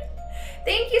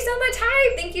 Thank you so much.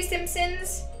 Hi, thank you,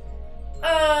 Simpsons.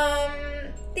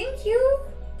 Thank you.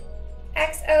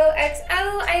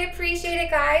 XOXO, I appreciate it,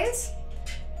 guys.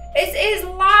 This is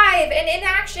live and in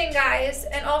action, guys.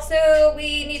 And also,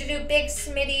 we need to do Big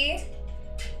Smitty.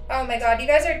 Oh my God, you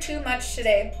guys are too much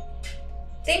today.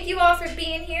 Thank you all for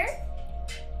being here.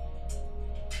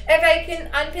 If I can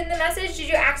unpin the message, did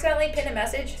you accidentally pin a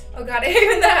message? Oh God, I hate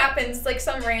when that happens. Like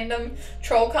some random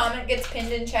troll comment gets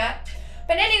pinned in chat.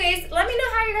 But anyways, let me know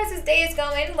how your guys' day is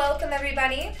going. Welcome,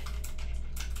 everybody.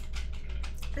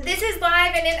 This is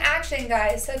live and in action,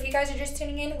 guys. So if you guys are just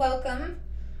tuning in, welcome.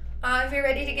 If you're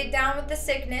ready to get down with the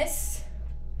sickness.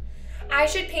 I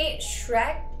should paint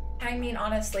Shrek. I mean,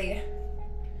 honestly.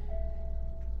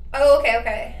 Oh,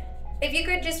 okay. If you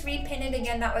could just repin it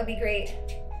again, that would be great.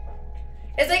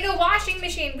 It's like a washing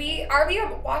machine. Are we a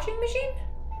washing machine?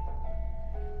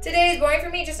 Today is boring for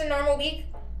me, just a normal week.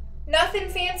 Nothing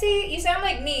fancy? You sound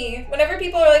like me. Whenever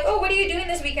people are like, oh, what are you doing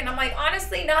this weekend? I'm like,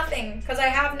 honestly, nothing, because I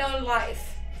have no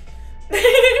life.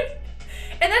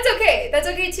 And that's okay. That's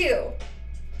okay too.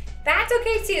 That's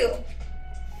okay too.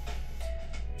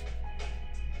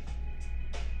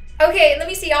 Okay, let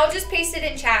me see. I'll just paste it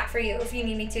in chat for you if you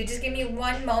need me to. Just give me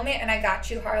one moment and I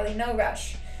got you, Harley. No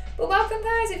rush. But welcome,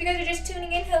 guys. If you guys are just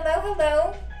tuning in,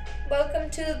 hello. Welcome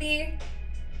to the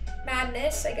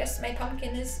madness. I guess my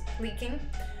pumpkin is leaking.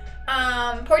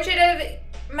 Portrait of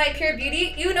my pure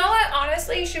beauty. You know what?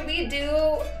 Honestly, should we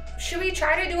should we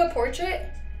try to do a portrait?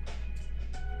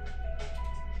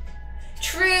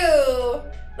 True.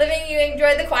 Living, you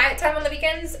enjoy the quiet time on the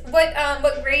weekends. What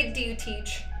grade do you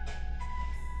teach?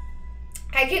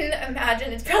 I can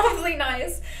imagine it's probably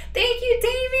nice. Thank you,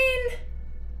 Damon.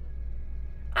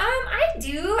 I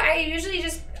do. I usually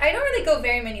just, I don't really go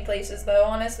very many places though,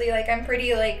 honestly. Like, I'm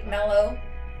pretty like mellow.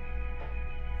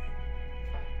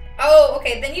 Oh,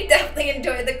 okay, then you definitely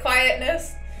enjoy the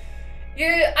quietness.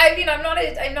 I mean, I'm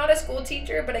not a school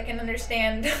teacher, but I can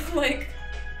understand, like,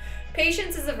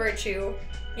 patience is a virtue,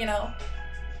 you know.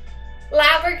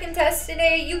 Lab work and test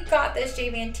today. You got this,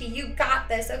 JVNT. You got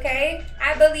this, okay?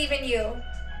 I believe in you.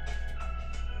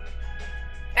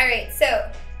 Alright, so.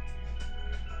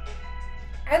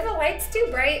 Are the lights too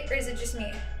bright, or is it just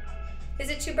me? Is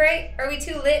it too bright? Are we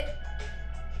too lit?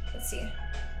 Let's see.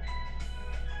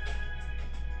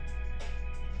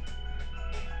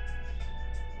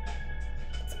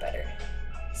 That's better.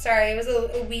 Sorry, it was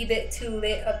a wee bit too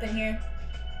lit up in here.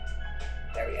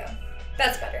 There we go.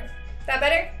 That's better. That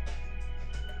better?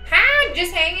 Hi,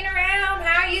 just hanging around.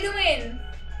 How are you doing?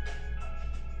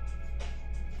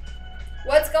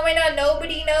 What's going on?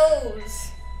 Nobody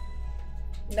knows.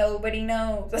 Nobody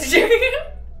knows.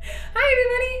 Hi,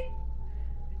 everybody.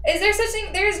 Is there such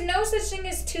thing? There is no such thing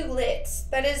as too lit.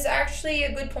 That is actually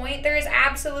a good point. There is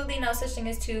absolutely no such thing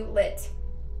as too lit.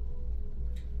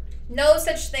 No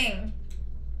such thing.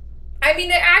 I mean,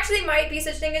 there actually might be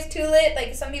such thing as too lit.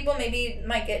 Like, some people maybe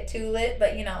might get too lit,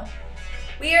 but you know.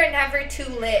 We are never too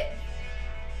lit.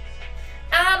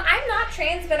 I'm not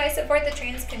trans, but I support the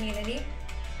trans community.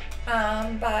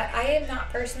 But I am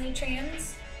not personally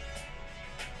trans.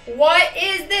 What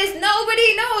is this?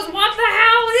 Nobody knows. What the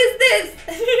hell is this?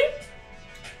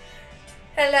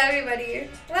 Hello, everybody.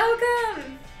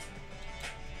 Welcome.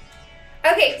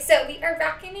 Okay, so we are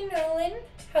rocking and rolling.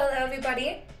 Hello,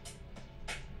 everybody.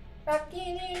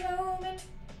 Rocking and rolling.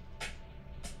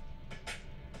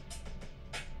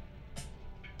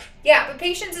 Yeah, but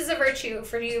patience is a virtue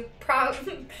for you,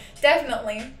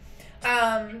 definitely.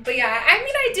 But yeah, I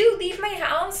mean, I do leave my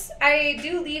house.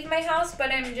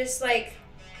 But I'm just like,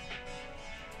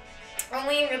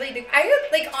 only really do.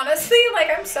 Like, honestly, like,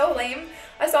 I'm so lame.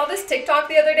 I saw this TikTok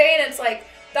the other day, and it's like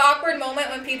the awkward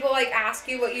moment when people like ask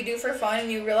you what you do for fun,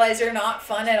 and you realize you're not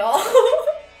fun at all.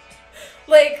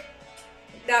 Like,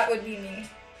 that would be me.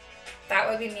 That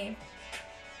would be me.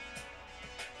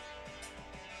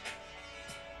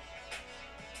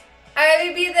 I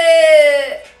would be am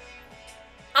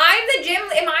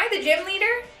I the gym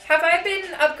leader? Have I been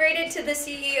upgraded to the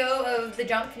CEO of the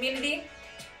jump community?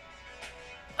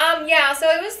 Yeah, so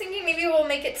I was thinking maybe we'll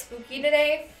make it spooky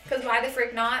today, because why the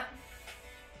frick not?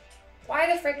 Why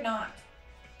the frick not?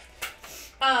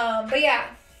 But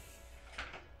yeah,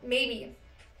 maybe.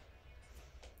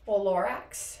 Well,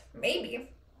 Lorax, maybe.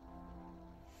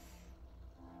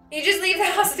 You just leave the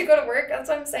house to go to work? That's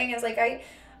what I'm saying, is like, I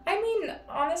mean,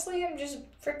 honestly, I'm just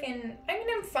freaking, I mean,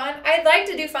 I'm fun. I like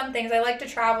to do fun things. I like to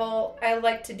travel. I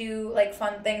like to do, like,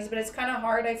 fun things, but it's kind of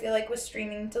hard, I feel like, with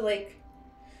streaming to, like,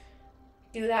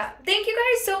 do that. Thank you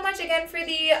guys so much again for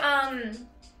the,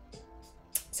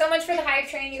 so much for the hype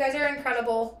train. You guys are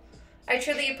incredible. I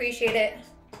truly appreciate it.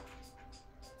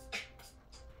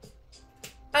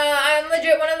 I'm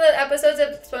legit one of the episodes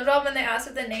of SpongeBob when they asked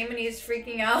it the name and he's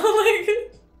freaking out, like,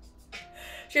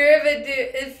 sure if it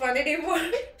is fun anymore.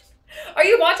 Are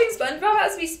you watching SpongeBob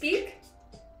as we speak?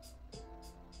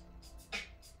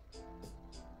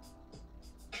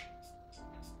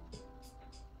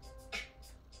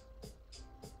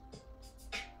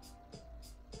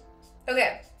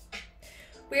 Okay.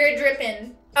 We are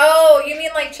dripping. Oh, you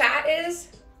mean like chat is?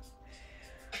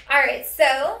 Alright,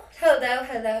 so,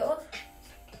 hello.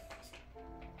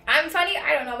 I'm funny?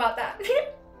 I don't know about that.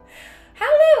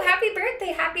 Hello, happy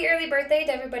birthday. Happy early birthday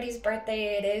to everybody's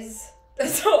birthday it is.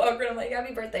 That's so awkward. I'm like,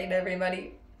 happy birthday to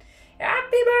everybody.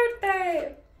 Happy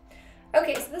birthday.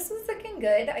 Okay, so this is looking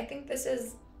good. I think this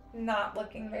is not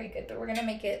looking very good, but we're going to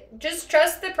make it. Just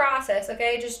trust the process,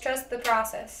 okay? Just trust the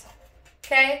process.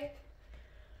 Okay?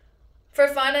 For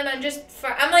fun, and I'm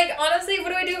like, honestly, what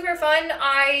do I do for fun?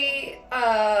 I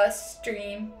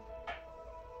stream.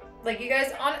 Like, you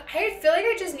guys, I feel like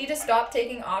I just need to stop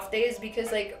taking off days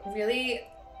because, like, really,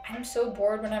 I'm so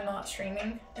bored when I'm not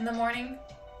streaming in the morning.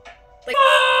 Like,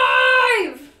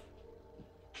 5!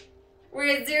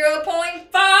 We're at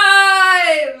 0.5!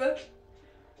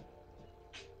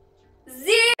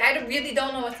 I really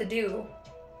don't know what to do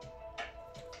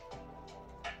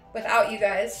without you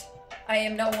guys. I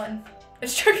am no one. I'm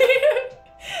joking.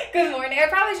 Good morning. I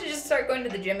probably should just start going to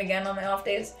the gym again on my off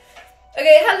days.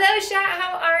 Okay, hello chat,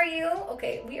 how are you?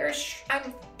 Okay,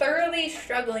 I'm thoroughly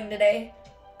struggling today.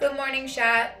 Good morning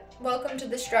chat. Welcome to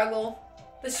the struggle.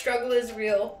 The struggle is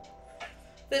real.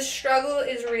 The struggle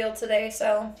is real today,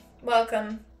 so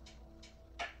welcome.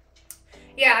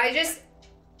 Yeah,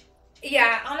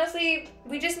 honestly,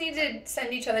 we just need to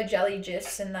send each other jelly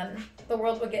gifs and then the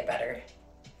world will get better.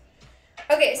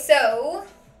 Okay, so,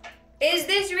 is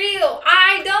this real?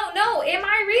 I don't know. Am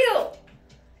I real?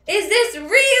 Is this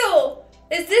real?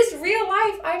 Is this real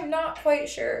life? I'm not quite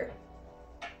sure.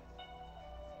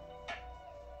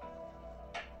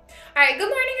 Alright, good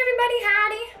morning everybody,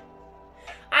 howdy.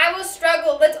 I will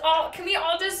struggle. Can we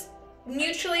all just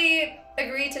mutually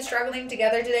agree to struggling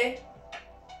together today?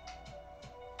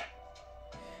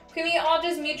 Can we all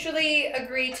just mutually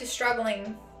agree to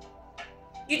struggling?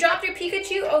 You dropped your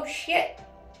Pikachu? Oh shit.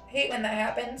 I hate when that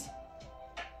happens.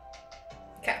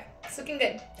 Okay, it's looking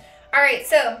good. Alright,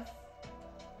 so.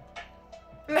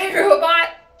 My robot?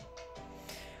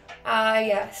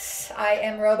 Yes, I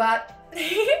am robot.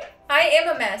 I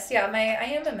am a mess. Yeah, I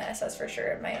am a mess, that's for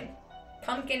sure. My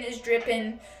pumpkin is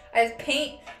dripping. I have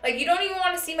paint. Like, you don't even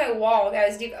want to see my wall,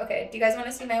 guys. Do you guys want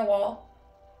to see my wall?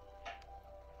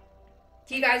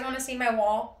 Do you guys want to see my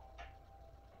wall?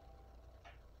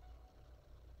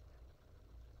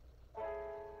 Do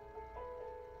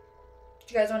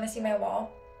you guys want to see my wall?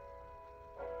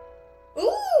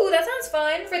 Ooh, that sounds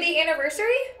fun. For the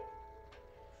anniversary?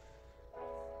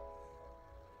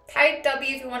 Type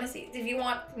W if you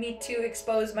want me to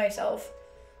expose myself.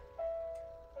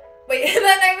 Wait,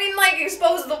 then I mean like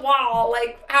expose the wall,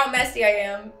 like how messy I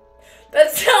am.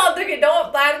 That's not okay,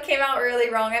 that came out really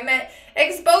wrong. I meant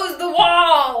expose the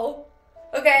wall.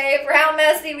 Okay, for how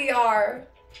messy we are.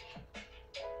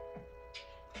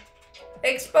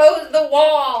 Expose the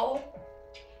wall.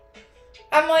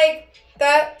 I'm like,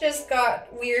 that just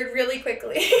got weird really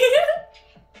quickly.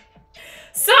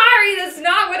 Sorry, that's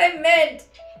not what I meant.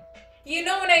 You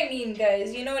know what I mean,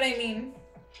 guys. You know what I mean.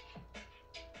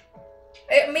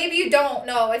 Maybe you don't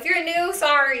know. If you're new,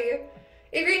 sorry.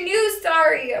 If you're new,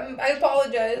 sorry. I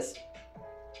apologize.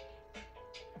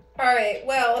 Alright,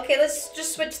 well, okay, let's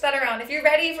just switch that around. If you're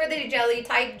ready for the jelly,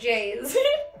 type J's.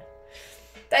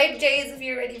 Type J's if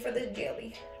you're ready for the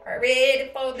jelly.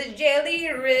 Ready for the jelly,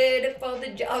 ready for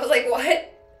the jelly. I was like,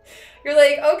 what? You're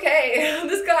like, okay.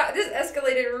 This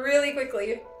escalated really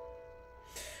quickly.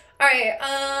 Alright,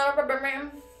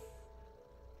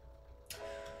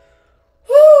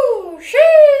 whoo,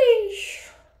 sheesh.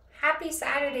 Happy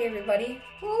Saturday, everybody.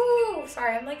 Woo,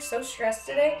 sorry, I'm like so stressed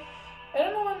today. I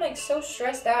don't know why I'm like so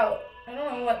stressed out. I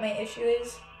don't know what my issue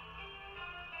is.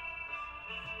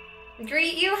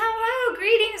 Greet you, hello,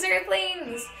 greetings,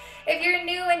 Earthlings. If you're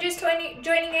new and just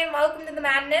joining in, welcome to the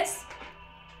madness.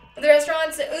 The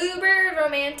restaurant's uber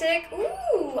romantic.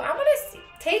 Ooh, I want to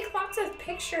take lots of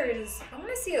pictures. I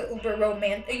want to see a uber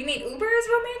romantic. You mean Uber is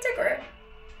romantic or?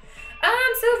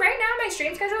 So right now my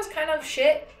stream schedule is kind of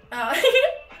shit.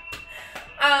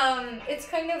 It's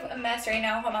kind of a mess right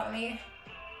now. Hold on, let me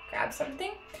grab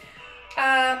something.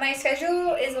 My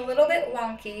schedule is a little bit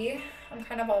wonky. I'm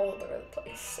kind of all over the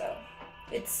place, so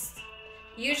it's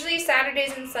usually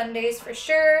Saturdays and Sundays for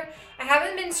sure. I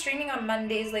haven't been streaming on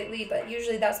Mondays lately, but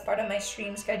usually that's part of my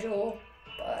stream schedule,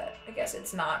 but I guess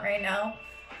it's not right now.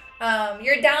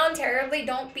 You're down terribly.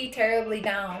 Don't be terribly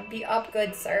down. Be up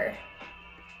good, sir.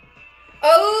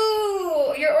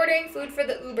 Oh, you're ordering food for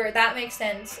the Uber. That makes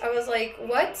sense. I was like,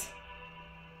 what?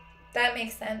 That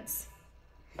makes sense.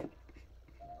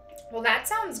 Well, that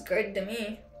sounds good to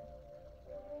me.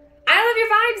 I love your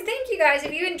vibes. Thank you, guys.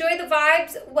 If you enjoy the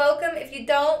vibes, welcome. If you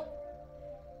don't,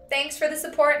 thanks for the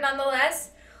support nonetheless.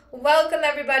 Welcome,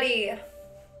 everybody.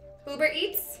 Uber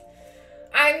Eats?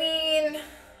 I mean,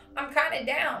 I'm kind of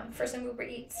down for some Uber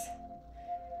Eats.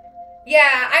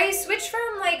 Yeah, I switched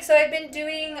from, like, so I've been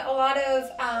doing a lot of,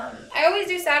 I always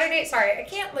do Saturday. Sorry, I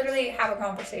can't literally have a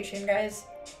conversation, guys.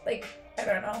 Like, I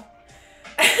don't know.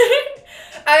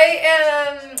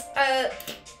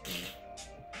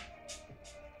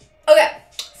 Okay,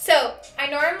 so I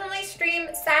normally stream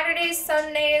Saturdays,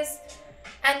 Sundays,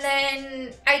 and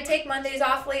then I take Mondays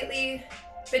off lately.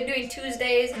 Been doing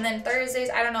Tuesdays and then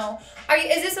Thursdays. I don't know.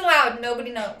 Is this allowed?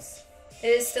 Nobody knows. It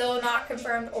is still not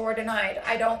confirmed or denied.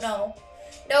 I don't know.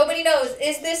 Nobody knows.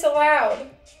 Is this allowed?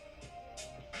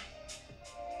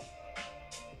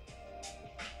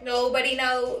 Nobody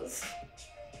knows.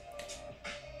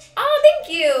 Oh, thank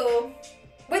you.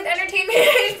 With entertainment,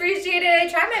 I appreciate it. I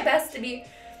try my best to be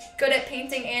good at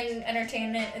painting and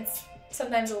entertainment. It's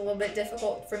sometimes a little bit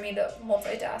difficult for me to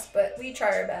multitask, but we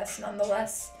try our best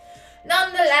nonetheless.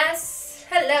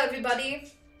 Hello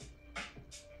everybody.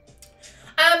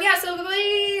 Yeah, so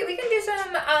we can do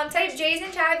some, type J's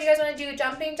in chat if you guys want to do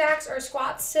jumping jacks or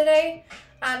squats today.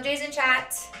 J's in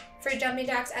chat for jumping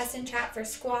jacks, S in chat for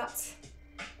squats.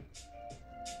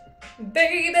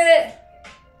 Baby!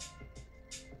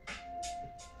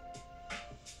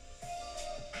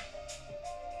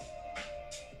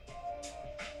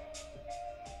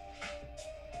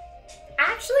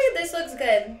 Actually, this looks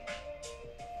good.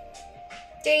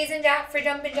 J's in chat for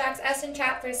jumping jacks, S in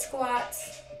chat for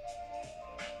squats.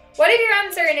 What if you're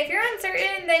uncertain? If you're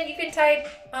uncertain, then you can type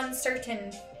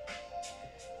uncertain.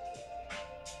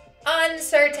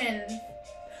 Uncertain.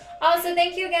 Also,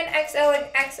 thank you again, XO and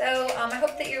XO. I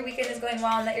hope that your weekend is going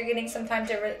well and that you're getting some time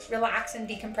to relax and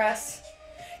decompress.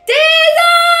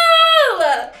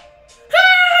 Dizzle!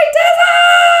 Hi,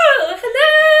 Dizzle! Hello,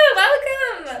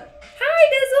 welcome. Hi,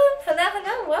 Dizzle. Hello,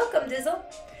 hello, welcome, Dizzle.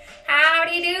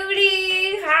 Howdy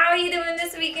doody. How are you doing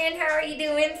this weekend? How are you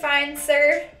doing, fine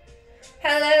sir?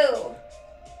 Hello.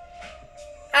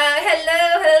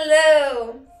 Hello,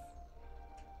 hello.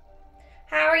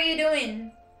 How are you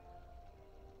doing?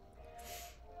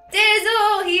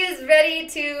 Dizzle, he is ready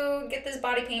to get this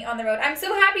body paint on the road. I'm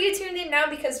so happy you tuned in now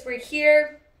because we're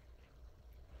here,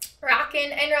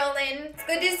 rocking and rolling. It's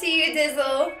good to see you,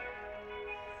 Dizzle.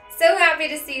 So happy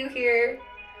to see you here.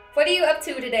 What are you up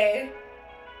to today?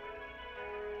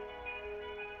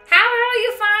 How are all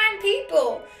you fine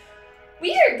people?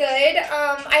 We are good.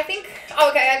 I think,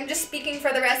 okay, I'm just speaking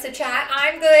for the rest of chat.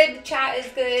 I'm good, chat is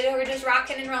good. We're just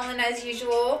rocking and rolling as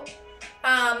usual.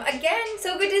 Again,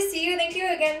 so good to see you. Thank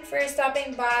you again for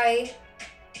stopping by.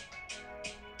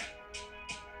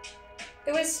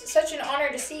 It was such an honor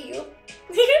to see you.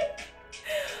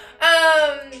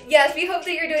 Yes, we hope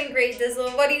that you're doing great,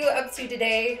 Dizzle. What are you up to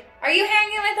today? Are you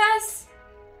hanging with us?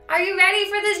 Are you ready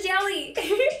for this jelly?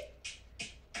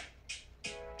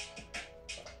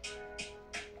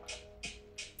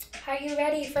 Are you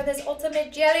ready for this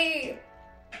ultimate jelly?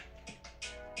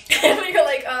 And you're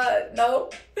like, no.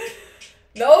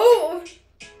 No!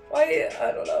 Why?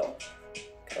 I don't know.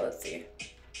 Okay, let's see.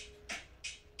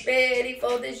 Ready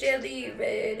for this jelly.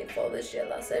 Ready for this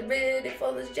jelly. I said, ready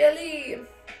for this jelly.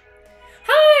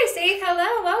 Hi, say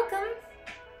hello. Welcome.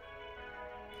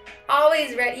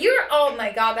 Always ready. You're, oh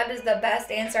my god, that is the best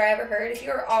answer I ever heard. If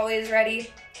you're always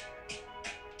ready.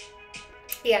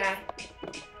 Yeah.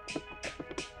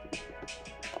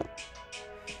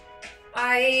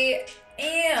 I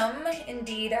am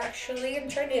indeed, actually.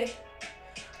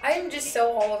 I am just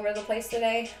so all over the place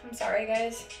today. I'm sorry,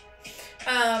 guys.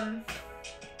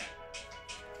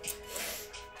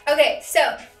 Okay,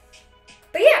 so,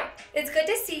 but yeah, it's good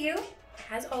to see you,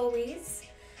 as always.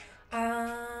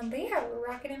 But yeah, we're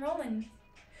rocking and rolling.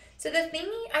 So the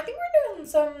thingy, I think we're doing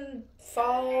some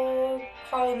fall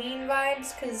Halloween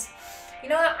vibes, because, you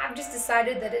know what, I've just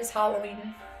decided that it's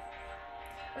Halloween.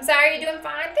 I'm sorry, you're doing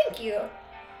fine, thank you.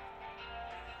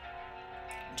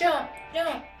 Jump,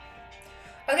 jump.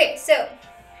 Okay, so.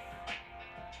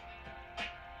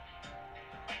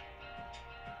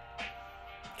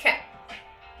 Okay.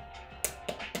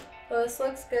 Well, this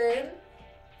looks good.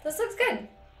 This looks good.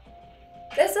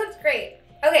 This looks great.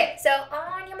 Okay, so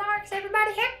on your marks,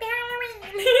 everybody, happy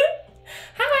Halloween.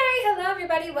 Hi, hello,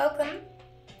 everybody, welcome.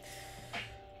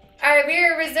 All right, we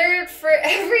are reserved for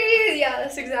every,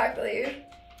 yes, exactly.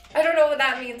 I don't know what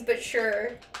that means, but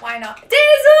sure, why not?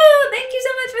 Dizzle, thank you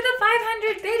so much for the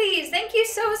 500 biddies. Thank you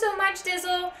so, so much,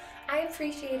 Dizzle. I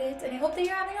appreciate it, and I hope that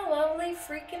you're having a lovely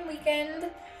freaking weekend.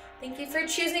 Thank you for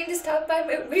choosing to stop by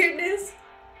my weirdness.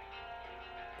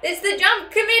 It's the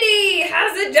jump committee.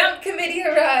 Has the jump committee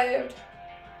arrived?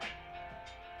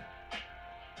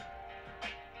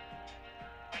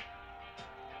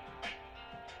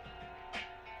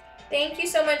 Thank you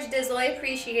so much, Dizzle. I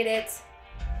appreciate it.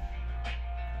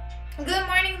 Good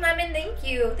morning, Lemon. Thank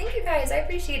you. Thank you, guys. I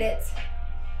appreciate it.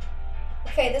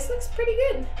 Okay, this looks pretty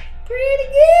good. Pretty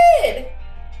good.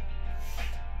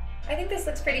 I think this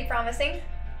looks pretty promising.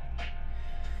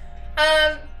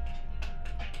 Oh,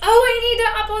 I need to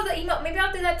upload the emote. Maybe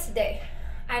I'll do that today.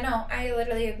 I know. I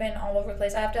literally have been all over the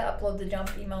place. I have to upload the jump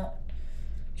emote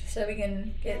just so we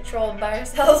can get trolled by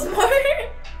ourselves more.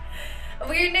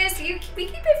 Weirdness. We keep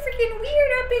it freaking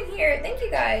weird up in here. Thank you,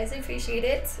 guys. I appreciate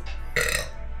it.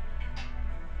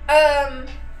 10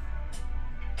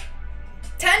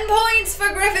 points for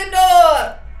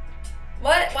Gryffindor!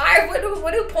 What? Why?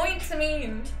 What do points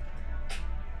mean?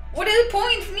 What do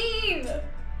points mean?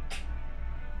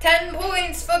 10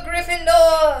 points for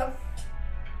Gryffindor!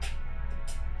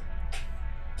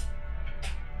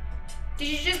 Did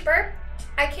you just burp?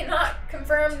 I cannot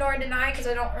confirm nor deny because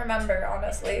I don't remember,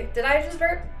 honestly. Did I just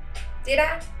burp? Did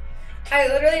I? I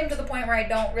literally am to the point where I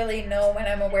don't really know when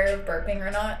I'm aware of burping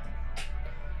or not.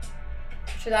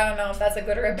 Which I don't know if that's a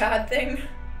good or a bad thing.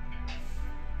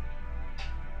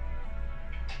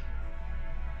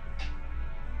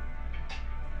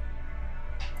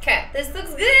 Okay, this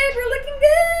looks good. We're looking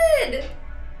good.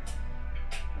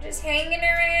 Just hanging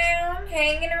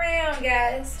around,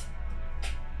 guys.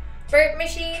 Burp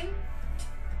machine.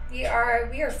 We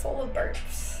are full of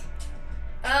burps.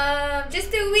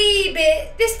 Just a wee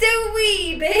bit. Just a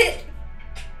wee bit.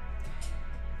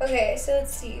 Okay, so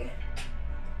let's see.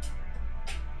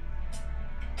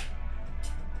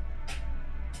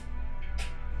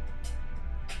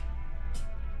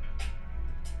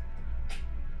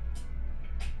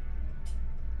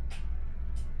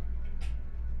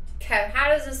 Okay, how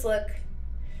does this look?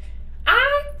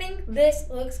 I think this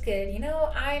looks good. You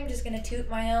know, I'm just gonna toot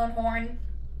my own horn.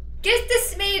 Just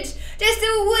a smidge, just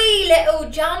a wee little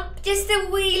jump, just a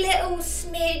wee little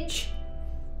smidge.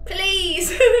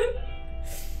 Please.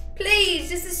 Please,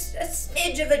 just a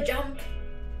smidge of a jump.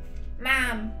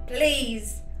 Ma'am,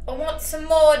 please. I want some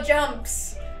more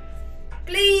jumps.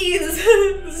 Please.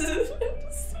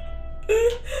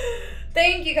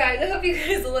 Thank you guys. I hope you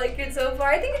guys like it so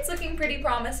far. I think it's looking pretty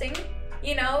promising.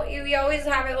 You know, we always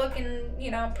have it looking,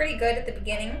 you know, pretty good at the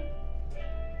beginning.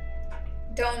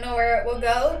 Don't know where it will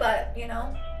go, but, you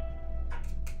know.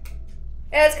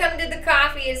 Yeah, it's come to the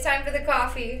coffee. It's time for the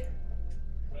coffee.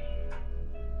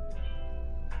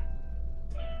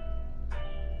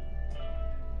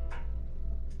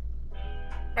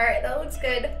 Alright, that looks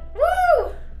good.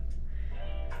 Woo!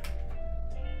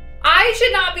 I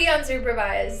should not be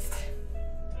unsupervised.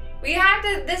 We have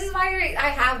to, this is why I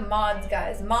have mods,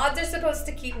 guys. Mods are supposed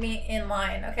to keep me in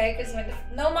line, okay? Because when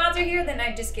no mods are here, then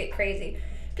I just get crazy.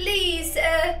 Please,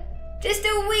 just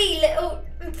a wee little,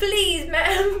 please,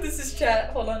 ma'am. This is chat,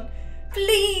 hold on.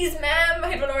 Please, ma'am.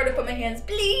 I don't know where to put my hands.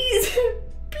 Please,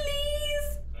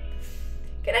 please.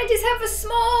 Can I just have a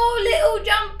small little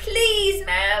jump, please,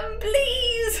 ma'am?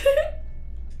 Please.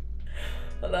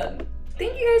 Hold on.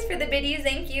 Thank you guys for the biddies,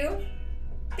 thank you.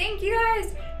 Thank you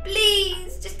guys.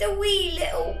 Please, just a wee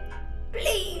little,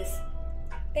 please.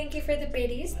 Thank you for the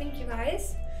biddies, thank you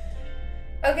guys.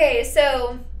 Okay,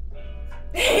 so,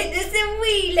 just a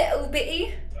wee little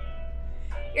bitty.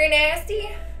 You're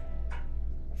nasty.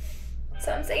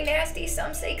 Some say nasty,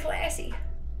 some say classy.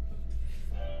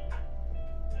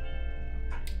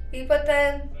 We put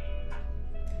the,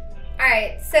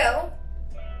 alright, so,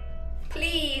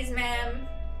 please, ma'am.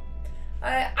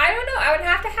 I don't know, I would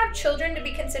have to have children to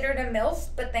be considered a MILF,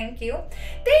 but thank you.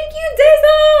 Thank you,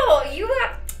 Dizzle!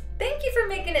 Thank you for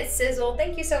making it sizzle.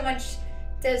 Thank you so much,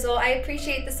 Dizzle. I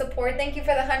appreciate the support. Thank you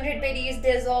for the 100 biddies,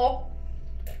 Dizzle.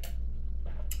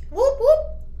 Whoop, whoop,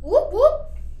 whoop,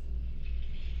 whoop.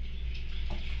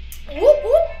 Whoop,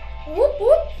 whoop, whoop,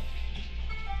 whoop.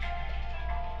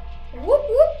 Whoop,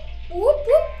 whoop, whoop,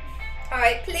 whoop.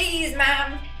 Alright, please,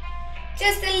 ma'am.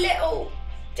 Just a little.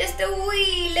 Just a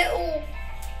wee little.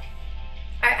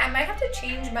 I might have to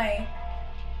change my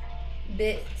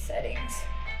bit settings.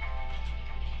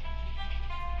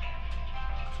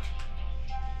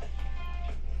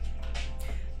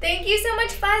 Thank you so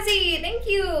much, Fuzzy. Thank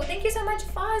you. Thank you so much,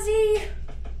 Fuzzy.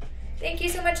 Thank you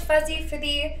so much, Fuzzy, for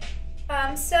the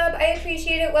sub. I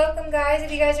appreciate it. Welcome, guys.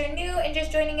 If you guys are new and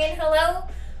just joining in, hello.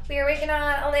 We are working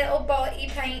on a little body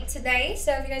paint today.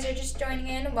 So if you guys are just joining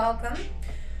in, welcome.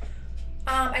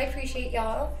 I appreciate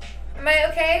y'all. Am I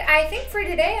okay? I think for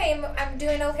today I'm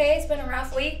doing okay. It's been a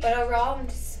rough week, but overall I'm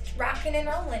just rocking and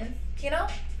rolling, you know?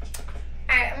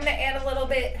 Alright, I'm gonna add a little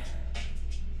bit.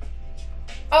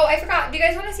 Oh, I forgot. Do you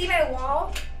guys want to see my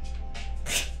wall?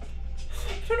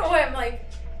 I don't know why I'm like.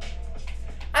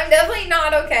 I'm definitely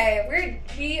not okay.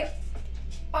 We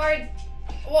are.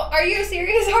 Well, are you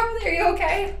serious, Harley? Are you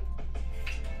okay?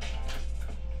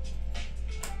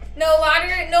 No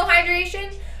water, no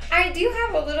hydration. I do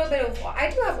have a little bit of water. I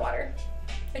do have water.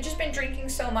 I've just been drinking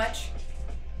so much.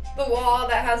 The wall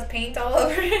that has paint all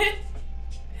over it.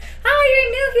 Hi,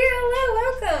 you're new here. Hello,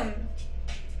 welcome.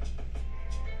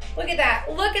 Look at that.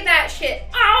 Look at that shit.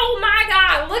 Oh my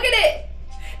god, look at it.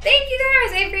 Thank you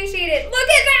guys. I appreciate it. Look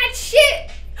at that shit.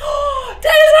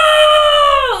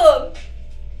 Dizzle!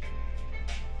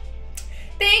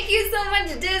 Thank you so much,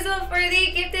 Dizzle, for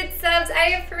the gifted subs.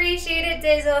 I appreciate it,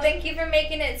 Dizzle. Thank you for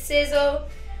making it sizzle.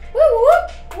 Woo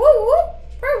whoop, woo whoop,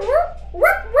 woo whoop,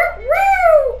 whoop whoop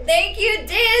woo. Thank you,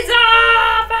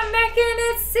 Dizzle, for making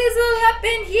it sizzle up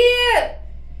in here.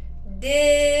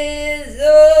 Dizzle,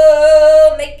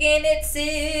 making it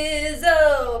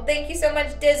sizzle. Thank you so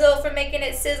much, Dizzle, for making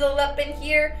it sizzle up in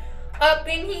here. Up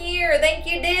in here. Thank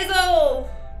you, Dizzle,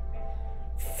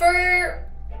 for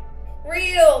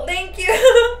Real. Thank you.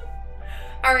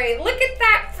 All right, look at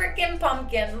that freaking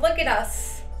pumpkin. Look at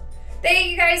us.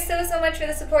 Thank you guys so much for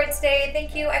the support today.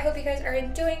 Thank you. I hope you guys are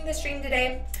enjoying the stream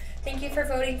today. Thank you for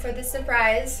voting for the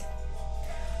surprise.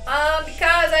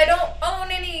 Because I don't own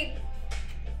any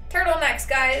turtlenecks,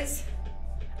 guys.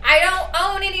 I don't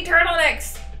own any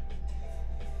turtlenecks.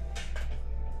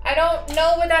 I don't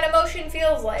know what that emotion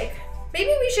feels like.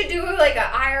 Maybe we should do like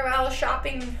a IRL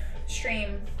shopping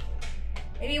stream.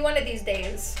 Maybe one of these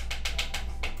days.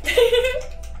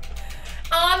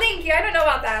 Oh, thank you. I don't know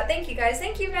about that. Thank you, guys.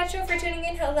 Thank you, Metro, for tuning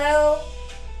in. Hello.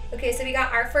 Okay, so we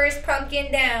got our first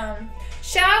pumpkin down.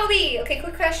 Shall we? Okay,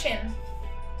 quick question.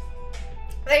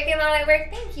 Lurking while I work.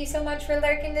 Thank you so much for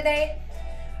lurking today.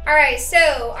 All right,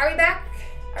 so are we back?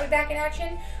 Are we back in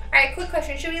action? All right, quick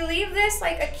question. Should we leave this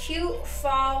like a cute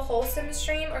fall wholesome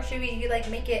stream, or should we like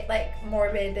make it like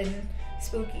morbid and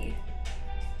spooky?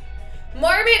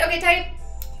 Morbid? Okay, type.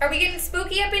 Are we getting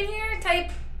spooky up in here?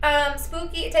 Type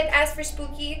spooky. Type S for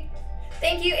spooky.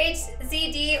 Thank you,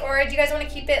 HZD. Or do you guys want to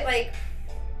keep it like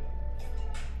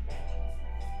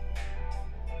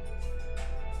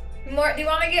more? Do you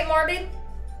want to get morbid?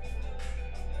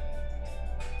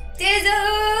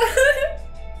 Dizzo!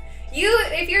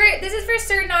 This is for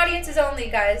certain audiences only,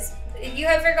 guys. If you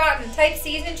have forgotten, type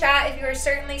C's in chat if you are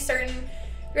certainly certain.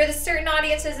 You're the certain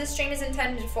audiences this stream is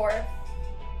intended for.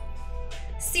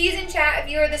 C's in chat if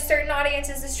you are the certain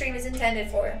audiences this stream is intended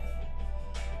for.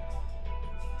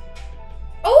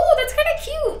 Oh, that's kind of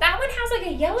cute. That one has like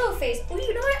a yellow face. Oh,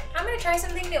 you know what? I'm gonna try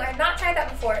something new. I've not tried that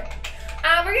before.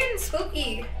 We're getting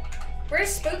spooky. We're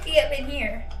spooky up in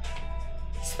here.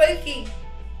 Spooky.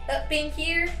 Up in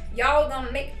here, y'all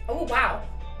gonna make, oh wow.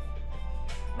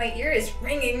 My ear is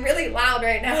ringing really loud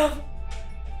right now.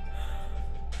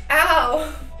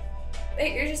 Ow. My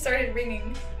ear just started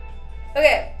ringing.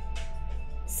 Okay,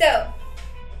 so.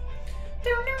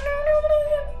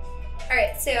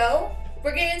 Alright, so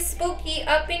we're getting spooky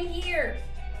up in here.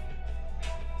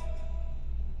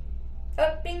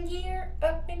 Up in here,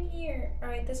 up in here.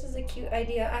 Alright, this is a cute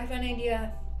idea. I have an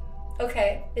idea.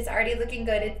 Okay, it's already looking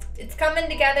good. It's coming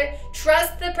together.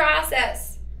 Trust the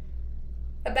process.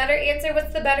 A better answer?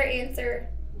 What's the better answer?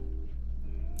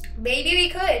 Maybe we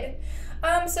could.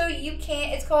 So you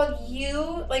can't, it's called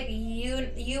you, like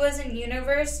you as in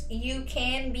universe, you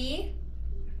can be.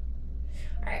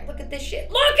 All right, look at this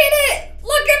shit. Look at it!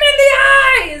 Look him in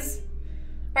the eyes!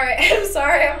 All right, I'm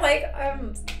sorry.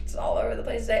 I'm it's all over the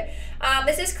place today.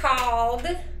 This is called,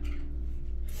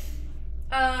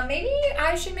 maybe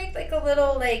I should make like a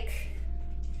little like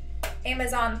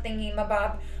Amazon thingy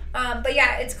mabob. But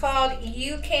yeah, it's called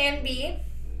You Can Be.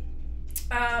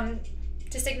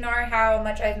 Just ignore how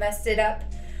much I've messed it up.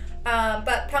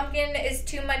 But pumpkin is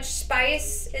too much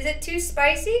spice. Is it too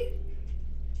spicy?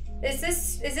 Is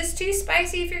this too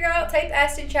spicy? Figure out, type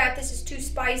S in chat. This is too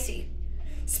spicy.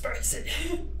 Spicy.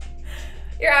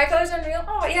 Your eye color's unreal.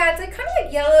 Oh yeah, it's like kind of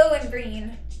like yellow and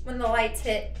green when the lights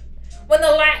hit. When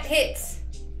the light hits.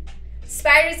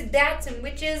 Spiders, bats, and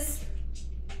witches.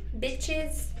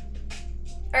 Bitches.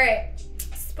 Alright.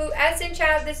 S in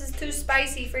chat, this is too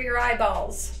spicy for your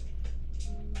eyeballs.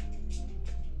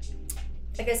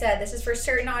 Like I said, this is for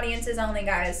certain audiences only,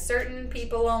 guys. Certain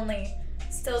people only.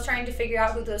 Still trying to figure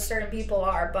out who those certain people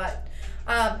are, but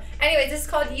anyways, this is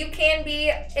called You Can Be.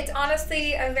 It's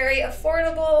honestly a very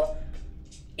affordable,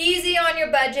 easy on your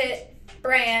budget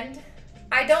brand.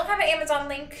 I don't have an Amazon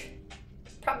link.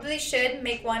 Probably should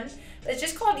make one. But it's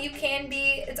just called You Can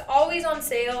Be. It's always on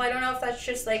sale. I don't know if that's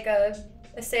just like a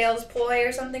sales ploy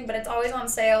or something, but it's always on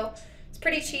sale. It's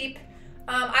pretty cheap.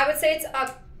 I would say it's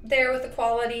up there with the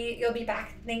quality. You'll be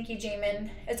back. Thank you,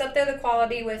 Jamin. It's up there the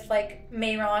quality with like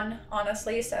Mayron,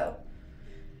 honestly. So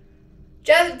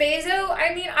Jeff Bezos,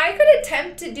 I mean, I could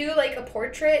attempt to do like a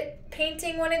portrait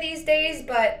painting one of these days,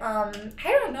 but I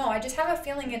don't know. I just have a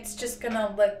feeling it's just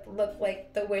gonna look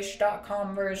like the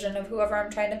wish.com version of whoever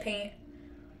I'm trying to paint.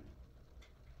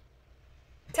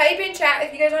 Type in chat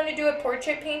if you guys want to do a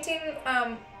portrait painting.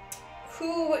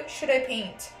 Who should I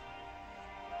paint?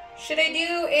 Should I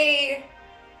do a...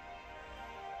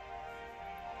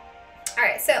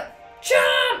 Alright, so,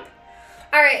 jump!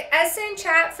 Alright, S in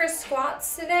chat for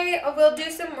squats today. We'll do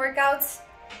some workouts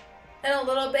in a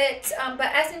little bit. But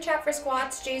S in chat for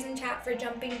squats, J's in chat for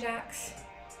jumping jacks.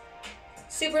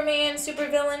 Superman,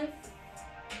 supervillain.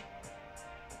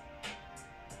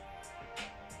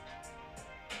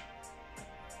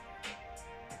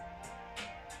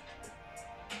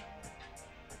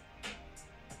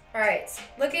 Alright,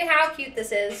 look at how cute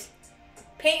this is.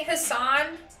 Paint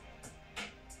Hassan.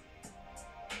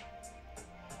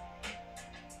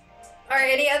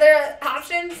 Alright, any other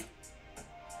options?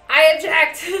 I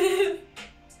object.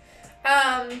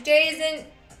 Jason.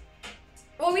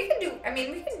 Well, we could do.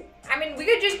 We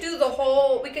could just do the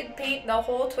whole. We could paint the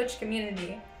whole Twitch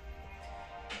community.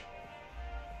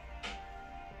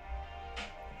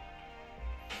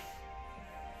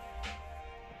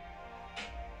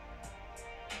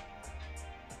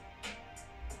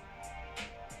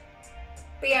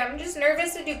 But yeah, I'm just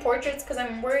nervous to do portraits because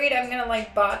I'm worried I'm gonna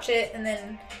like botch it and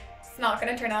then it's not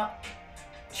gonna turn out.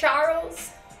 Charles.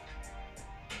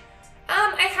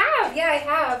 I have. Yeah, I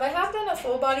have. I have done a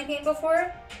full body paint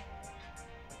before.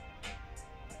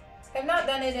 I've not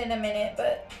done it in a minute,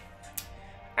 but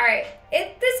alright.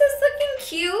 This is looking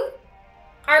cute.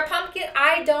 Our pumpkin,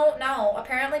 I don't know.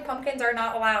 Apparently pumpkins are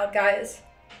not allowed, guys.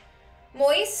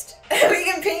 Moist. We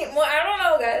can paint, I don't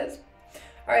know, guys.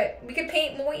 Alright, we can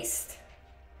paint moist.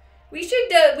 We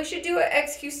should do an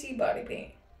XQC body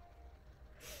paint.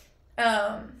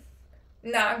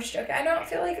 Nah, I'm just joking. I don't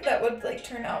feel like that would like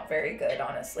turn out very good,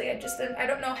 honestly. I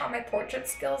don't know how my portrait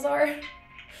skills are.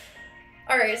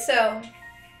 Alright, so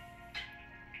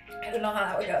I don't know how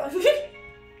that would go.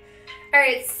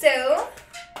 Alright, so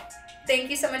thank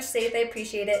you so much, Saith. I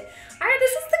appreciate it. Alright,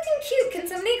 this is looking cute. Can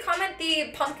somebody comment the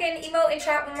pumpkin emote in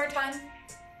chat one more time?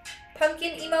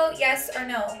 Pumpkin emote, yes or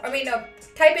no? I mean, no.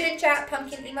 Type it in chat,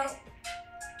 pumpkin emote.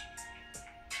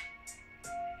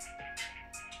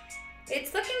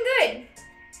 It's looking good.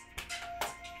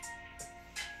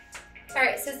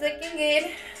 Alright, so it's looking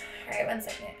good. Alright, 1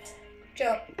 second.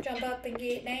 Jump up and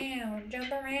get down.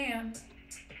 Jump around.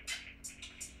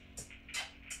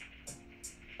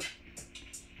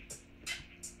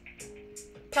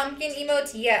 Pumpkin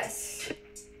emotes, yes.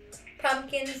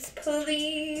 Pumpkins,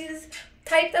 please.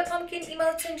 Type the pumpkin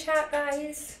emotes in chat,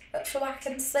 guys. So I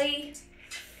can see.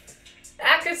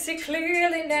 I can see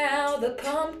clearly now the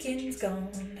pumpkin's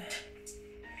gone.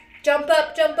 Jump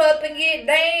up and get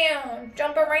down.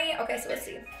 Jump around. Okay, so let's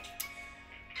see.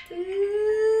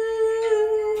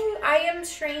 Ooh, I am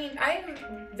strange. I am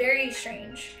very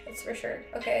strange. That's for sure.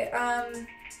 Okay,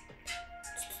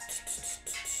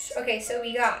 okay, so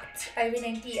we got, I have an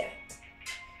idea.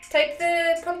 Type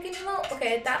the pumpkin emote.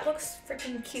 Okay, that looks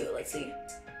freaking cute. Let's see.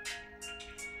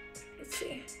 Let's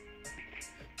see.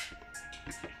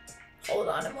 Hold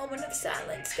on, a moment of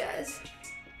silence, guys.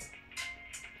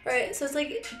 Right, so it's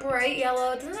like bright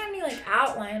yellow. It doesn't have any like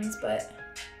outlines, but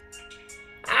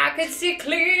I can see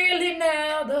clearly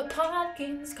now the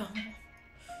pumpkin's gone.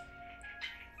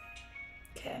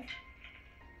 Okay.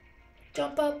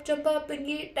 Jump up and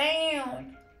get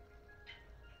down.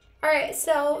 Alright,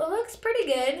 so it looks pretty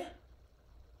good.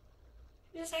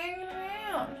 Just hanging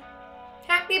around.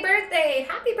 Happy birthday!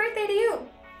 Happy birthday to you!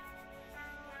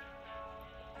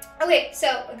 Okay,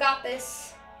 so I got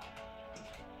this.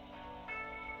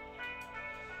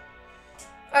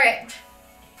 Alright.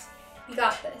 We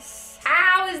got this.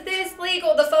 How is this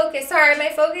legal? The focus. Sorry, my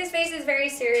focus face is very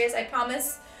serious. I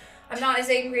promise I'm not as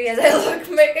angry as I look.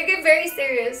 I get very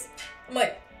serious. I'm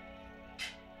like...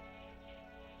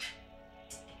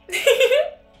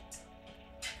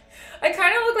 I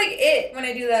kind of look like it when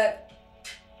I do that.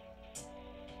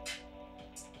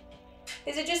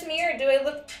 Is it just me or do I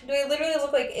literally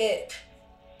look like it?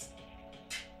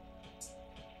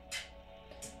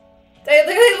 Do I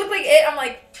literally look like it? I'm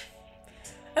like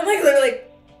literally like...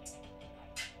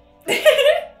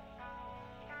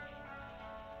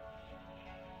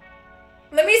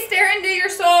 Let me stare into your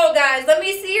soul, guys. Let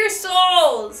me see your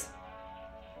souls.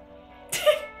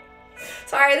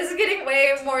 Sorry, this is getting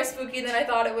way more spooky than I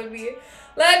thought it would be.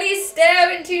 Let me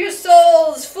stare into your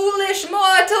souls, foolish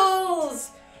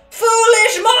mortals!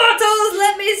 Foolish mortals,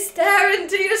 let me stare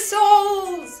into your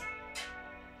souls!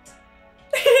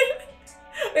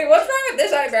 Wait, what's wrong with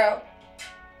this eyebrow?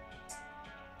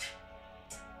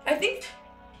 I think...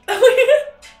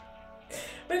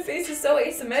 My face is so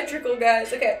asymmetrical,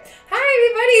 guys. Okay.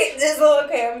 Hi, everybody! Dizzle.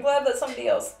 Okay, I'm glad that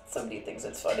somebody thinks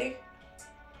it's funny.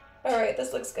 Alright,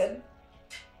 this looks good.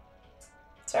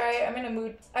 Sorry, I'm in a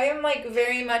mood. I am, like,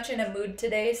 very much in a mood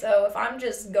today, so if I'm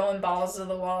just going balls to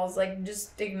the walls, like,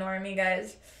 just ignore me,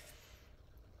 guys.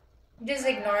 Just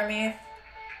ignore me.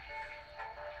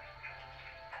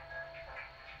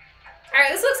 Alright,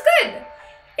 this looks good.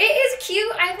 It is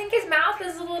cute. I think his mouth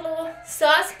is a little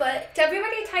sus, but to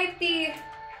everybody type the...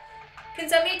 Can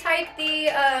somebody type the,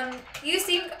 you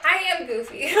seem... I am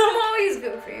goofy. I'm always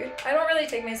goofy. I don't really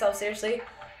take myself seriously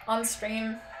on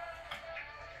stream.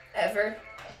 Ever.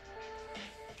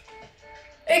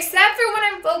 Except for when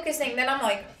I'm focusing, then I'm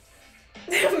like...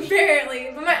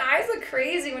 Apparently. But my eyes look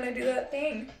crazy when I do that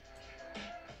thing.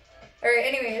 Alright,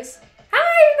 anyways.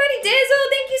 Hi, everybody. Dizzle,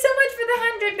 thank you so much for the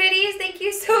 100 biddies. Thank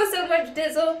you so much,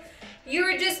 Dizzle. You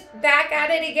were just back at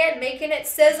it again, making it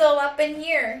sizzle up in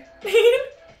here.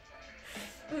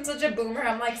 I'm such a boomer.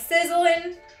 I'm like,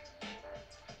 sizzling.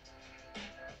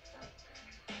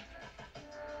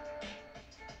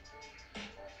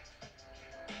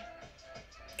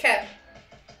 Okay.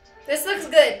 This looks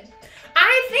good.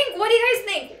 I think, what do you guys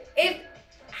think?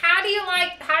 How do you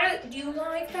like that? Do you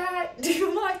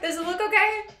like, does it look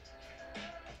okay?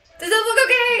 Does it look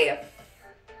okay?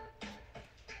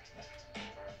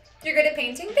 You're good at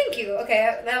painting? Thank you.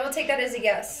 Okay, I will take that as a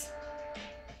yes.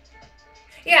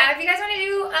 Yeah, if you guys want to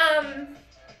do,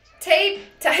 type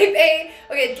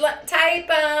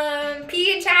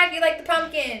P in chat if you like the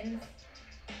pumpkin.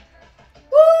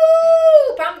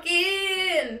 Woo!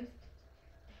 Pumpkin!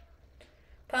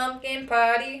 Pumpkin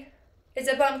party. It's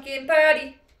a pumpkin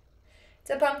party. It's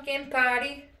a pumpkin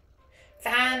party.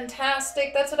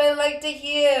 Fantastic. That's what I like to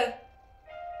hear.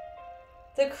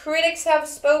 The critics have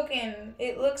spoken.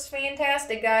 It looks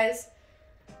fantastic, guys.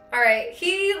 Alright,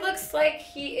 he looks like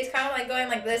he is kind of like going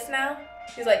like this now.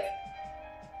 He's like...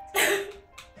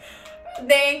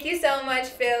 Thank you so much,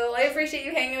 Phil. I appreciate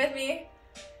you hanging with me.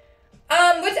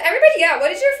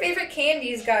 What is your favorite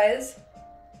candies, guys?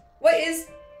 What is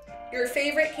your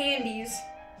favorite candies?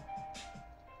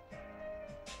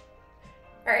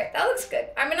 Alright, that looks good.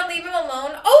 I'm gonna leave him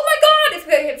alone. Oh my god! It's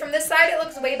good. From this side, it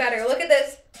looks way better. Look at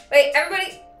this. Wait,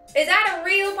 everybody, is that a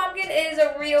real pumpkin? It is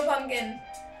a real pumpkin.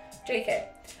 JK.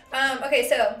 Okay,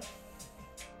 so.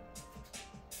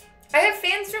 I have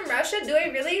fans from Russia. Do I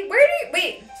really?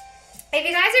 Wait. If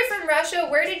you guys are from Russia,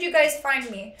 where did you guys find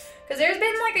me? Because there's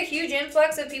been like a huge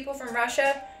influx of people from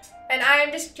Russia. And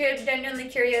I'm just genuinely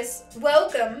curious.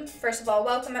 Welcome, first of all.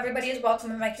 Welcome. Everybody is welcome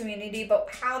in my community. But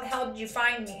how the hell did you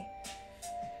find me?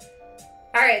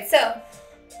 Alright, so.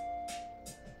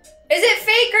 Is it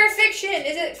fake or fiction?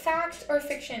 Is it fact or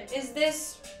fiction? Is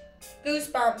this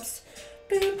Goosebumps?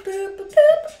 Boop, boop, boop,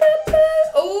 boop, boop,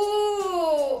 boop.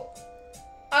 Oh.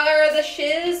 Are the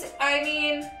shiz? I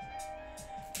mean,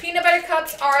 peanut butter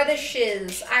cups are the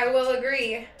shiz. I will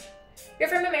agree. You're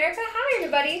from America? Hi,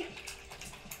 everybody.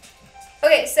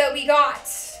 Okay, so we got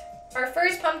our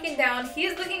first pumpkin down.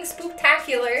 He's looking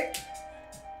spooktacular.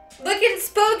 Looking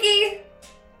spooky.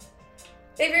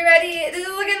 If you're ready, this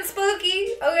is looking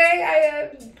spooky. Okay,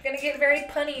 I'm gonna get very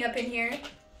punny up in here.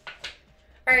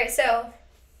 Alright, so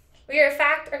we are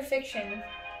fact or fiction?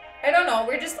 I don't know.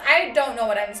 I don't know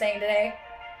what I'm saying today.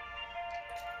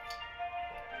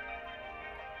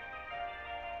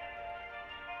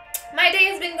 My day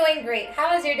has been going great. How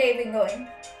has your day been going?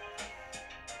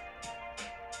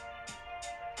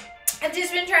 I've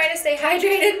just been trying to stay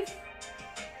hydrated.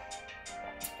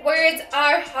 Words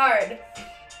are hard.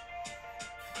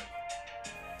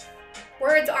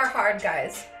 Words are hard,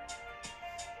 guys.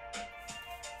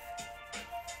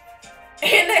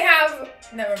 And I have...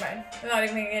 Never mind. I'm not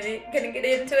even gonna get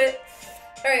into it.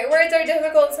 Alright, words are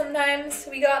difficult sometimes.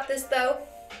 We got this, though.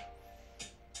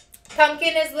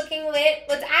 Pumpkin is looking lit.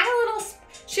 Let's add a little...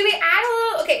 Should we add a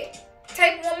little... Okay,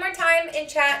 type one more time in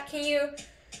chat. Can you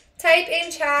type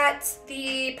in chat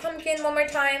the pumpkin one more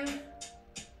time?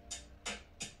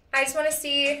 I just want to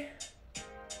see...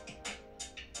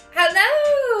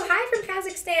 Hello! Hi from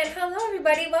Kazakhstan. Hello,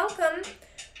 everybody. Welcome.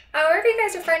 Wherever you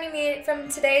guys are finding me from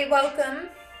today, welcome.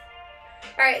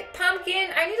 Alright,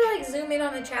 pumpkin. I need to, like, zoom in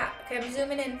on the chat. Okay, I'm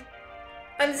zooming in.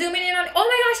 I'm zooming in on... Oh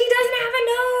my gosh, he doesn't have a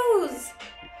nose!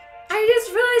 I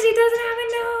just realized he doesn't have a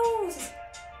nose!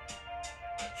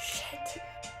 Shit.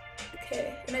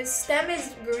 Okay, and his stem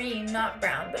is green, not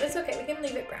brown. But it's okay, we can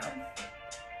leave it brown.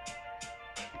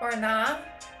 Or nah.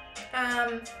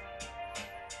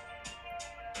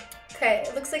 Okay,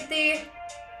 it looks like the...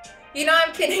 You know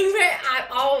I'm kidding, right?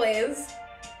 Always.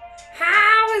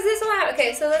 How is this allowed?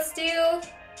 Okay, so let's do...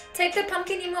 Take the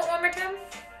pumpkin emote one more time.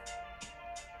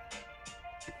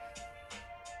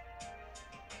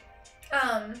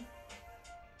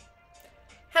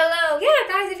 Hello. Yeah,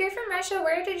 guys, if you're from Russia,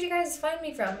 where did you guys find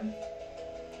me from?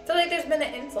 I feel like there's been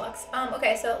an influx.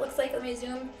 Okay, so it looks like, let me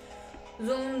zoom.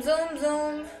 Zoom, zoom,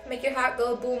 zoom. Make your heart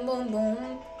go boom, boom,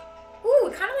 boom.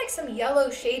 Ooh, kind of like some yellow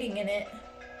shading in it.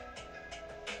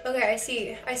 Okay, I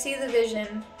see the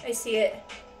vision. I see it.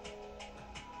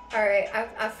 Alright,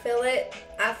 I feel it.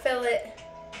 I feel it.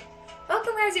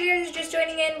 Welcome, guys, if you're just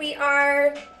joining in. We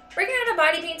are working on a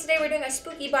body paint today. We're doing a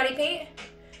spooky body paint.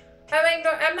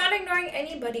 I'm not ignoring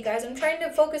anybody, guys. I'm trying to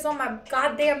focus on my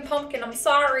goddamn pumpkin. I'm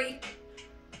sorry.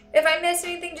 If I miss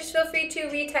anything, just feel free to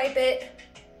retype it.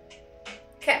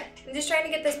 Okay, I'm just trying to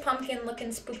get this pumpkin looking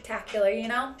spooktacular, you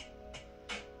know?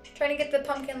 Trying to get the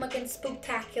pumpkin looking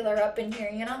spooktacular up in here,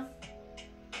 you know?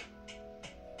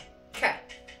 Okay.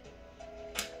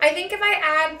 I think if I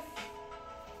add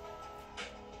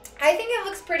I think it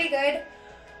looks pretty good.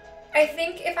 I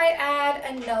think if I add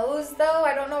a nose though,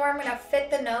 I don't know where I'm gonna fit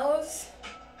the nose.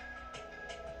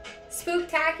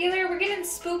 Spooktacular, we're getting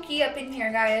spooky up in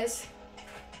here, guys.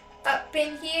 Up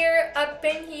in here, up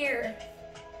in here.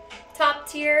 Top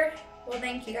tier. Well,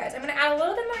 thank you guys. I'm gonna add a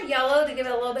little bit more yellow to give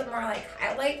it a little bit more like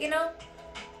highlight, you know?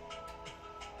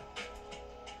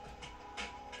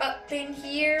 Up in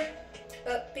here,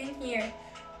 up in here.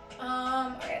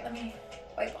 Alright, let me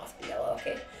wipe off the yellow,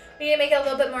 okay. We need to make it a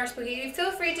little bit more spooky. You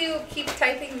feel free to keep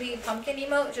typing the pumpkin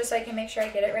emote just so I can make sure I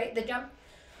get it right, the jump.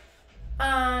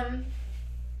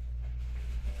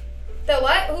 The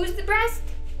what? Who's the breast?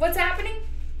 What's happening?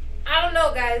 I don't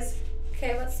know, guys.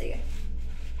 Okay, let's see.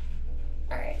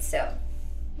 Alright, so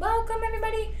welcome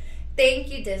everybody. Thank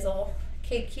you, Dizzle.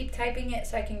 Okay, keep typing it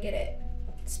so I can get it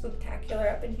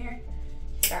spooktacular up in here.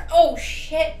 Sorry. Oh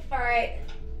shit. Alright.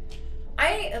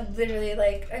 I am literally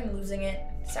like, I'm losing it.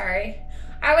 Sorry.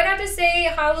 I would have to say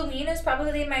Halloween is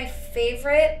probably my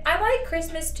favorite. I like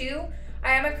Christmas too.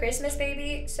 I am a Christmas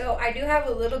baby, so I do have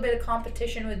a little bit of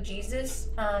competition with Jesus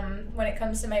when it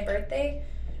comes to my birthday.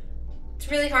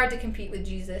 It's really hard to compete with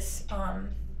Jesus.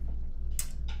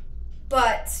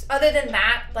 But other than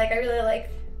that, like I really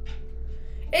like,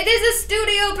 it is a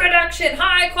studio production,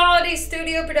 high quality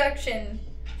studio production.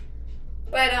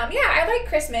 But yeah, I like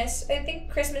Christmas. I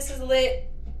think Christmas is lit.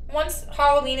 Once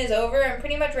Halloween is over, I'm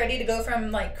pretty much ready to go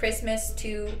from like Christmas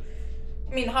to,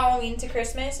 Halloween to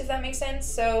Christmas, if that makes sense.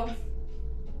 So,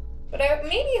 but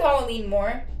maybe Halloween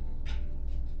more.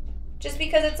 Just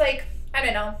because it's like, I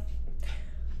don't know.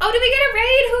 Oh, did we get a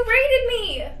raid? Who raided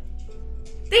me?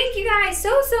 Thank you guys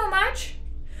so much.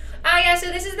 Yeah, so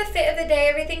this is the fit of the day.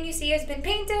 Everything you see has been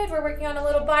painted. We're working on a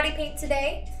little body paint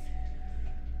today.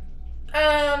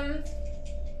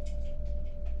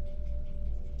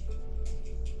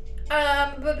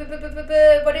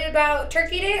 What about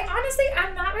Turkey Day? Honestly,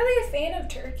 I'm not really a fan of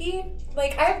turkey.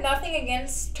 Like, I have nothing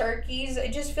against turkeys. I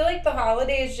just feel like the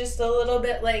holiday is just a little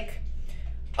bit like,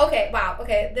 okay, wow,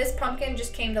 okay, this pumpkin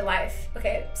just came to life.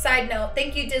 Okay, side note,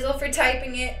 thank you, Dizzle, for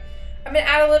typing it. I'm gonna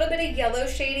add a little bit of yellow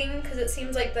shading because it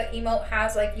seems like the emote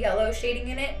has like yellow shading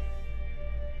in it.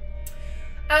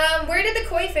 Where did the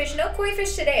koi fish? No koi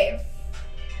fish today.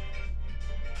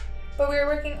 But we were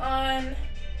working on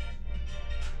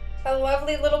a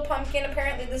lovely little pumpkin.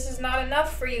 Apparently this is not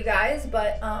enough for you guys,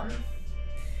 but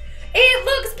it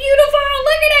looks beautiful.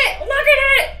 Look at it. Look at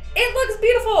it. It looks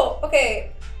beautiful.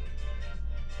 Okay.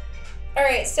 All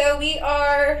right, so we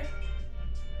are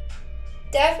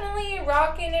definitely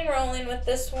rocking and rolling with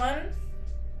this one.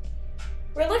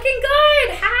 We're looking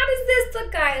good. How does this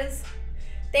look, guys?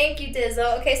 Thank you,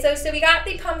 Dizzle. Okay, so we got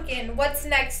the pumpkin. What's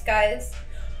next, guys?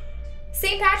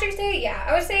 St. Patrick's Day? Yeah,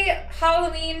 I would say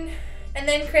Halloween, and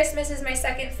then Christmas is my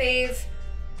second fave.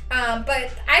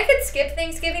 But I could skip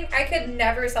Thanksgiving. I could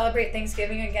never celebrate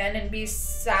Thanksgiving again and be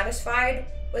satisfied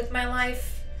with my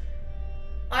life.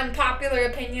 Unpopular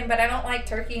opinion, but I don't like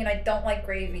turkey and I don't like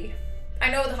gravy. I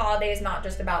know the holiday is not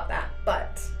just about that,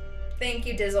 but thank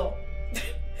you, Dizzle.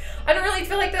 I don't really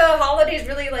feel like the holiday is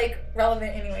really like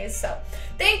relevant anyways, so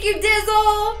thank you,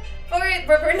 Dizzle.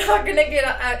 We're not gonna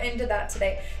get into that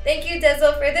today. Thank you,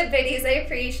 Dizzle, for the biddies. I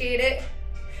appreciate it.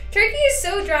 Turkey is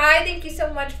so dry. Thank you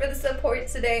so much for the support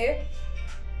today.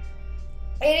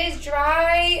 It is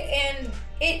dry and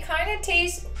it kind of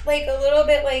tastes like a little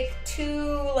bit like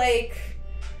too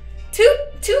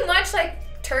much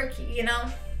like turkey, you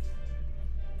know?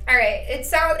 All right,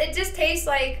 it just tastes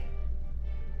like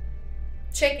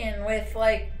chicken with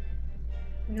like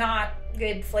not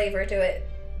good flavor to it.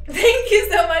 Thank you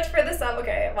so much for the sub.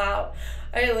 Okay, wow.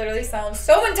 I literally sound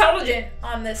so intelligent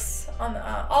on this,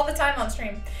 all the time on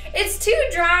stream. It's too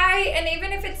dry, and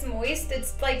even if it's moist,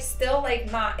 it's like still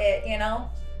like not it, you know?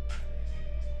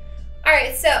 All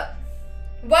right, so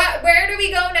where do we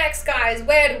go next, guys?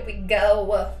 Where do we go?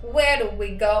 Where do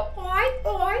we go? Oi.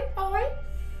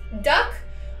 Duck?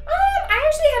 I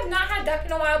actually have not had duck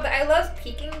in a while, but I love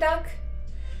Peking duck.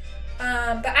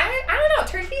 But I don't know,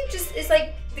 turkey just is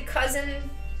like the cousin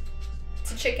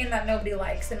to chicken that nobody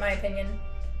likes, in my opinion.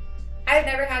 I've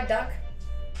never had duck.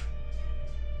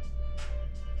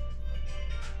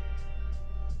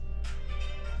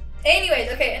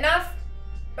 Anyways, okay, enough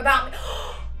about me.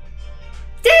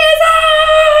 Dizzle!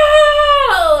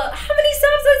 How many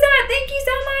subs was that? Thank you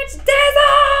so much,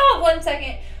 Dizzle! 1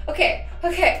 second. Okay.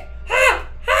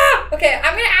 Okay,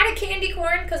 I'm gonna add a candy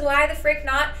corn, because why the frick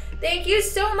not? Thank you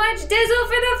so much, Dizzle,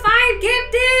 for the 5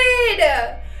 gifted!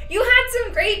 You had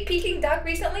some great Peking duck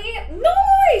recently.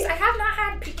 Nice! I have not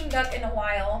had Peking duck in a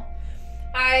while.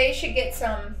 I should get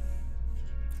some.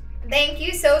 Thank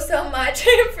you so much.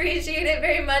 I appreciate it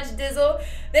very much, Dizzle.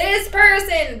 This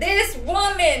person, this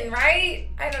woman, right?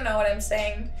 I don't know what I'm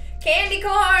saying. Candy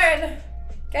corn.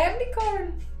 Candy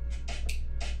corn.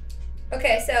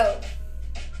 Okay, so.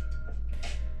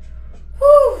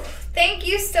 Whew. Thank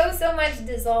you so much,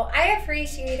 Dizzle. I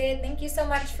appreciate it. Thank you so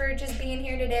much for just being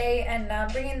here today and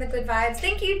bringing the good vibes.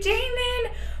 Thank you,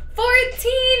 Jamin.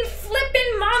 14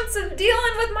 flipping months of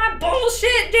dealing with my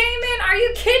bullshit, Jamin. Are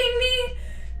you kidding me?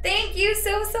 Thank you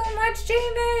so much,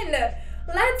 Jamin.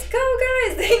 Let's go,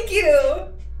 guys. Thank you.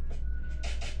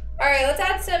 All right, let's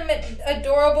add some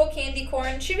adorable candy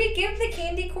corn. Should we give the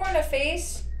candy corn a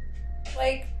face?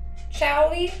 Like,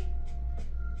 shall we?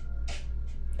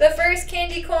 The first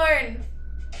candy corn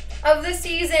of the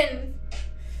season.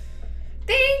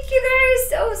 Thank you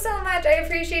guys so much. I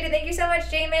appreciate it. Thank you so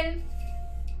much, Jamin.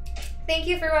 Thank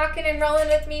you for rocking and rolling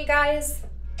with me, guys.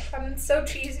 I'm so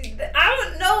cheesy. I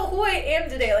don't know who I am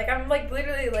today. Like, I'm like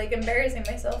literally like embarrassing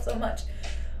myself so much.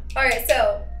 All right,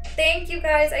 so thank you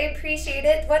guys. I appreciate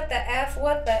it. What the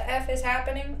F is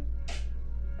happening?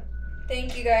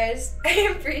 Thank you guys.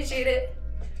 I appreciate it.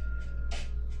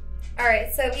 All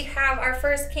right, so we have our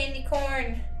first candy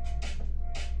corn.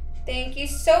 Thank you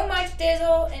so much,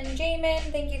 Dizzle and Jamin.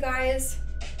 Thank you guys.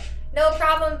 No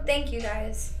problem. Thank you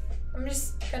guys. I'm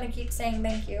just gonna keep saying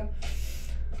thank you.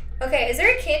 Okay, is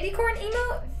there a candy corn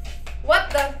emote? What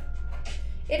the?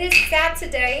 It is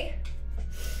Saturday.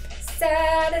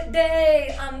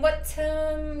 Saturday. What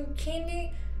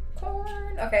candy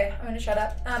corn? Okay, I'm gonna shut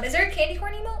up. Is there a candy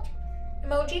corn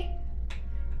emoji?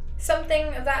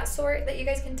 Something of that sort that you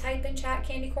guys can type in chat.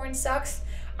 Candy corn sucks.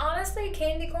 Honestly,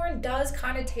 candy corn does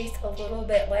kind of taste a little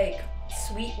bit like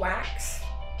sweet wax.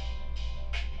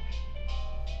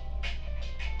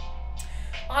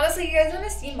 Honestly, you guys want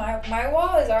to see my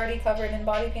wall is already covered in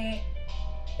body paint.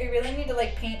 I really need to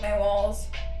like paint my walls.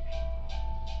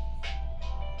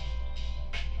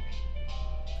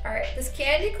 All right, this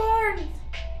candy corn.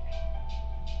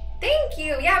 Thank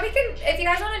you. Yeah, we can, if you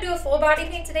guys want to do a full body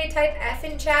paint today, type F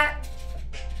in chat.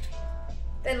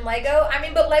 Then Lego. I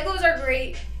mean, but Legos are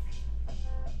great.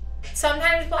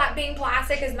 Sometimes being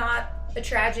plastic is not a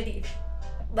tragedy.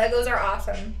 Legos are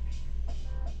awesome.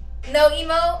 No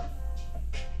emote?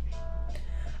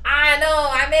 I know,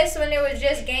 I miss when it was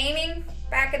just gaming.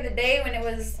 Back in the day when it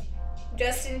was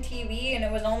just in TV and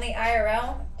it was only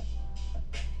IRL.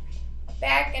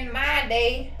 Back in my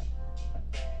day.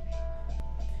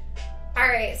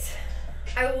 Alright.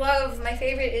 My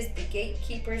favorite is the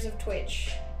Gatekeepers of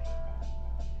Twitch.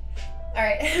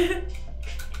 Alright.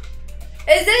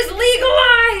 Is this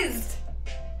legalized?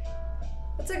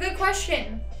 That's a good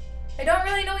question. I don't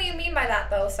really know what you mean by that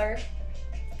though, sir.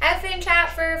 F in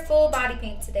chat for full body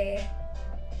paint today.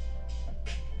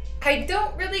 I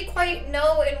don't really quite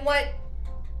know in what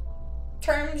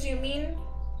terms you mean.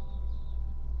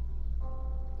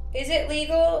 Is it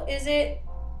legal? Is it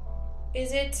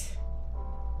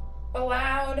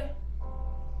allowed?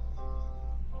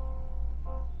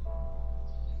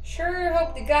 Sure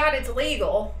hope to God it's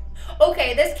legal.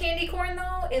 Okay, this candy corn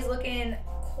though is looking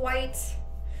quite...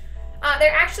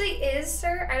 there actually is,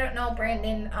 sir. I don't know,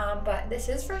 Brandon, but this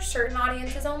is for certain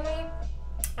audiences only.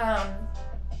 I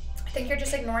think you're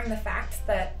just ignoring the fact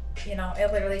that, you know,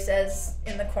 it literally says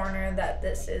in the corner that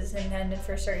this is intended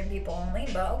for certain people only,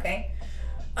 but okay.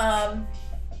 All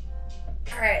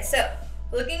right, so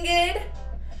looking good.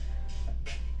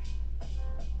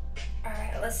 All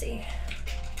right, let's see.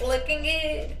 Looking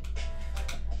good.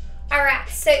 All right,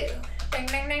 so ding,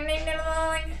 ding, ding, ding, ding, ding.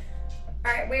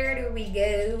 All right, where do we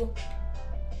go?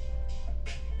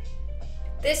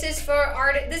 This is for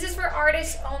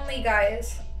artists only,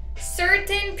 guys.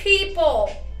 Certain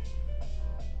people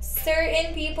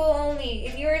only.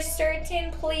 If you're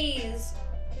certain, please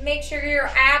make sure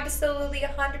you're absolutely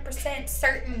 100%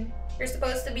 certain you're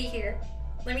supposed to be here.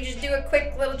 Let me just do a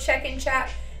quick little check in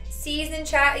chat. C's in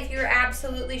chat if you're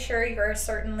absolutely sure you're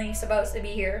certainly supposed to be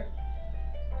here.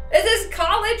 Is this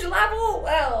college level?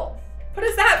 Well, what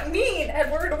does that mean,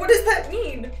 Edward? What does that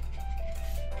mean?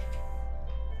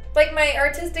 Like my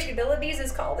artistic abilities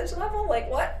is college level? Like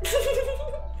what?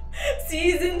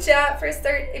 C's in chat for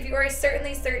if you are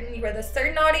certainly certain you are the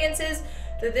certain audiences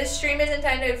that this stream is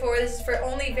intended for. This is for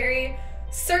only very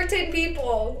certain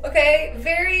people, okay?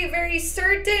 Very, very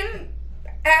certain,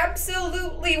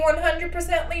 absolutely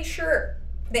 100%ly sure.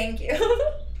 Thank you.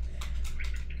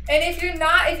 And if you're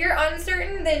not, if you're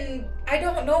uncertain, then I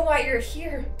don't know why you're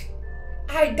here.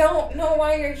 I don't know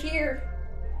why you're here.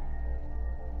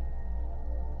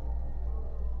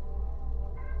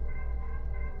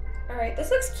 All right,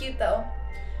 this looks cute though.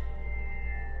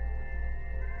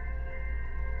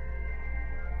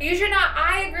 You should not.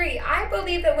 I agree. I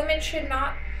believe that women should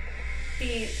not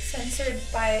be censored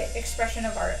by expression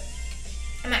of art.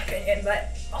 In my opinion,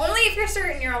 but only if you're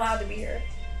certain you're allowed to be here.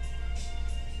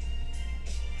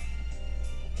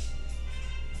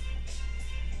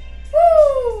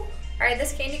 Woo! Alright,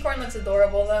 this candy corn looks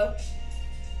adorable though.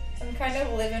 I'm kind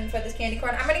of living for this candy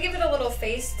corn. I'm gonna give it a little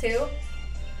face too.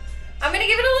 I'm gonna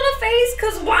give it a little face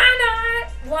because why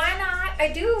not? Why not?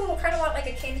 I do kind of want like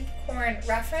a candy corn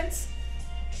reference.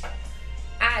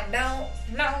 I don't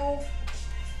know.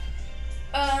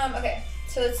 Okay,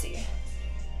 so let's see.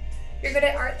 You're good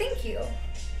at art, thank you.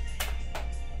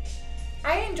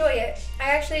 I enjoy it.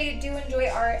 I actually do enjoy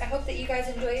art. I hope that you guys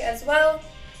enjoy it as well.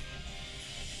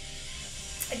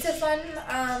 It's a fun,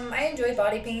 I enjoy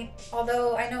body paint,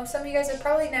 although I know some of you guys have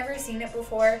probably never seen it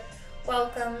before.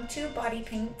 Welcome to body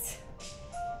paint.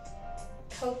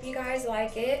 Hope you guys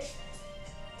like it.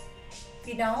 If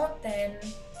you don't, then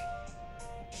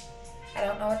I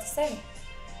don't know what to say.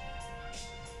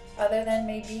 Other than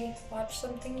maybe watch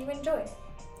something you enjoy.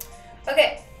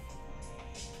 Okay.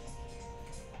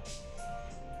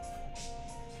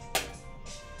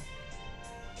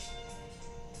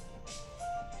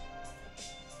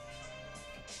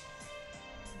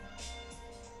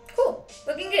 Cool.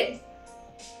 Looking good.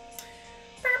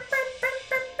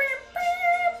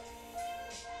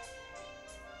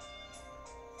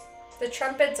 The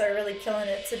trumpets are really killing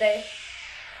it today.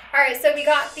 Alright, so we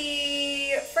got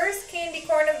the first candy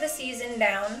corn of the season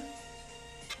down.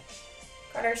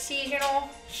 Got our seasonal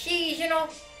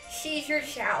Caesar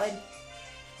salad.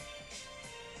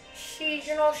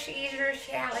 Seasonal Caesar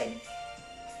salad.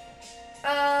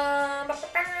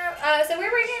 So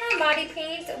we're working on body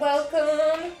paint.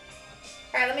 Welcome.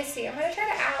 Alright, let me see. I'm gonna try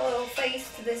to add a little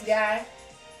face to this guy.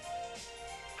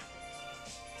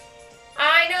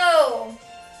 I know.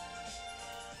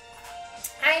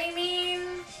 I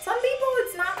mean, some people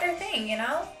it's not their thing, you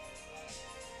know?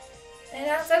 And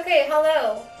that's okay.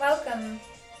 Hello. Welcome,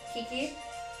 Kiki.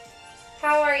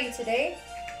 How are you today?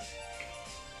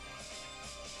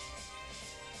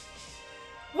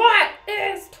 What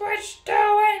is Twitch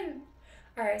doing?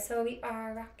 Alright, so we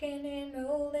are rocking and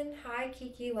rolling. Hi,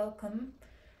 Kiki. Welcome.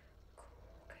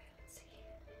 Okay, let's see.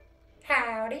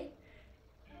 Howdy.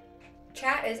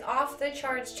 Chat is off the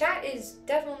charts. Chat is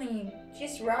definitely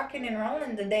just rocking and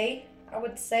rolling today, I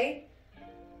would say.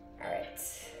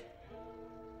 Alright.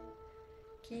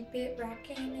 Keep it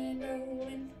rocking and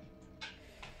rolling.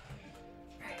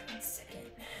 Alright, 1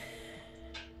 second.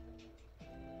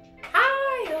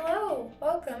 Hi, hello,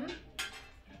 welcome.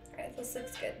 Alright, this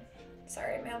looks good.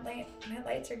 Sorry, my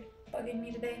lights are bugging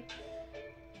me today.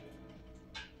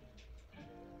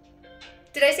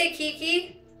 Did I say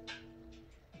Kiki?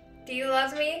 Do you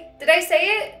love me? Did I say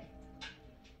it?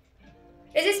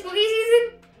 Is it spooky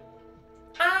season?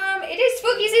 It is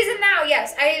spooky season now,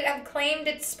 yes. I have claimed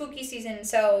it's spooky season,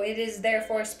 so it is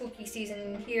therefore spooky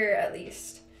season here at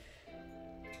least.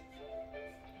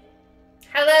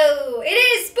 Hello, it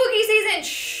is spooky season.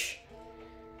 Shh.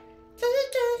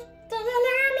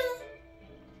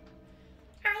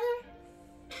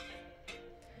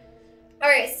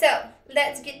 Alright, so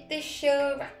let's get this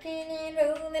show rocking and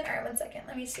rolling. Alright, 1 second,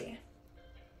 let me see.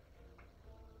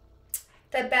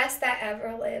 The best that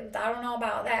ever lived. I don't know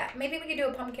about that. Maybe we could do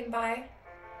a pumpkin pie.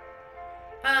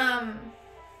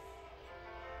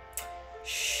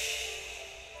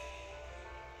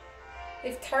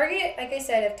 If Target, like I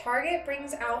said, if Target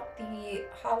brings out the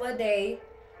holiday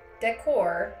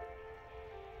decor,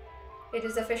 it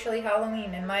is officially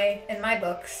Halloween in my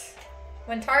books.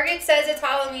 When Target says it's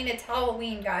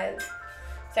Halloween, guys.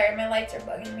 Sorry, my lights are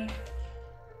bugging me.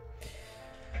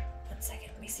 1 second,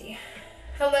 let me see.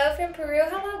 Hello from Peru.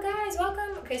 Hello, guys.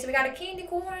 Welcome. Okay, so we got a candy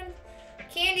corn.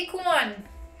 Candy corn.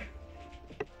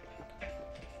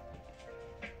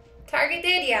 Target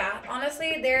did, yeah.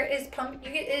 Honestly, there is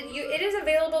it is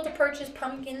available to purchase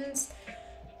pumpkins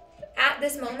at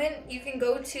this moment. You can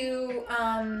go to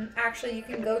actually you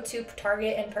can go to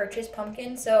Target and purchase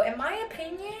pumpkins. So, in my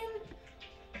opinion,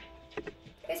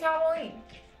 it's Halloween.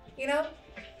 You know?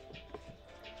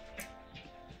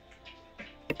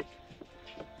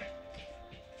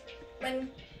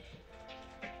 When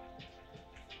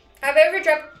have I ever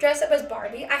dressed up as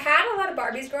Barbie? I had a lot of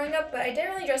Barbies growing up, but I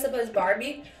didn't really dress up as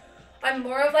Barbie. I'm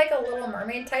more of like a Little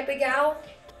Mermaid type of gal.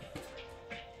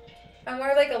 I'm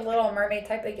more of like a Little Mermaid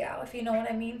type of gal, if you know what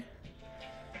I mean.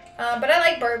 But I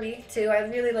like Barbie too. I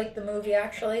really like the movie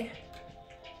actually.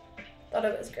 Thought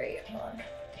it was great. Hold on.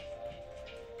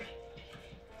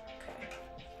 Okay.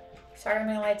 Sorry,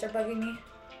 my lights are bugging me.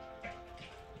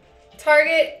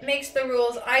 Target makes the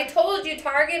rules. I told you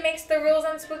Target makes the rules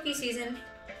on spooky season.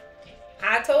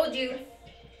 I told you.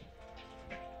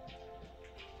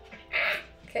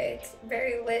 Okay, it's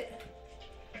very lit.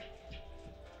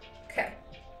 Okay.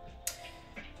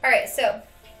 All right, so.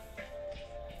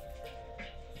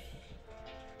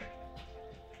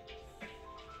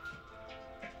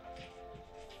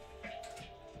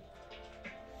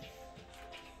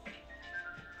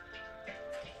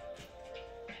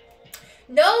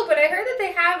 No, but I heard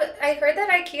that I heard that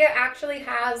IKEA actually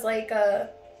has like a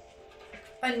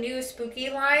new spooky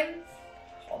line.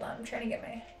 Hold on, I'm trying to get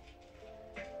my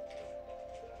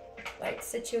lights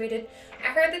situated. I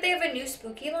heard that they have a new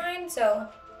spooky line, so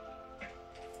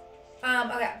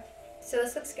okay. So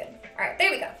this looks good. All right,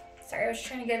 there we go. Sorry, I was just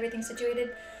trying to get everything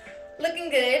situated. Looking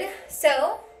good.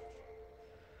 So,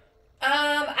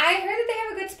 I heard that they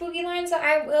have a good spooky line, so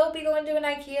I will be going to an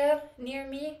IKEA near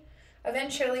me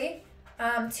eventually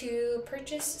to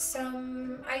purchase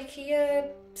some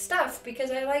IKEA stuff because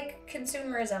I like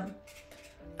consumerism.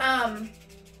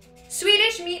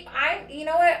 Swedish meat, you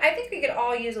know what? I think we could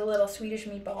all use a little Swedish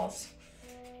meatballs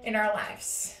in our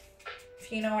lives,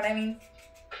 if you know what I mean.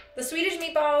 The Swedish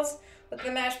meatballs with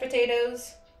the mashed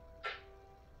potatoes.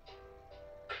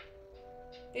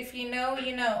 If you know,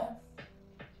 you know.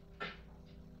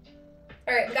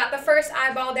 All right, got the first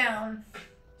eyeball down.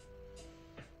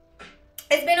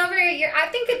 It's been over a year. I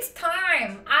think it's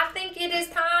time. I think it is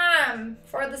time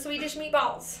for the Swedish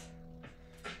meatballs.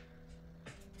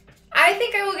 I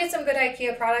think I will get some good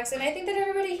IKEA products, and I think that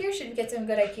everybody here should get some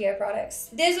good IKEA products.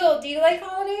 Dizzle, do you like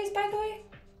holidays, by the way?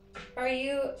 Are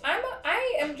you...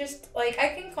 I am just, like,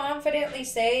 I can confidently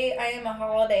say I am a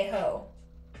holiday hoe.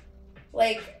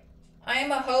 Like, I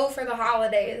am a hoe for the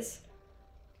holidays.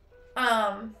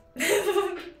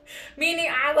 Meaning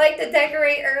I like to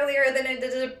decorate earlier than it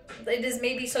is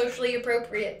maybe socially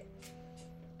appropriate.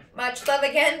 Much love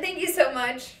again. Thank you so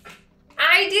much.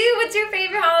 I do. What's your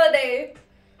favorite holiday?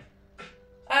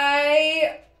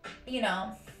 You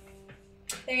know,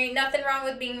 there ain't nothing wrong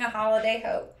with being a holiday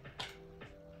hoe.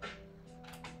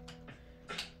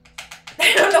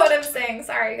 I don't know what I'm saying.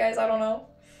 Sorry, guys. I don't know.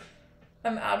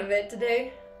 I'm out of it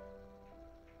today.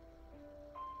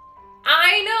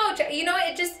 I know. You know,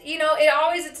 it just, you know,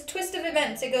 it's a twist of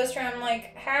events. It goes from,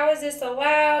 like, how is this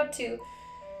allowed to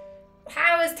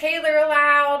how is Taylor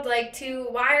allowed, like, to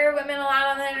why are women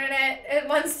allowed on the internet at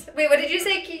once? Wait, what did you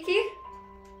say, Kiki?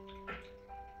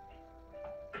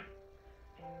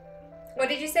 What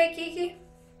did you say, Kiki?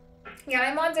 Yeah,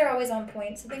 my mods are always on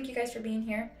point, so thank you guys for being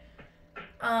here.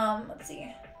 Let's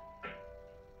see.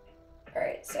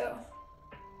 Alright, so.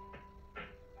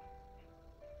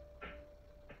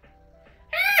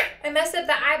 Ah! I messed up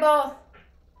the eyeball.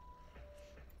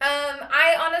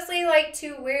 I honestly like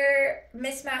to wear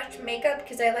mismatched makeup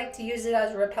because I like to use it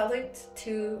as repellent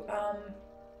to,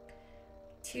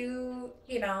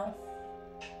 you know,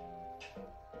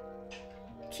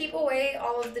 keep away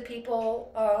all of the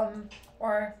people,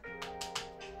 or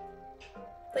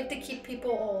like to keep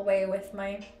people away with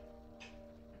my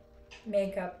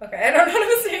makeup. Okay, I don't know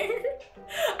what I'm saying.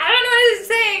 I don't know what I'm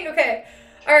saying. Okay.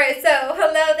 All right, so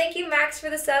hello. Thank you, Max, for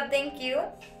the sub. Thank you.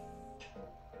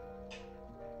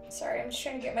 Sorry, I'm just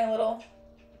trying to get my little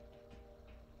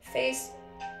face.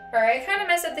 All right, I kind of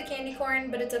messed up the candy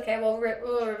corn, but it's okay. We'll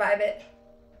revive it.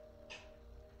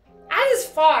 As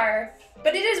far,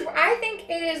 but it is. I think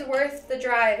it is worth the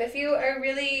drive if you are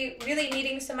really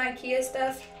needing some IKEA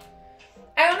stuff.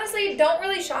 I honestly don't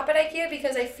really shop at IKEA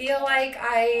because I feel like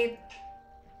I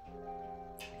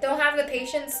don't have the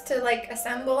patience to like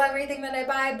assemble everything that I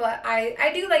buy, but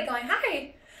I do like going,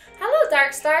 hi, hello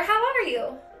Darkstar, how are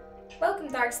you? Welcome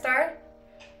Darkstar.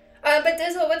 But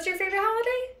Dizzle, what's your favorite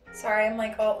holiday? Sorry, I'm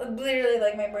like literally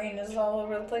like my brain is all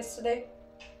over the place today.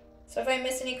 So if I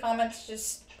miss any comments,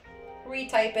 just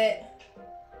retype it.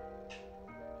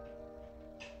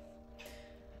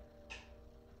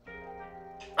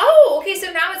 Oh, okay,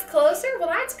 so now it's closer? Well,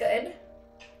 that's good.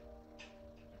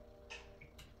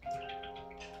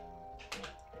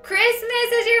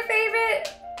 Christmas is your favorite?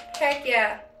 Heck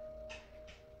yeah.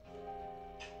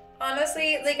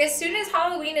 Honestly, like as soon as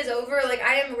Halloween is over, like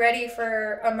I am ready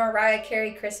for a Mariah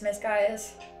Carey Christmas,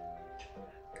 guys.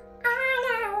 All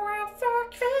I want for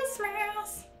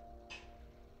Christmas.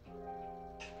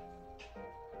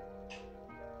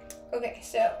 Okay,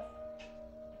 so.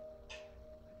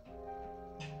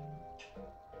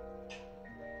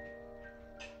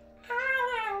 All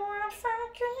I want for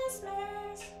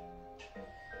Christmas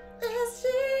is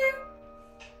you.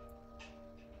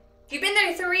 You've been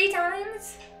there 3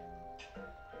 times?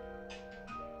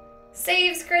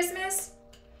 Saves Christmas?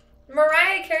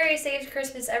 Mariah Carey saves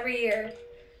Christmas every year.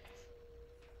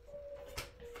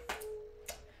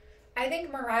 I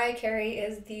think Mariah Carey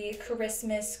is the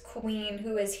Christmas queen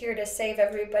who is here to save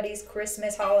everybody's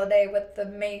Christmas holiday with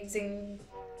amazing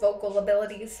vocal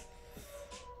abilities.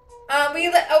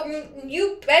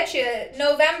 You betcha,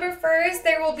 November 1st,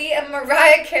 there will be a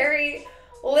Mariah Carey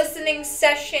listening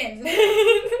session.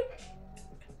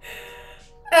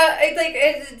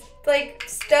 It's like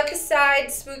step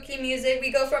aside spooky music.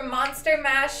 We go from Monster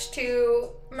Mash to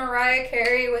Mariah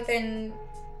Carey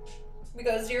we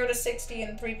go 0 to 60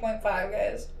 in 3.5,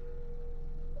 guys.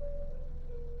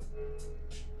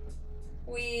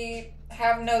 We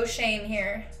have no shame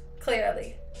here,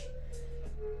 clearly.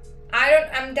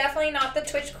 I'm definitely not the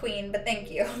Twitch queen, but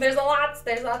thank you. There's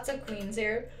lots of queens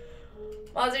here.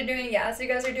 So you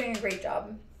guys are doing a great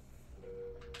job.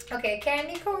 Okay,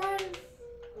 candy corn.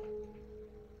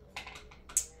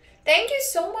 Thank you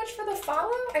so much for the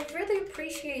follow. I really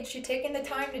appreciate you taking the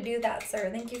time to do that, sir.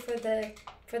 Thank you for the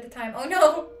time. Oh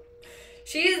no.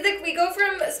 We go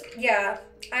from, yeah,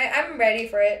 I'm ready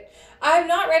for it. I'm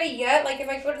not ready yet. Like if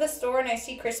I go to the store and I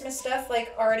see Christmas stuff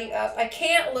like already up, I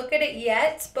can't look at it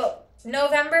yet, but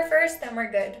November 1st, then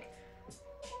we're good.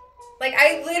 Like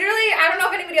I don't know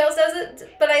if anybody else does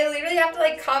it, but I literally have to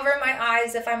like cover my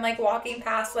eyes if I'm like walking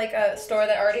past like a store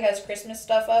that already has Christmas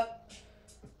stuff up.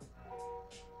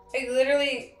 I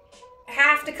literally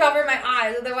have to cover my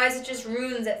eyes, otherwise it just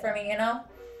ruins it for me, you know?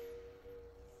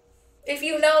 If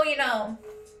you know, you know.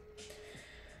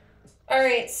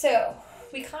 Alright, so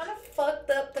we kind of fucked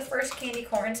up the first candy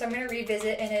corn, so I'm going to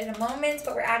revisit it in a moment,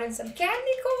 but we're adding some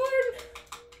candy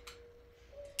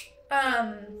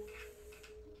corn.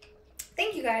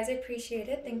 Thank you guys, I appreciate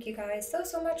it. Thank you guys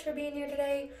so much for being here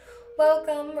today.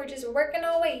 Welcome, we're just working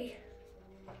our way.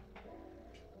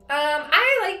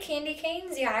 I like candy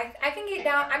canes. Yeah, I can get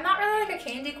down. I'm not really like a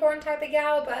candy corn type of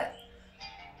gal, but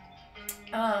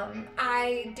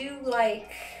I do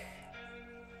like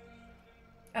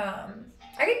I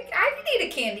can eat a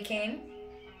candy cane.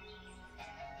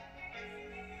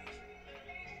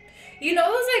 You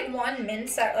know those like one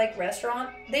mints at like restaurant?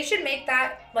 They should make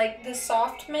that like the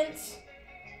soft mints,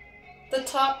 the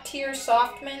top tier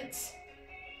soft mints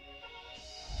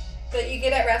that you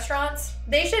get at restaurants.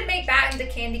 They should make that into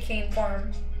candy cane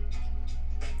form.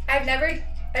 I've never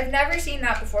seen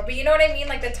that before, but you know what I mean?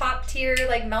 Like the top tier,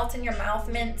 like melt in your mouth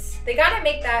mints. They gotta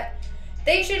make that.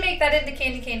 They should make that into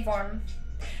candy cane form.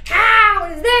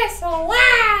 How is this so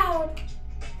loud?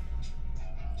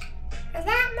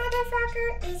 That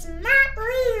motherfucker is not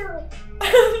real.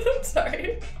 I'm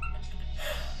sorry.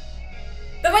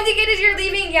 The ones you get as you're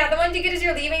leaving, yeah, the ones you get as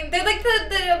you're leaving. They're like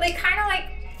they kind of like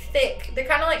thick. They're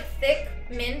kind of like thick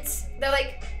mints. They're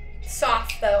like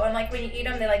soft though, and like when you eat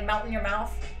them, they like melt in your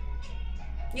mouth.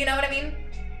 You know what I mean?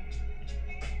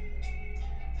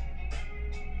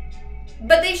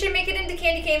 But they should make it into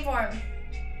candy cane form.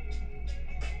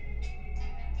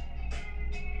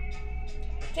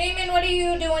 Jamin, what are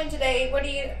you doing today? Are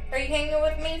you hanging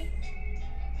with me?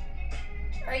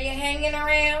 Are you hanging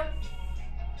around?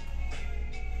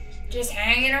 Just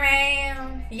hanging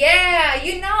around. Yeah,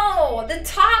 you know, the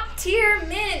top tier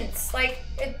mints. Like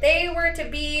if there were to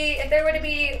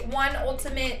be one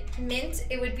ultimate mint,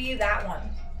 it would be that one.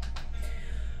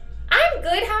 I'm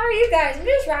good. How are you guys? I'm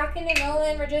just rocking and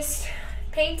rolling. We're just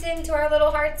painting to our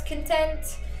little heart's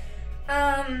content.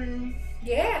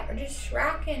 Yeah, we're just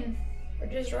rocking. We're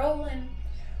just rolling.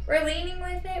 We're leaning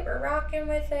with it. We're rocking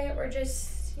with it. We're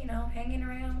just, you know, hanging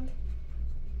around.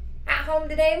 At home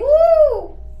today.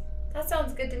 Woo! That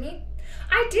sounds good to me.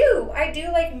 I do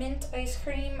like mint ice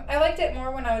cream. I liked it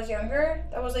more when I was younger.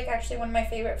 That was like actually one of my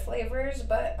favorite flavors,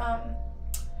 but I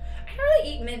don't really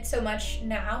eat mint so much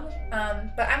now.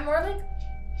 But I'm more like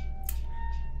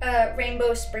a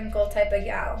rainbow sprinkle type of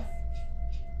gal.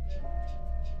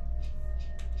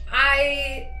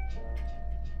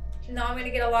 No, I'm gonna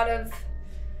get a lot of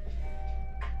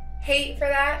hate for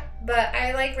that, but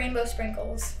I like rainbow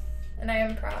sprinkles, and I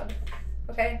am proud,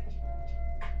 okay?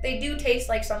 They do taste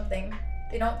like something.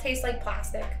 They don't taste like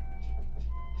plastic.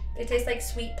 They taste like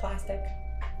sweet plastic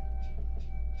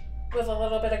with a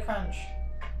little bit of crunch.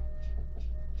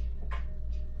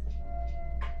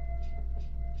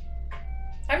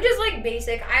 I'm just like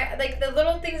basic. I like the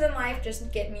little things in life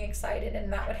just get me excited,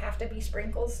 and that would have to be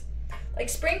sprinkles. Like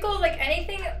sprinkles, like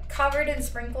anything covered in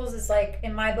sprinkles is like,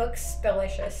 in my books,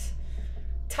 delicious.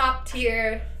 Top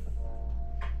tier,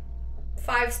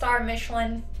 5-star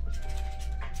Michelin.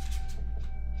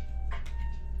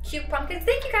 Cute pumpkins.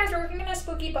 Thank you guys. We're working on a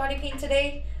spooky body paint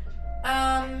today.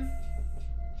 Yeah,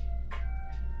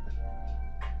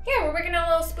 we're working on a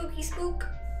little spooky spook.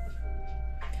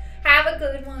 Have a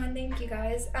good one. Thank you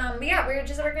guys. But yeah, we're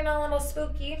just working on a little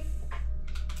spooky.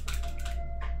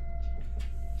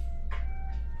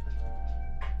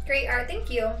 Great art, thank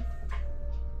you.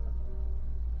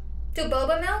 Do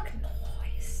boba milk?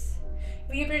 Nice.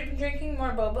 Have you been drinking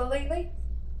more boba lately?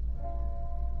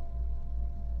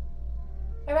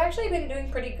 I've actually been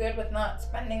doing pretty good with not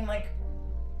spending like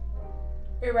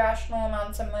irrational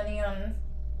amounts of money on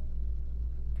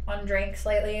drinks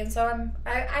lately, and so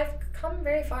I've come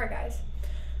very far, guys.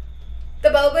 The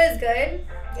boba is good.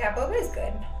 Yeah, boba is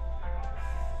good.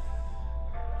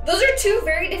 Those are two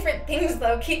very different things,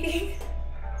 though, Kiki.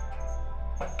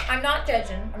 I'm not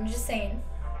judging. I'm just saying.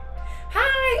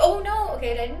 Hi! Oh, no.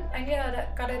 Okay, I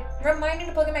gotta remind me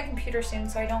to plug in my computer soon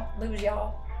so I don't lose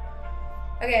y'all.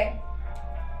 Okay.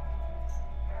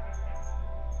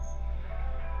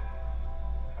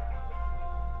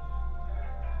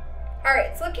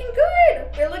 Alright, it's looking good.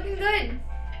 We're looking good.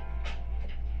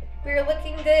 We're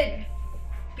looking good.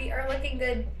 We are looking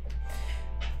good.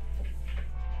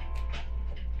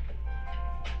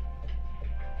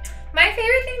 My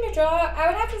favorite thing to draw, I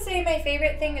would have to say my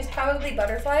favorite thing is probably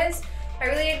butterflies. I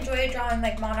really enjoy drawing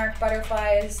like monarch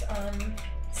butterflies,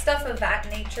 stuff of that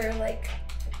nature, like,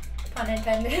 pun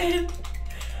intended.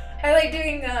 I like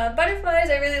doing butterflies.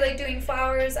 I really like doing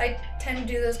flowers. I tend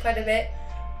to do those quite a bit.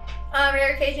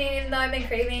 Rare occasion, even though I've been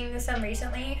craving some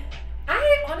recently.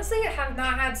 I honestly have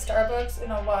not had Starbucks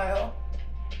in a while.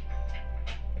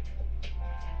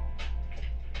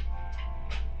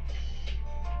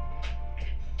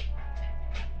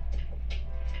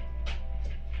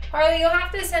 Harley, you'll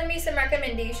have to send me some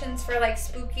recommendations for like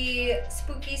spooky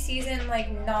season, like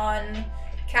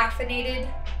non-caffeinated.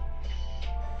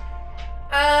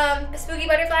 Spooky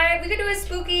butterfly. We could do a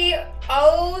spooky,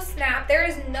 oh snap, there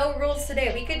is no rules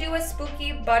today. We could do a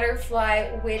spooky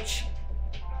butterfly witch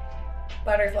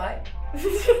butterfly.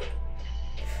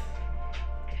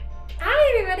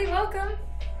 Hi everybody, welcome.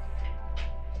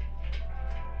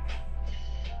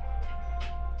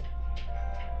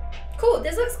 Cool,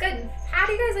 this looks good. How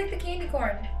do you guys like the candy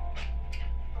corn?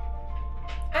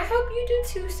 I hope you do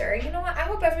too, sir. You know what? I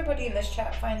hope everybody in this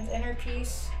chat finds inner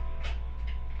peace.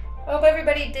 I hope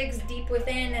everybody digs deep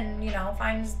within and, you know,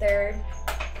 finds their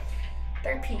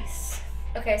peace.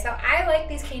 Okay, so I like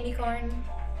these candy corn.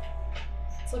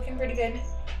 It's looking pretty good.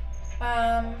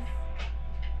 I'm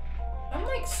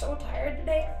like so tired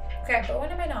today. Okay, but when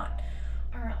am I not?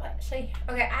 Alright, let's see.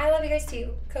 Okay, I love you guys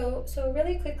too. Cool. So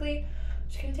really quickly,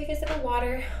 just gonna take a sip of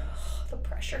water. Oh, the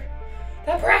pressure.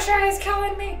 The pressure is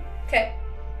killing me. Okay.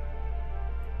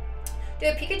 Do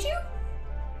a Pikachu?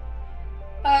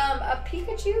 A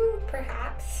Pikachu,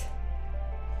 perhaps.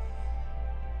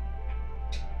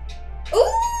 Ooh!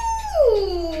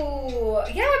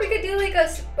 Yeah, we could do like a,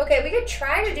 okay, we could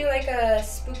try to do like a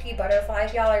spooky butterfly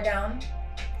if y'all are down.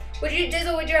 Would you,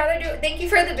 Dizzle, would you rather do, thank you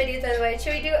for the videos, by the way.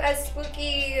 Should we do a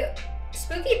spooky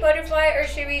butterfly, or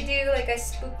should we do like a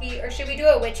spooky, or should we do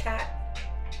a witch hat?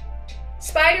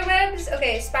 Spider webs?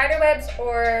 Okay, spider webs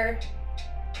or...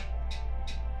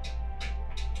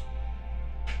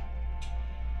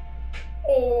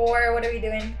 Or what are we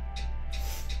doing?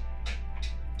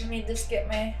 Let me just get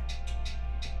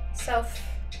myself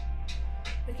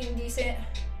looking decent.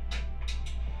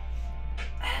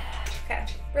 Okay,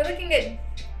 we're looking good.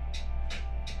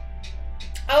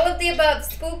 All of the above.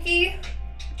 Spooky.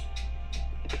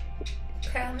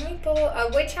 Okay, let me pull a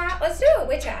witch hat. Let's do a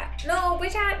witch hat. No,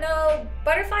 witch hat, no.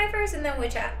 Butterfly first and then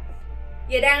witch hat.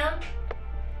 You down?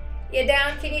 You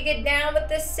down? Can you get down with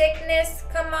the sickness?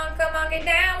 Come on, get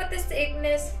down with the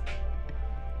sickness.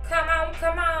 Come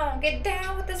on, get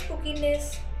down with the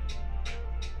spookiness.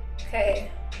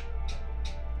 Okay.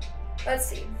 Let's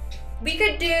see. We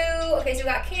could do, okay, so we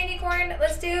got candy corn.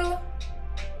 Let's do,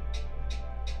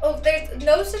 oh, there's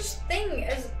no such thing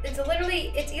as, it's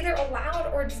literally, it's either allowed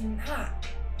or it's not.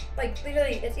 Like,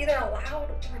 literally, it's either allowed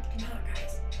or it's not,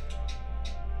 guys.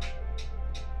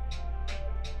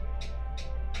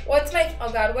 What's my,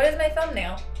 oh god, what is my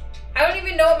thumbnail? I don't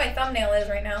even know what my thumbnail is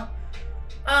right now.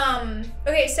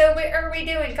 Okay, so what are we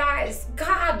doing, guys?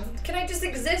 God, can I just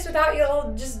exist without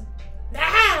y'all just,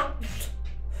 ah!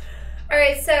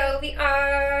 Alright, so we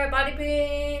are body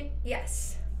paint,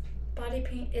 yes. Body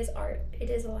paint is art. It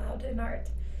is allowed in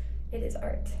art. It is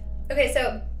art. Okay,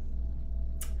 so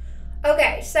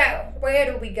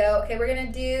where do we go? Okay, we're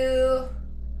gonna do,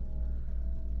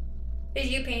 is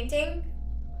you painting?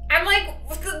 I'm like,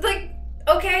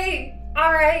 okay,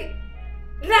 all right.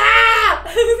 Ah!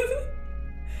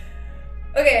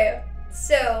 Okay,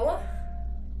 so.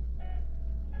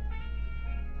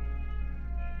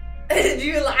 Did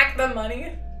you lack the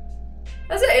money?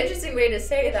 That's an interesting way to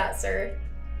say that, sir.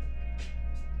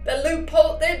 The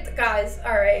loophole, guys,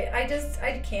 all right. I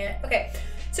can't. Okay,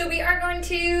 So we are going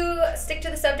to stick to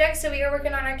the subject. So we are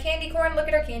working on our candy corn. Look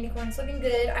at our candy corn, it's looking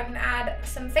good. I'm gonna add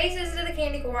some faces to the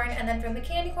candy corn, and then from the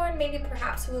candy corn, maybe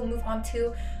perhaps we'll move on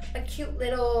to a cute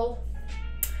little,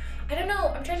 I don't know,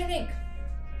 I'm trying to think.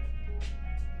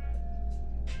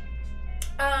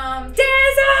 Dazzle!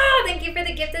 Thank you for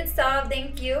the gifted sub,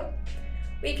 thank you.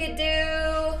 We could do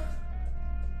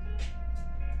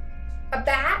a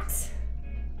bat.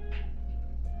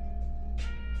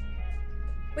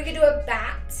 We could do a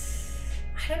bat.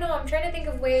 I don't know, I'm trying to think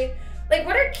of like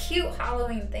what are cute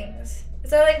Halloween things?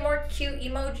 Is there like more cute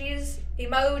emojis?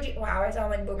 Wow, I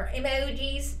sound like boomer.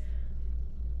 Emojis.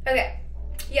 Okay,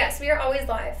 yes, we are always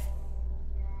live.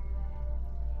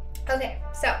 Okay,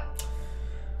 so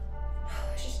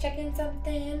just checking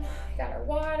something. We got our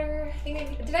water.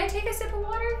 Did I take a sip of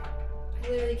water? I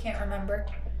literally can't remember.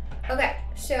 Okay,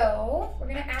 so we're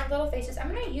gonna add little faces. I'm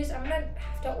gonna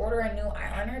have to order a new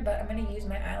eyeliner, but I'm gonna use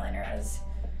my eyeliner as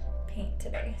paint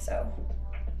today, so.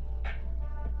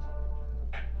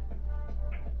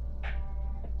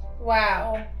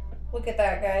 Wow, look at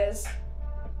that, guys.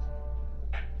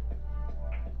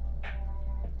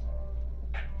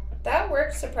 That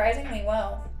worked surprisingly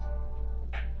well.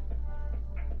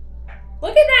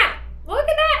 Look at that! Look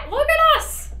at that! Look at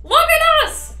us! Look at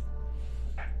us!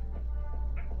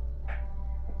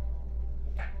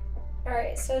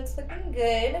 Alright, so it's looking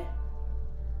good.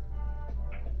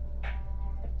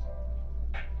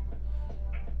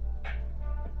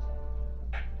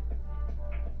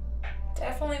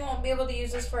 Definitely won't be able to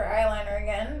use this for eyeliner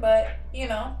again, but you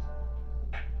know.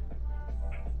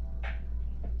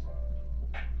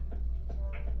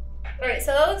 Alright,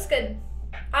 so that looks good.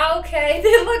 Okay,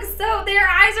 their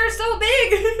eyes are so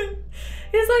big.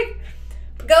 It's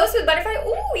like ghost with butterfly.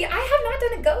 Ooh, yeah, I have not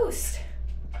done a ghost.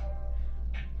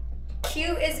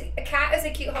 A cat is a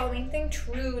cute Halloween thing.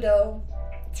 True though,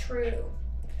 true.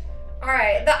 All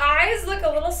right, the eyes look a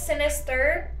little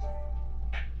sinister.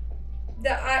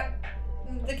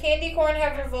 The candy corn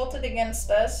have revolted against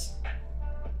us.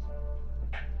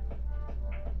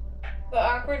 The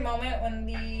awkward moment when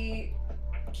the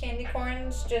candy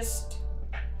corns just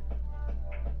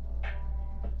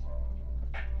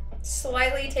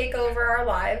slightly take over our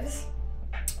lives.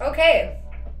 Okay.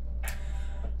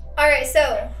 All right,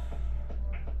 so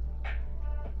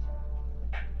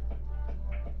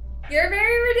you're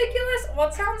very ridiculous. Well,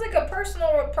 it sounds like a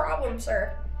personal problem,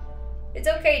 sir. It's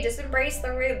okay. Just embrace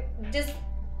the just.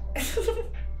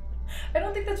 I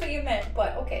don't think that's what you meant,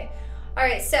 but okay. All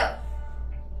right, so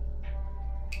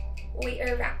we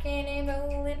are rocking and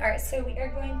rolling. All right, so we are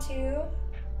going to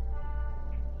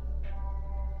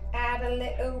add a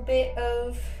little bit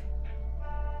of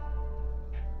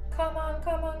come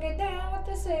on, get down with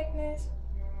the sickness.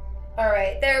 All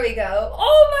right, there we go.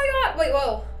 Oh my God, wait,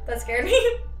 whoa, that scared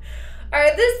me. All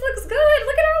right, this looks good.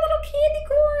 Look at our little candy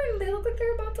corn. They look like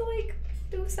they're about to like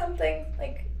do something,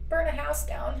 like burn a house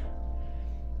down.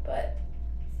 But,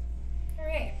 all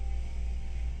right.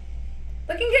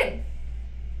 Looking good.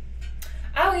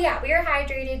 Oh yeah, we are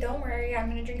hydrated, don't worry. I'm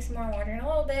gonna drink some more water in a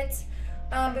little bit.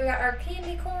 We got our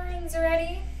candy corns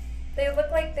ready. They look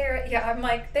like they're, yeah, I'm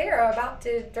like, they are about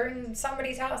to burn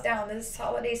somebody's house down this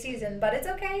holiday season, but it's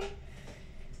okay.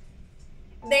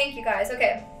 Thank you guys,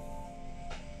 okay.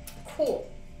 Cool.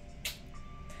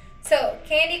 So,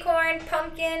 candy corn,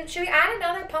 pumpkin. Should we add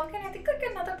another pumpkin? I think like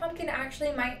another pumpkin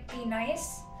actually might be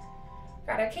nice.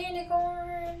 Got our candy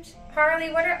corns.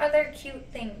 Harley, what are other cute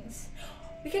things?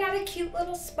 We could add a cute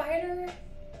little spider.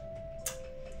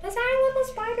 Let's add a little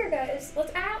spider, guys.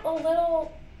 Let's add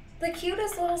the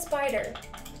cutest little spider.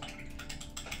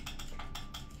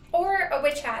 Or a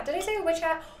witch hat. Did I say a witch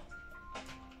hat?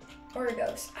 Or a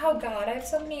ghost. Oh God, I have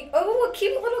so many. Oh, a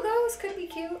cute little ghost could be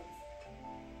cute.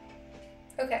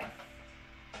 Okay.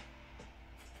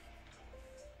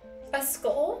 A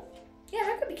skull? Yeah,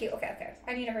 that could be cute. Okay.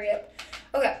 I need to hurry up.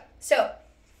 Okay, so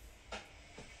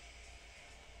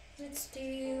let's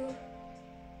do.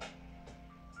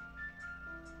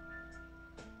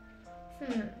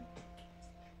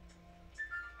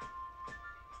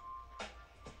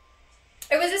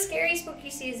 It was a scary, spooky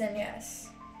season, yes.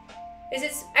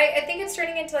 I think it's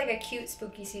turning into like a cute,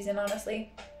 spooky season,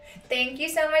 honestly. Thank you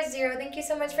so much, Zero. Thank you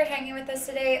so much for hanging with us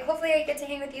today. Hopefully I get to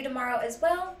hang with you tomorrow as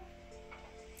well.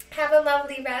 Have a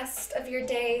lovely rest of your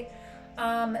day,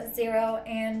 Zero.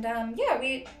 And yeah,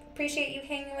 we appreciate you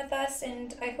hanging with us,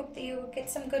 and I hope that you get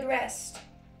some good rest.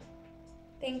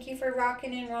 Thank you for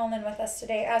rocking and rolling with us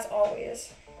today, as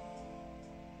always.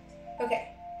 Okay.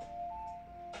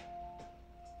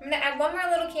 I'm gonna add one more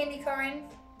little candy corn,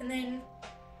 and then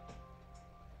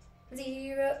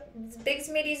Zero. Big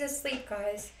Smitty's asleep,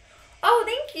 guys. Oh,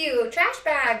 thank you, Trash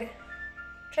Bag.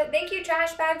 Thank you,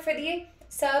 Trash Bag, for the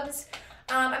subs.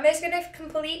 I'm just gonna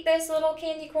complete this little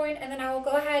candy corn, and then I will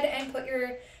go ahead and put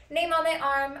your name on my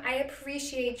arm. I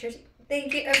appreciate your,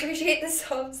 thank you, I appreciate the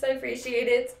subs, I appreciate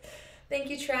it. Thank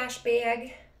you, Trash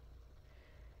Bag.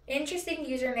 Interesting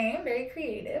username, very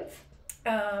creative.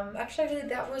 Actually,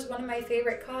 that was one of my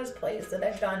favorite cosplays that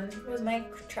I've done, was my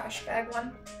Trash Bag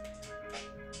one.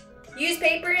 Use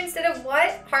paper instead of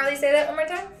what? Harley, say that one more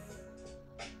time.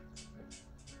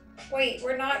 Wait,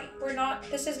 we're not,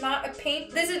 this is not a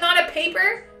paint, this is not a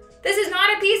paper? This is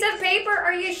not a piece of paper?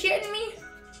 Are you shitting me?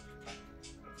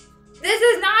 This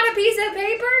is not a piece of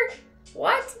paper?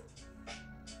 What?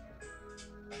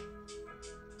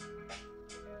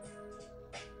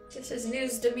 This is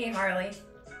news to me, Harley.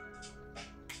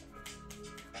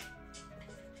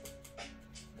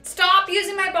 Stop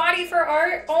using my body for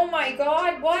art. Oh my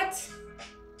God, what?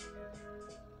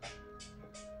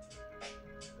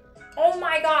 Oh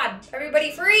my God,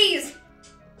 everybody freeze!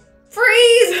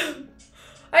 Freeze!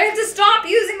 I have to stop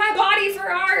using my body for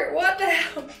art. What the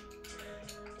hell?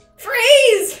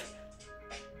 Freeze!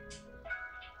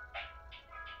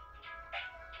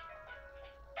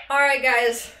 All right,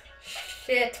 guys.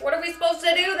 Shit, what are we supposed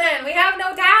to do then? We have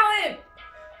no talent.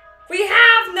 We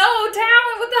have no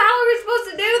talent. What the hell are we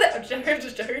supposed to do then? I'm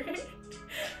just joking.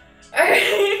 All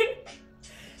right.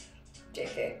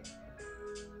 JK.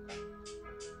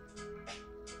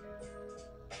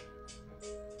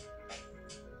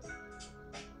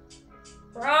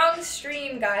 Wrong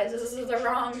stream, guys. This is the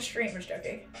wrong stream. I'm just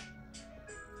joking.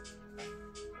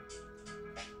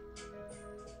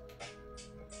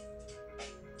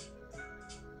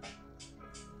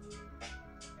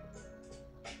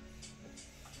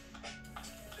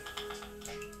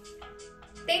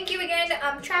 Thank you again,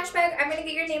 Trash Bag. I'm gonna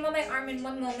get your name on my arm in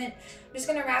one moment. I'm just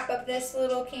gonna wrap up this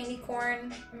little candy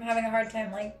corn. I'm having a hard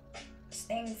time, like,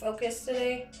 staying focused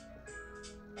today.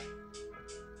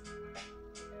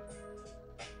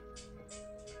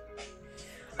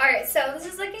 All right, so this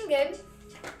is looking good.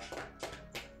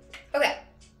 Okay,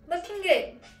 looking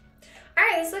good. All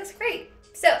right, this looks great.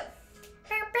 So,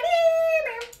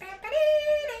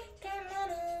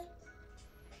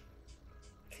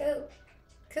 cool,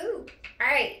 cool. All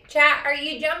right, chat, are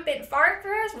you jumping far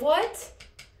for us? What?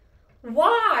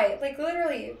 Why? Like,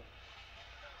 literally.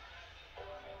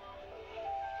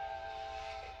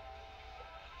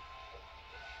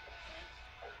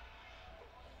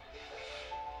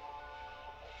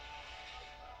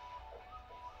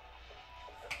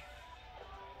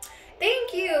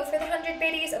 Thank you for the 100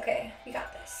 biddies. Okay, we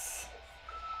got this.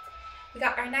 We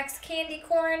got our next candy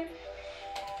corn.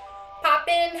 Pop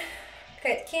in.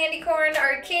 Okay, candy corn,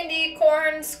 our candy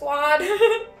corn squad.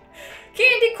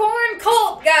 Candy corn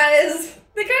cult, guys.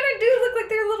 They kind of do look like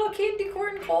they're a little candy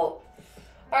corn cult.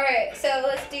 All right, so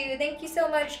let's do, thank you so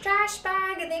much, Trash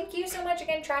Bag. Thank you so much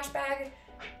again, Trash Bag.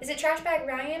 Is it Trash Bag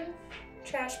Ryan?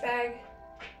 Trash Bag.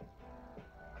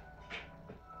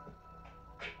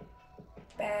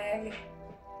 Bag.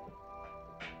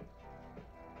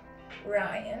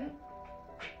 Ryan.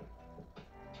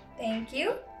 Thank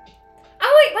you.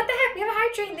 Oh wait, what the heck? We have a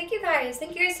high train. Thank you guys.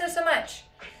 Thank you guys so much.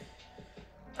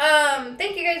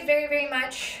 Thank you guys very, very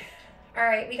much. All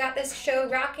right, we got this show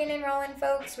rocking and rolling,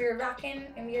 folks. We're rocking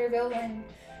and we're rolling.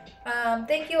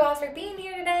 Thank you all for being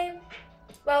here today.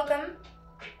 Welcome.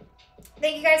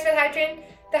 Thank you guys for the high train.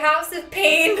 The House of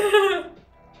Pain.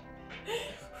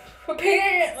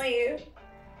 Apparently.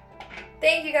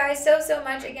 Thank you guys so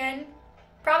much again.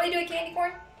 Probably do a candy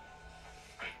corn.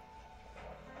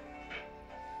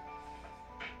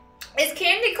 Is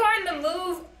candy corn the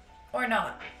move or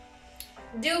not?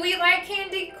 Do we like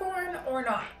candy corn or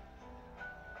not?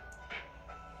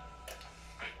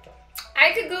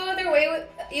 I could go either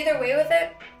way with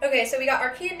it. Okay, so we got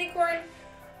our candy corn.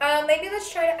 Maybe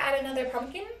let's try to add another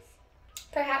pumpkin.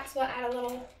 Perhaps we'll add a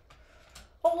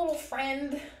little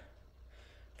friend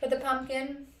for the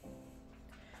pumpkin.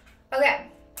 Okay.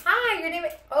 Hi, your name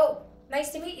is, oh, nice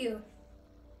to meet you.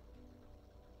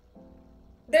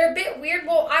 They're a bit weird.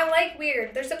 Well, I like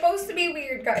weird. They're supposed to be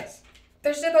weird, guys.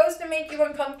 They're supposed to make you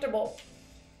uncomfortable.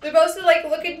 They're supposed to, like,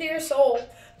 look into your soul.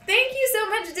 Thank you so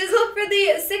much, Dizzle, for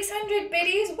the 600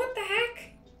 biddies. What the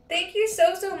heck? Thank you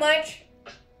so much.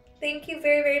 Thank you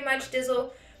very, very much,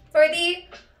 Dizzle, for the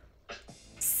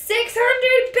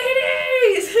 600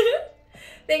 biddies.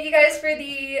 Thank you guys for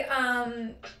the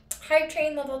Hype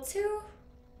Train level 2.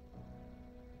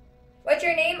 What's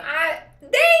your name?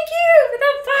 Thank you for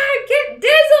the 5 gift,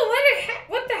 Dizzle.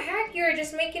 What the heck? You're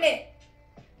just making it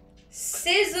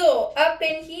sizzle up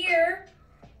in here.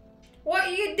 What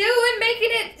are you doing? Making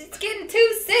it, it's getting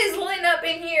too sizzling up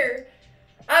in here.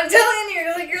 I'm telling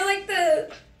you, you're like the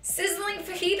sizzling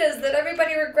fajitas that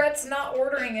everybody regrets not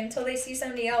ordering until they see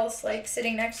somebody else like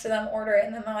sitting next to them order it,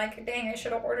 and then they're like, dang, I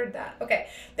should have ordered that. Okay,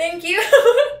 thank you.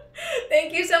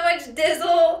 Thank you so much,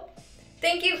 Dizzle.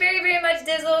 Thank you very, very much,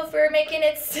 Dizzle, for making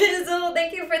it sizzle.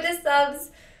 Thank you for the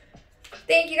subs.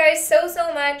 Thank you guys so,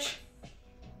 so much.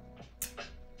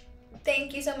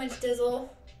 Thank you so much, Dizzle.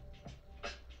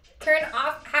 Turn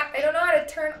off, I don't know how to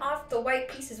turn off the white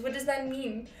pieces. What does that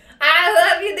mean? I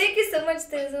love you. Thank you so much,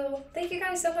 Dizzle. Thank you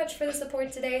guys so much for the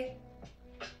support today.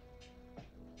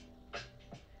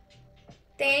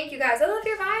 Thank you guys. I love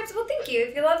your vibes. Well, thank you.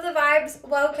 If you love the vibes,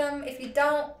 welcome. If you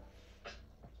don't,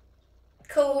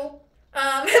 cool. But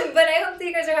I hope that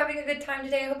you guys are having a good time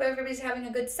today. I hope everybody's having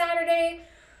a good Saturday.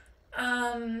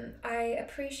 I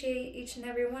appreciate each and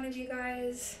every one of you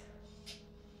guys.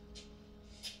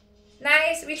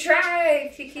 Nice. We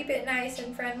try to keep it nice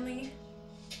and friendly.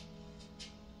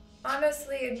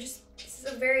 Honestly, this is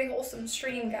a very wholesome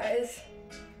stream, guys.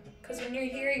 Because when you're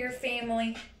here, you're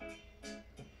family.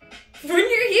 When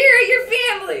you're here, you're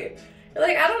family. You're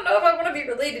like, I don't know if I want to be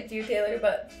related to you, Taylor,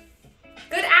 but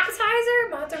good appetizer,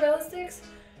 mozzarella sticks.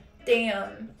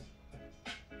 Damn.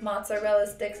 Mozzarella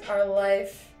sticks are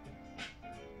life.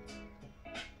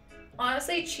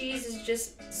 Honestly, cheese is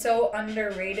just so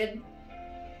underrated.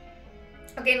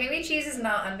 Okay, maybe cheese is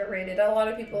not underrated. A lot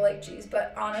of people like cheese,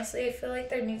 but honestly, I feel like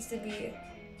there needs to be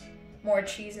more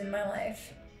cheese in my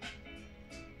life.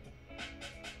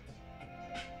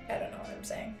 I don't know what I'm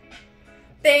saying.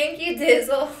 Thank you,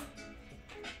 Dizzle.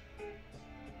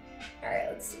 Alright,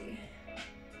 let's see.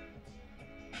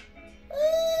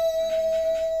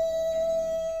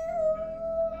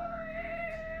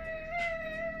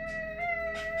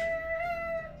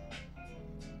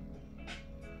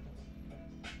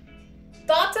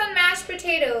 Thoughts on mashed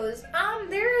potatoes?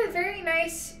 They're very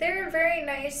nice. They're very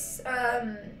nice.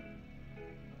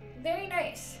 Very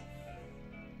nice.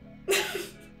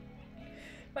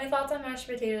 My thoughts on mashed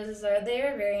potatoes are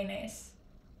they're very nice.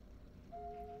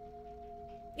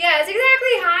 Yes,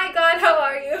 exactly. Hi, God, how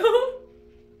are you?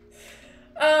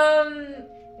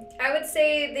 I would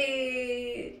say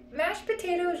the mashed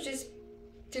potatoes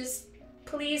just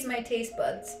please my taste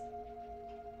buds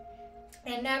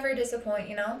and never disappoint,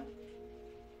 you know?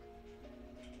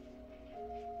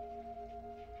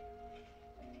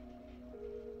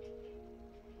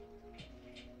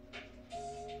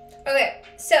 Okay,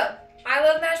 so I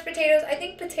love mashed potatoes. I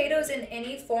think potatoes in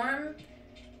any form,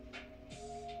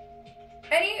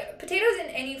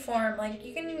 like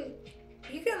you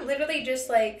can literally just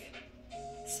like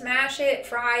smash it,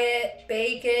 fry it,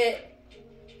 bake it.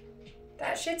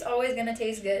 That shit's always gonna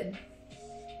taste good.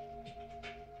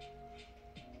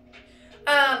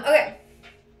 Okay.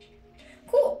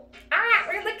 Cool. Alright,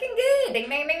 we're looking good. Ding,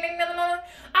 ding, ding, ding, ding, ding.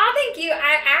 Oh, thank you.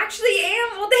 I actually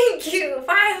am. Well, thank you.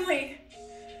 Finally.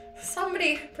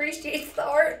 Somebody appreciates the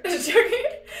art.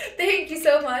 Thank you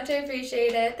so much. I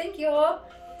appreciate it. Thank you all.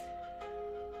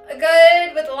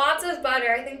 Good with lots of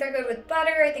butter. I think they're good with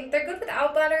butter. I think they're good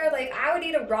without butter. Like, I would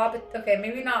eat a raw, okay,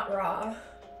 maybe not raw.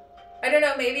 I don't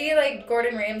know, maybe like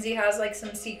Gordon Ramsay has like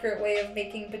some secret way of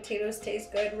making potatoes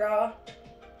taste good raw.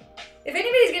 If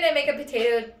anybody's gonna make a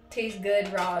potato taste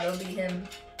good raw, it'll be him.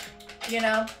 You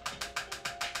know?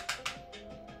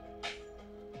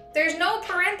 There's no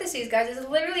parentheses, guys. It's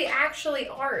literally actually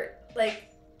art.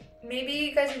 Like, maybe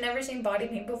you guys have never seen body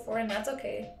paint before, and that's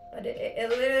okay. But it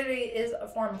literally is a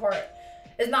form of art.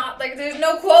 It's not like there's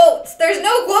no quotes. There's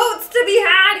no quotes to be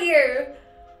had here.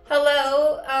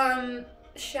 Hello,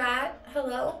 chat.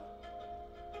 Hello.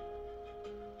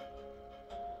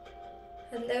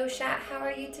 Hello, chat. How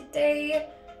are you today?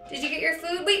 Did you get your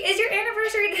food? Wait, is your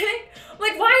anniversary today? I'm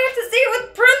like, why do you have to say it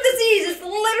with parentheses? It's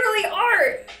literally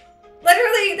art.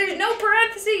 Literally, there's no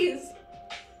parentheses.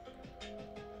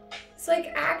 It's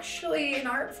like actually an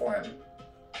art form.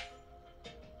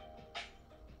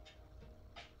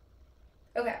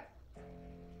 Okay.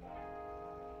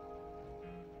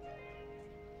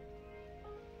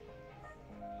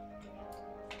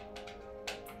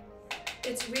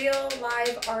 It's real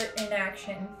live art in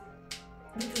action.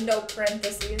 With no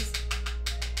parentheses.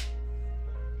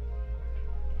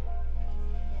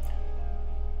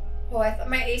 Oh, I thought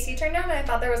my AC turned on and I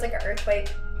thought there was like an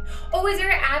earthquake. Oh, is there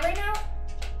an ad right now?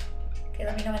 Okay,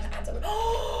 let me know when the ad's over.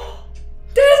 Oh,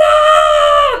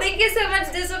 Dizzle! Thank you so much,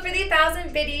 Dizzle, for the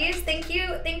 1,000 biddies. Thank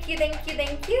you, thank you, thank you,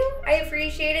 thank you. I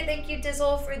appreciate it. Thank you,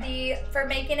 Dizzle, for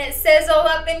making it sizzle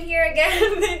up in here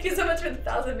again. Thank you so much for the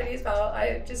 1,000 biddies, pal.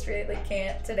 I just really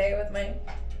can't today with my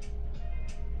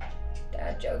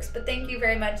dad jokes. But thank you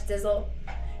very much, Dizzle.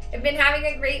 I've been having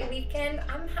a great weekend.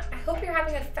 I hope you're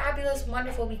having a fabulous,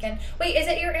 wonderful weekend. Wait, is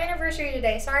it your anniversary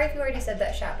today? Sorry if you already said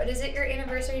that, chat, but is it your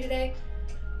anniversary today?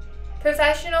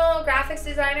 Professional graphics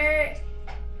designer.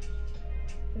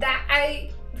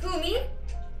 Who, me?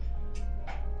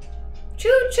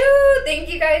 Choo choo! Thank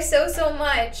you guys so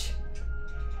much.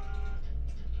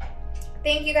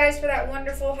 Thank you guys for that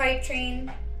wonderful hype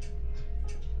train.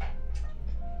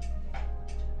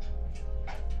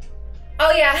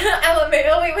 Oh yeah,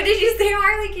 LMAO. Wait, what did you say,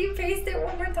 Harley? Can you paste it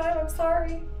one more time? I'm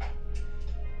sorry.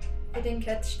 I didn't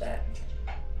catch that.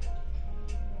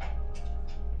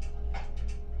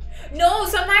 No,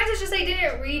 sometimes it's just I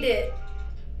didn't read it.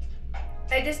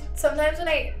 Sometimes when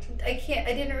I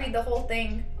didn't read the whole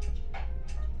thing.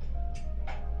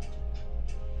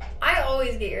 I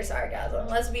always get your sarcasm.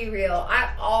 Let's be real.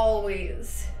 I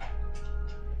always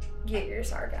get your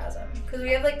sarcasm. Because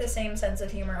we have like the same sense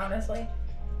of humor, honestly.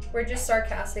 We're just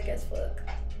sarcastic as fuck.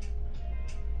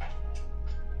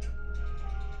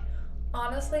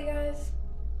 Honestly, guys.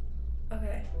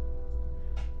 Okay.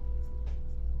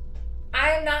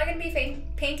 I am not going to be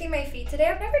painting my feet today.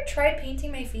 I've never tried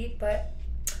painting my feet, but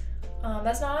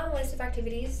that's not on the list of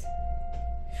activities.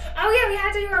 Oh yeah, we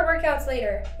have to do our workouts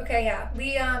later. Okay, yeah.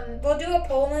 We'll do a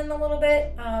poll in a little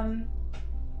bit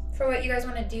for what you guys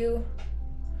want to do.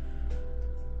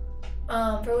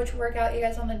 For which workout you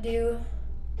guys want to do.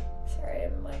 Sorry,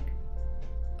 I'm like...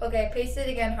 Okay, paste it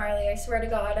again, Harley. I swear to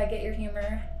God, I get your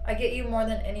humor. I get you more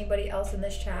than anybody else in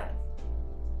this chat.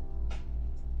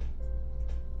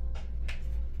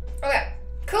 Okay,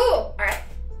 cool. Alright.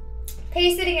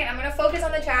 Paste it again. I'm going to focus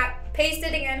on the chat. Paste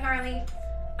it again, Harley.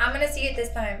 I'm going to see it this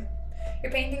time.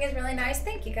 Your painting is really nice.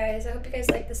 Thank you, guys. I hope you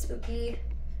guys like the spooky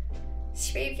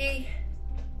season.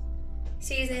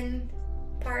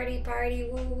 Party,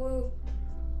 woo,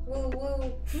 woo.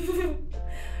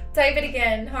 Type it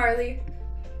again, Harley.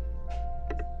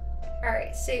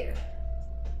 Alright, so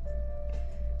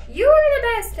you are the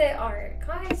best at art.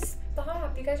 Guys,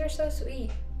 stop. You guys are so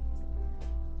sweet.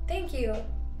 Thank you.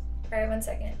 Alright, 1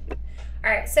 second.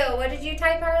 Alright, so what did you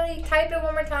type, Harley? Type it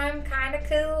one more time. Kinda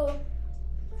cool.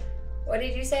 What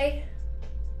did you say?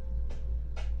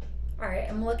 Alright,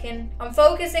 I'm looking. I'm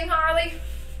focusing, Harley.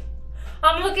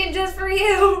 I'm looking just for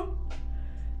you.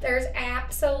 There's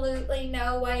absolutely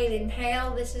no way in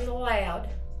hell this is allowed.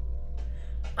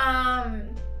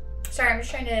 Sorry, I'm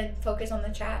just trying to focus on the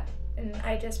chat, and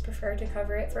I just prefer to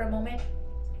cover it for a moment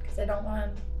because I don't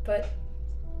want to put,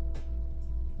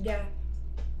 yeah,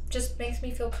 just makes me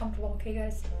feel comfortable. Okay,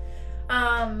 guys.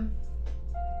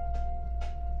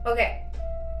 Okay.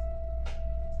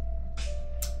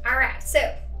 All right.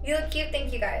 So you look cute.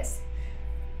 Thank you, guys.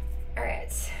 All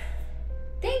right.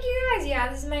 Thank you guys. Yeah,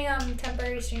 this is my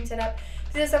temporary stream setup.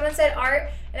 So someone said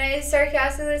art, and I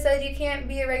sarcastically said you can't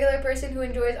be a regular person who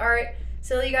enjoys art.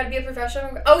 Silly, you gotta be a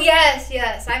professional. Oh yes.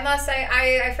 I must say.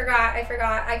 I forgot.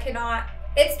 I cannot.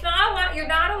 It's not allowed. You're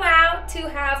not allowed to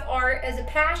have art as a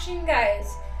passion,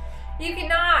 guys. You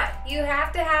cannot. You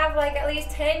have to have like at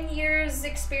least 10 years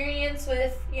experience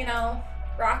with, you know,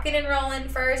 rocking and rolling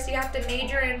first. You have to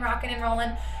major in rocking and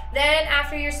rolling. Then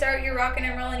after you start your rocking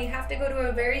and rolling, you have to go to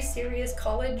a very serious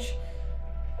college.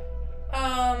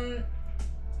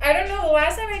 I don't know, the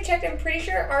last time I checked, I'm pretty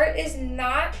sure art is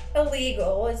not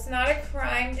illegal. It's not a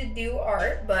crime to do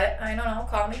art, but I don't know,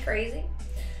 call me crazy.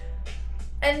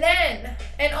 And then,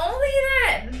 and only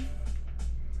then,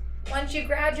 once you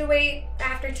graduate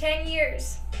after 10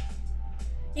 years,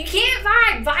 you can't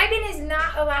vibe. Vibing is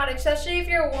not allowed, especially if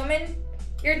you're a woman.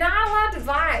 You're not allowed to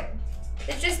vibe.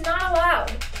 It's just not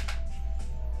allowed.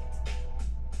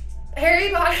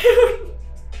 Harry Potter.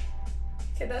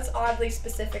 Okay, that's oddly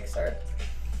specific, sir.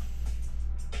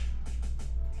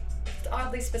 It's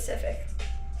oddly specific.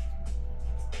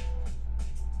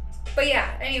 But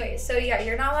yeah, anyways, so yeah,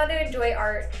 you're not allowed to enjoy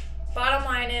art. Bottom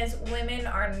line is, women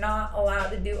are not allowed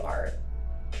to do art.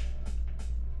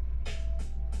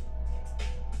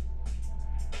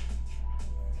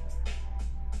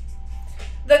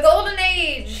 The golden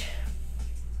age.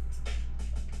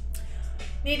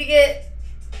 Need to get,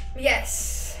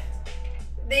 yes,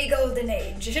 the golden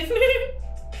age.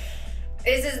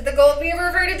 Is the gold? We have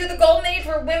reverted to the golden age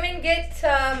where women get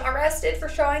arrested for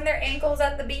showing their ankles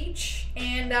at the beach.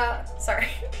 And sorry,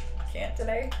 I can't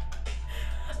today.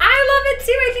 I love it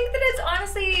too. I think that it's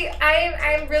honestly,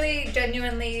 I'm really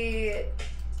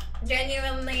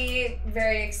genuinely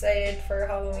very excited for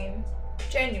Halloween.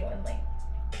 Genuinely.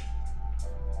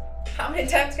 How many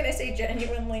times can I say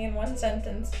genuinely in one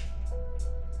sentence?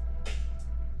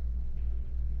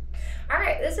 All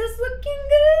right, this is looking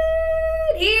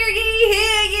good. Hear ye,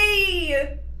 hear ye.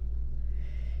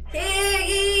 Hear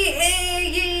ye,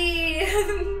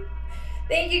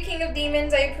 Thank you, King of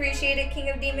Demons. I appreciate it, King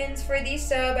of Demons, for the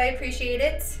sub. I appreciate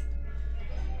it.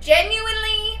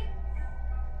 Genuinely.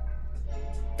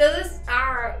 Does this...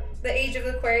 the age of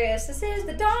Aquarius. This is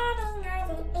the dawn of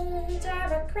the age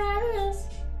of Aquarius.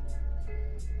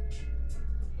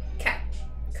 Okay.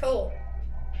 Cool.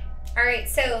 Alright,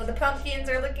 so the pumpkins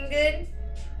are looking good.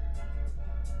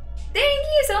 Thank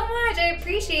you so much. I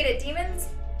appreciate it, demons.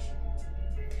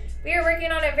 We are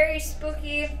working on a very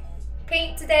spooky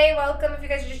paint today. Welcome if you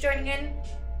guys are just joining in.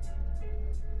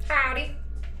 Howdy.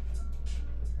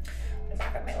 I'm gonna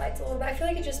back up my lights a little bit. I feel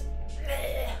like it just...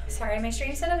 Sorry, my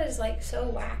stream setup is like so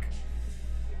whack.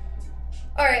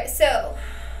 Alright, so...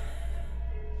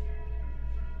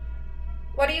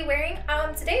 What are you wearing?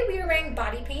 Today we are wearing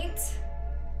body paint.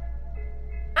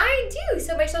 I do!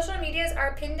 So my social medias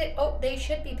are pinned in... Oh, they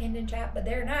should be pinned in chat, but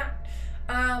they're not.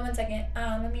 1 second.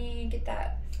 Let me get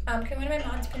that. Can one of my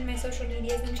moms pin my social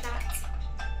medias in chat?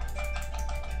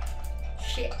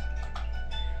 Shit.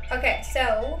 Okay,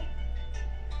 so...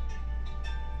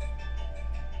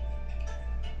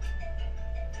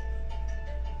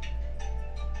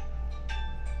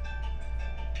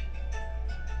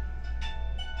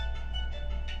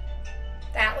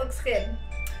 That looks good.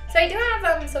 So I do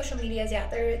have social medias, yeah.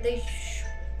 They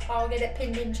all get it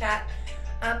pinned in chat.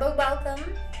 But welcome.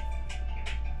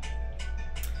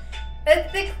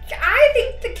 I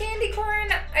think the candy corn,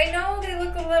 I know they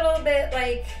look a little bit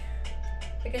like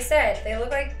I said, they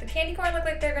look like, the candy corn look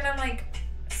like they're gonna like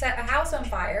set a house on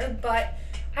fire, but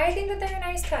I think that they're a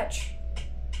nice touch.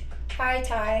 Hi,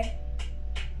 Ty.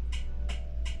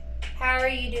 How are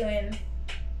you doing?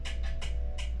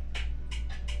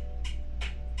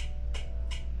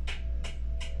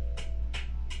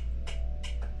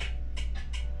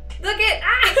 Look at,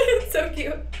 it's so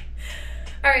cute.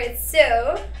 Alright,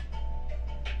 so.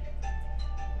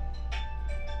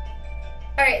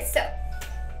 Alright, so.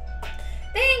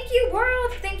 Thank you,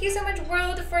 World. Thank you so much,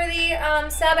 World, for the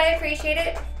sub. I appreciate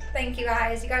it. Thank you,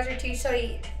 guys. You guys are too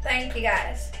sweet. Thank you,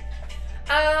 guys.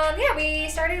 Yeah, we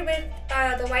started with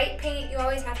the white paint. You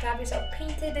always have to have yourself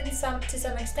painted to some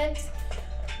extent.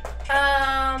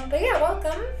 But yeah,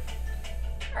 welcome.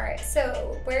 Alright,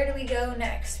 so where do we go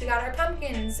next? We got our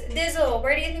pumpkins. Dizzle,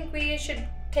 where do you think we should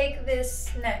take this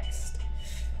next?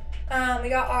 We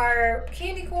got our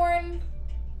candy corn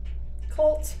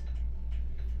cult.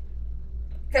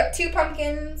 Got 2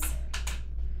 pumpkins.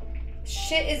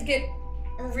 Shit is getting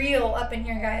real up in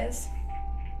here, guys.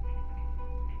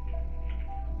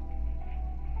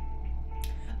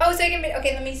 Oh, so you can,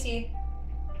 okay, let me see.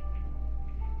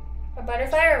 A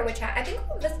butterfly or a witch hat? I think,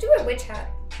 let's do a witch hat.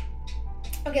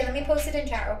 Okay, let me post it in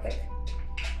chat real quick.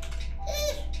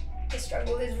 The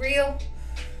struggle is real.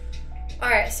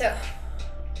 Alright, so.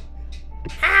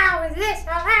 How is this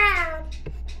allowed?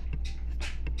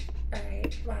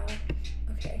 Alright, wow.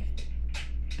 Okay.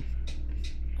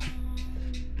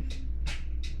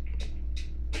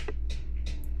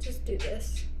 Just do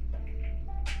this.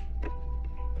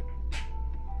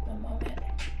 One moment.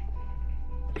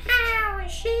 How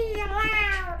is she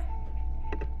allowed?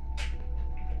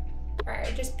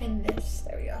 Alright, just pin this.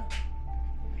 There we go.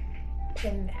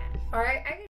 Pin that. Alright,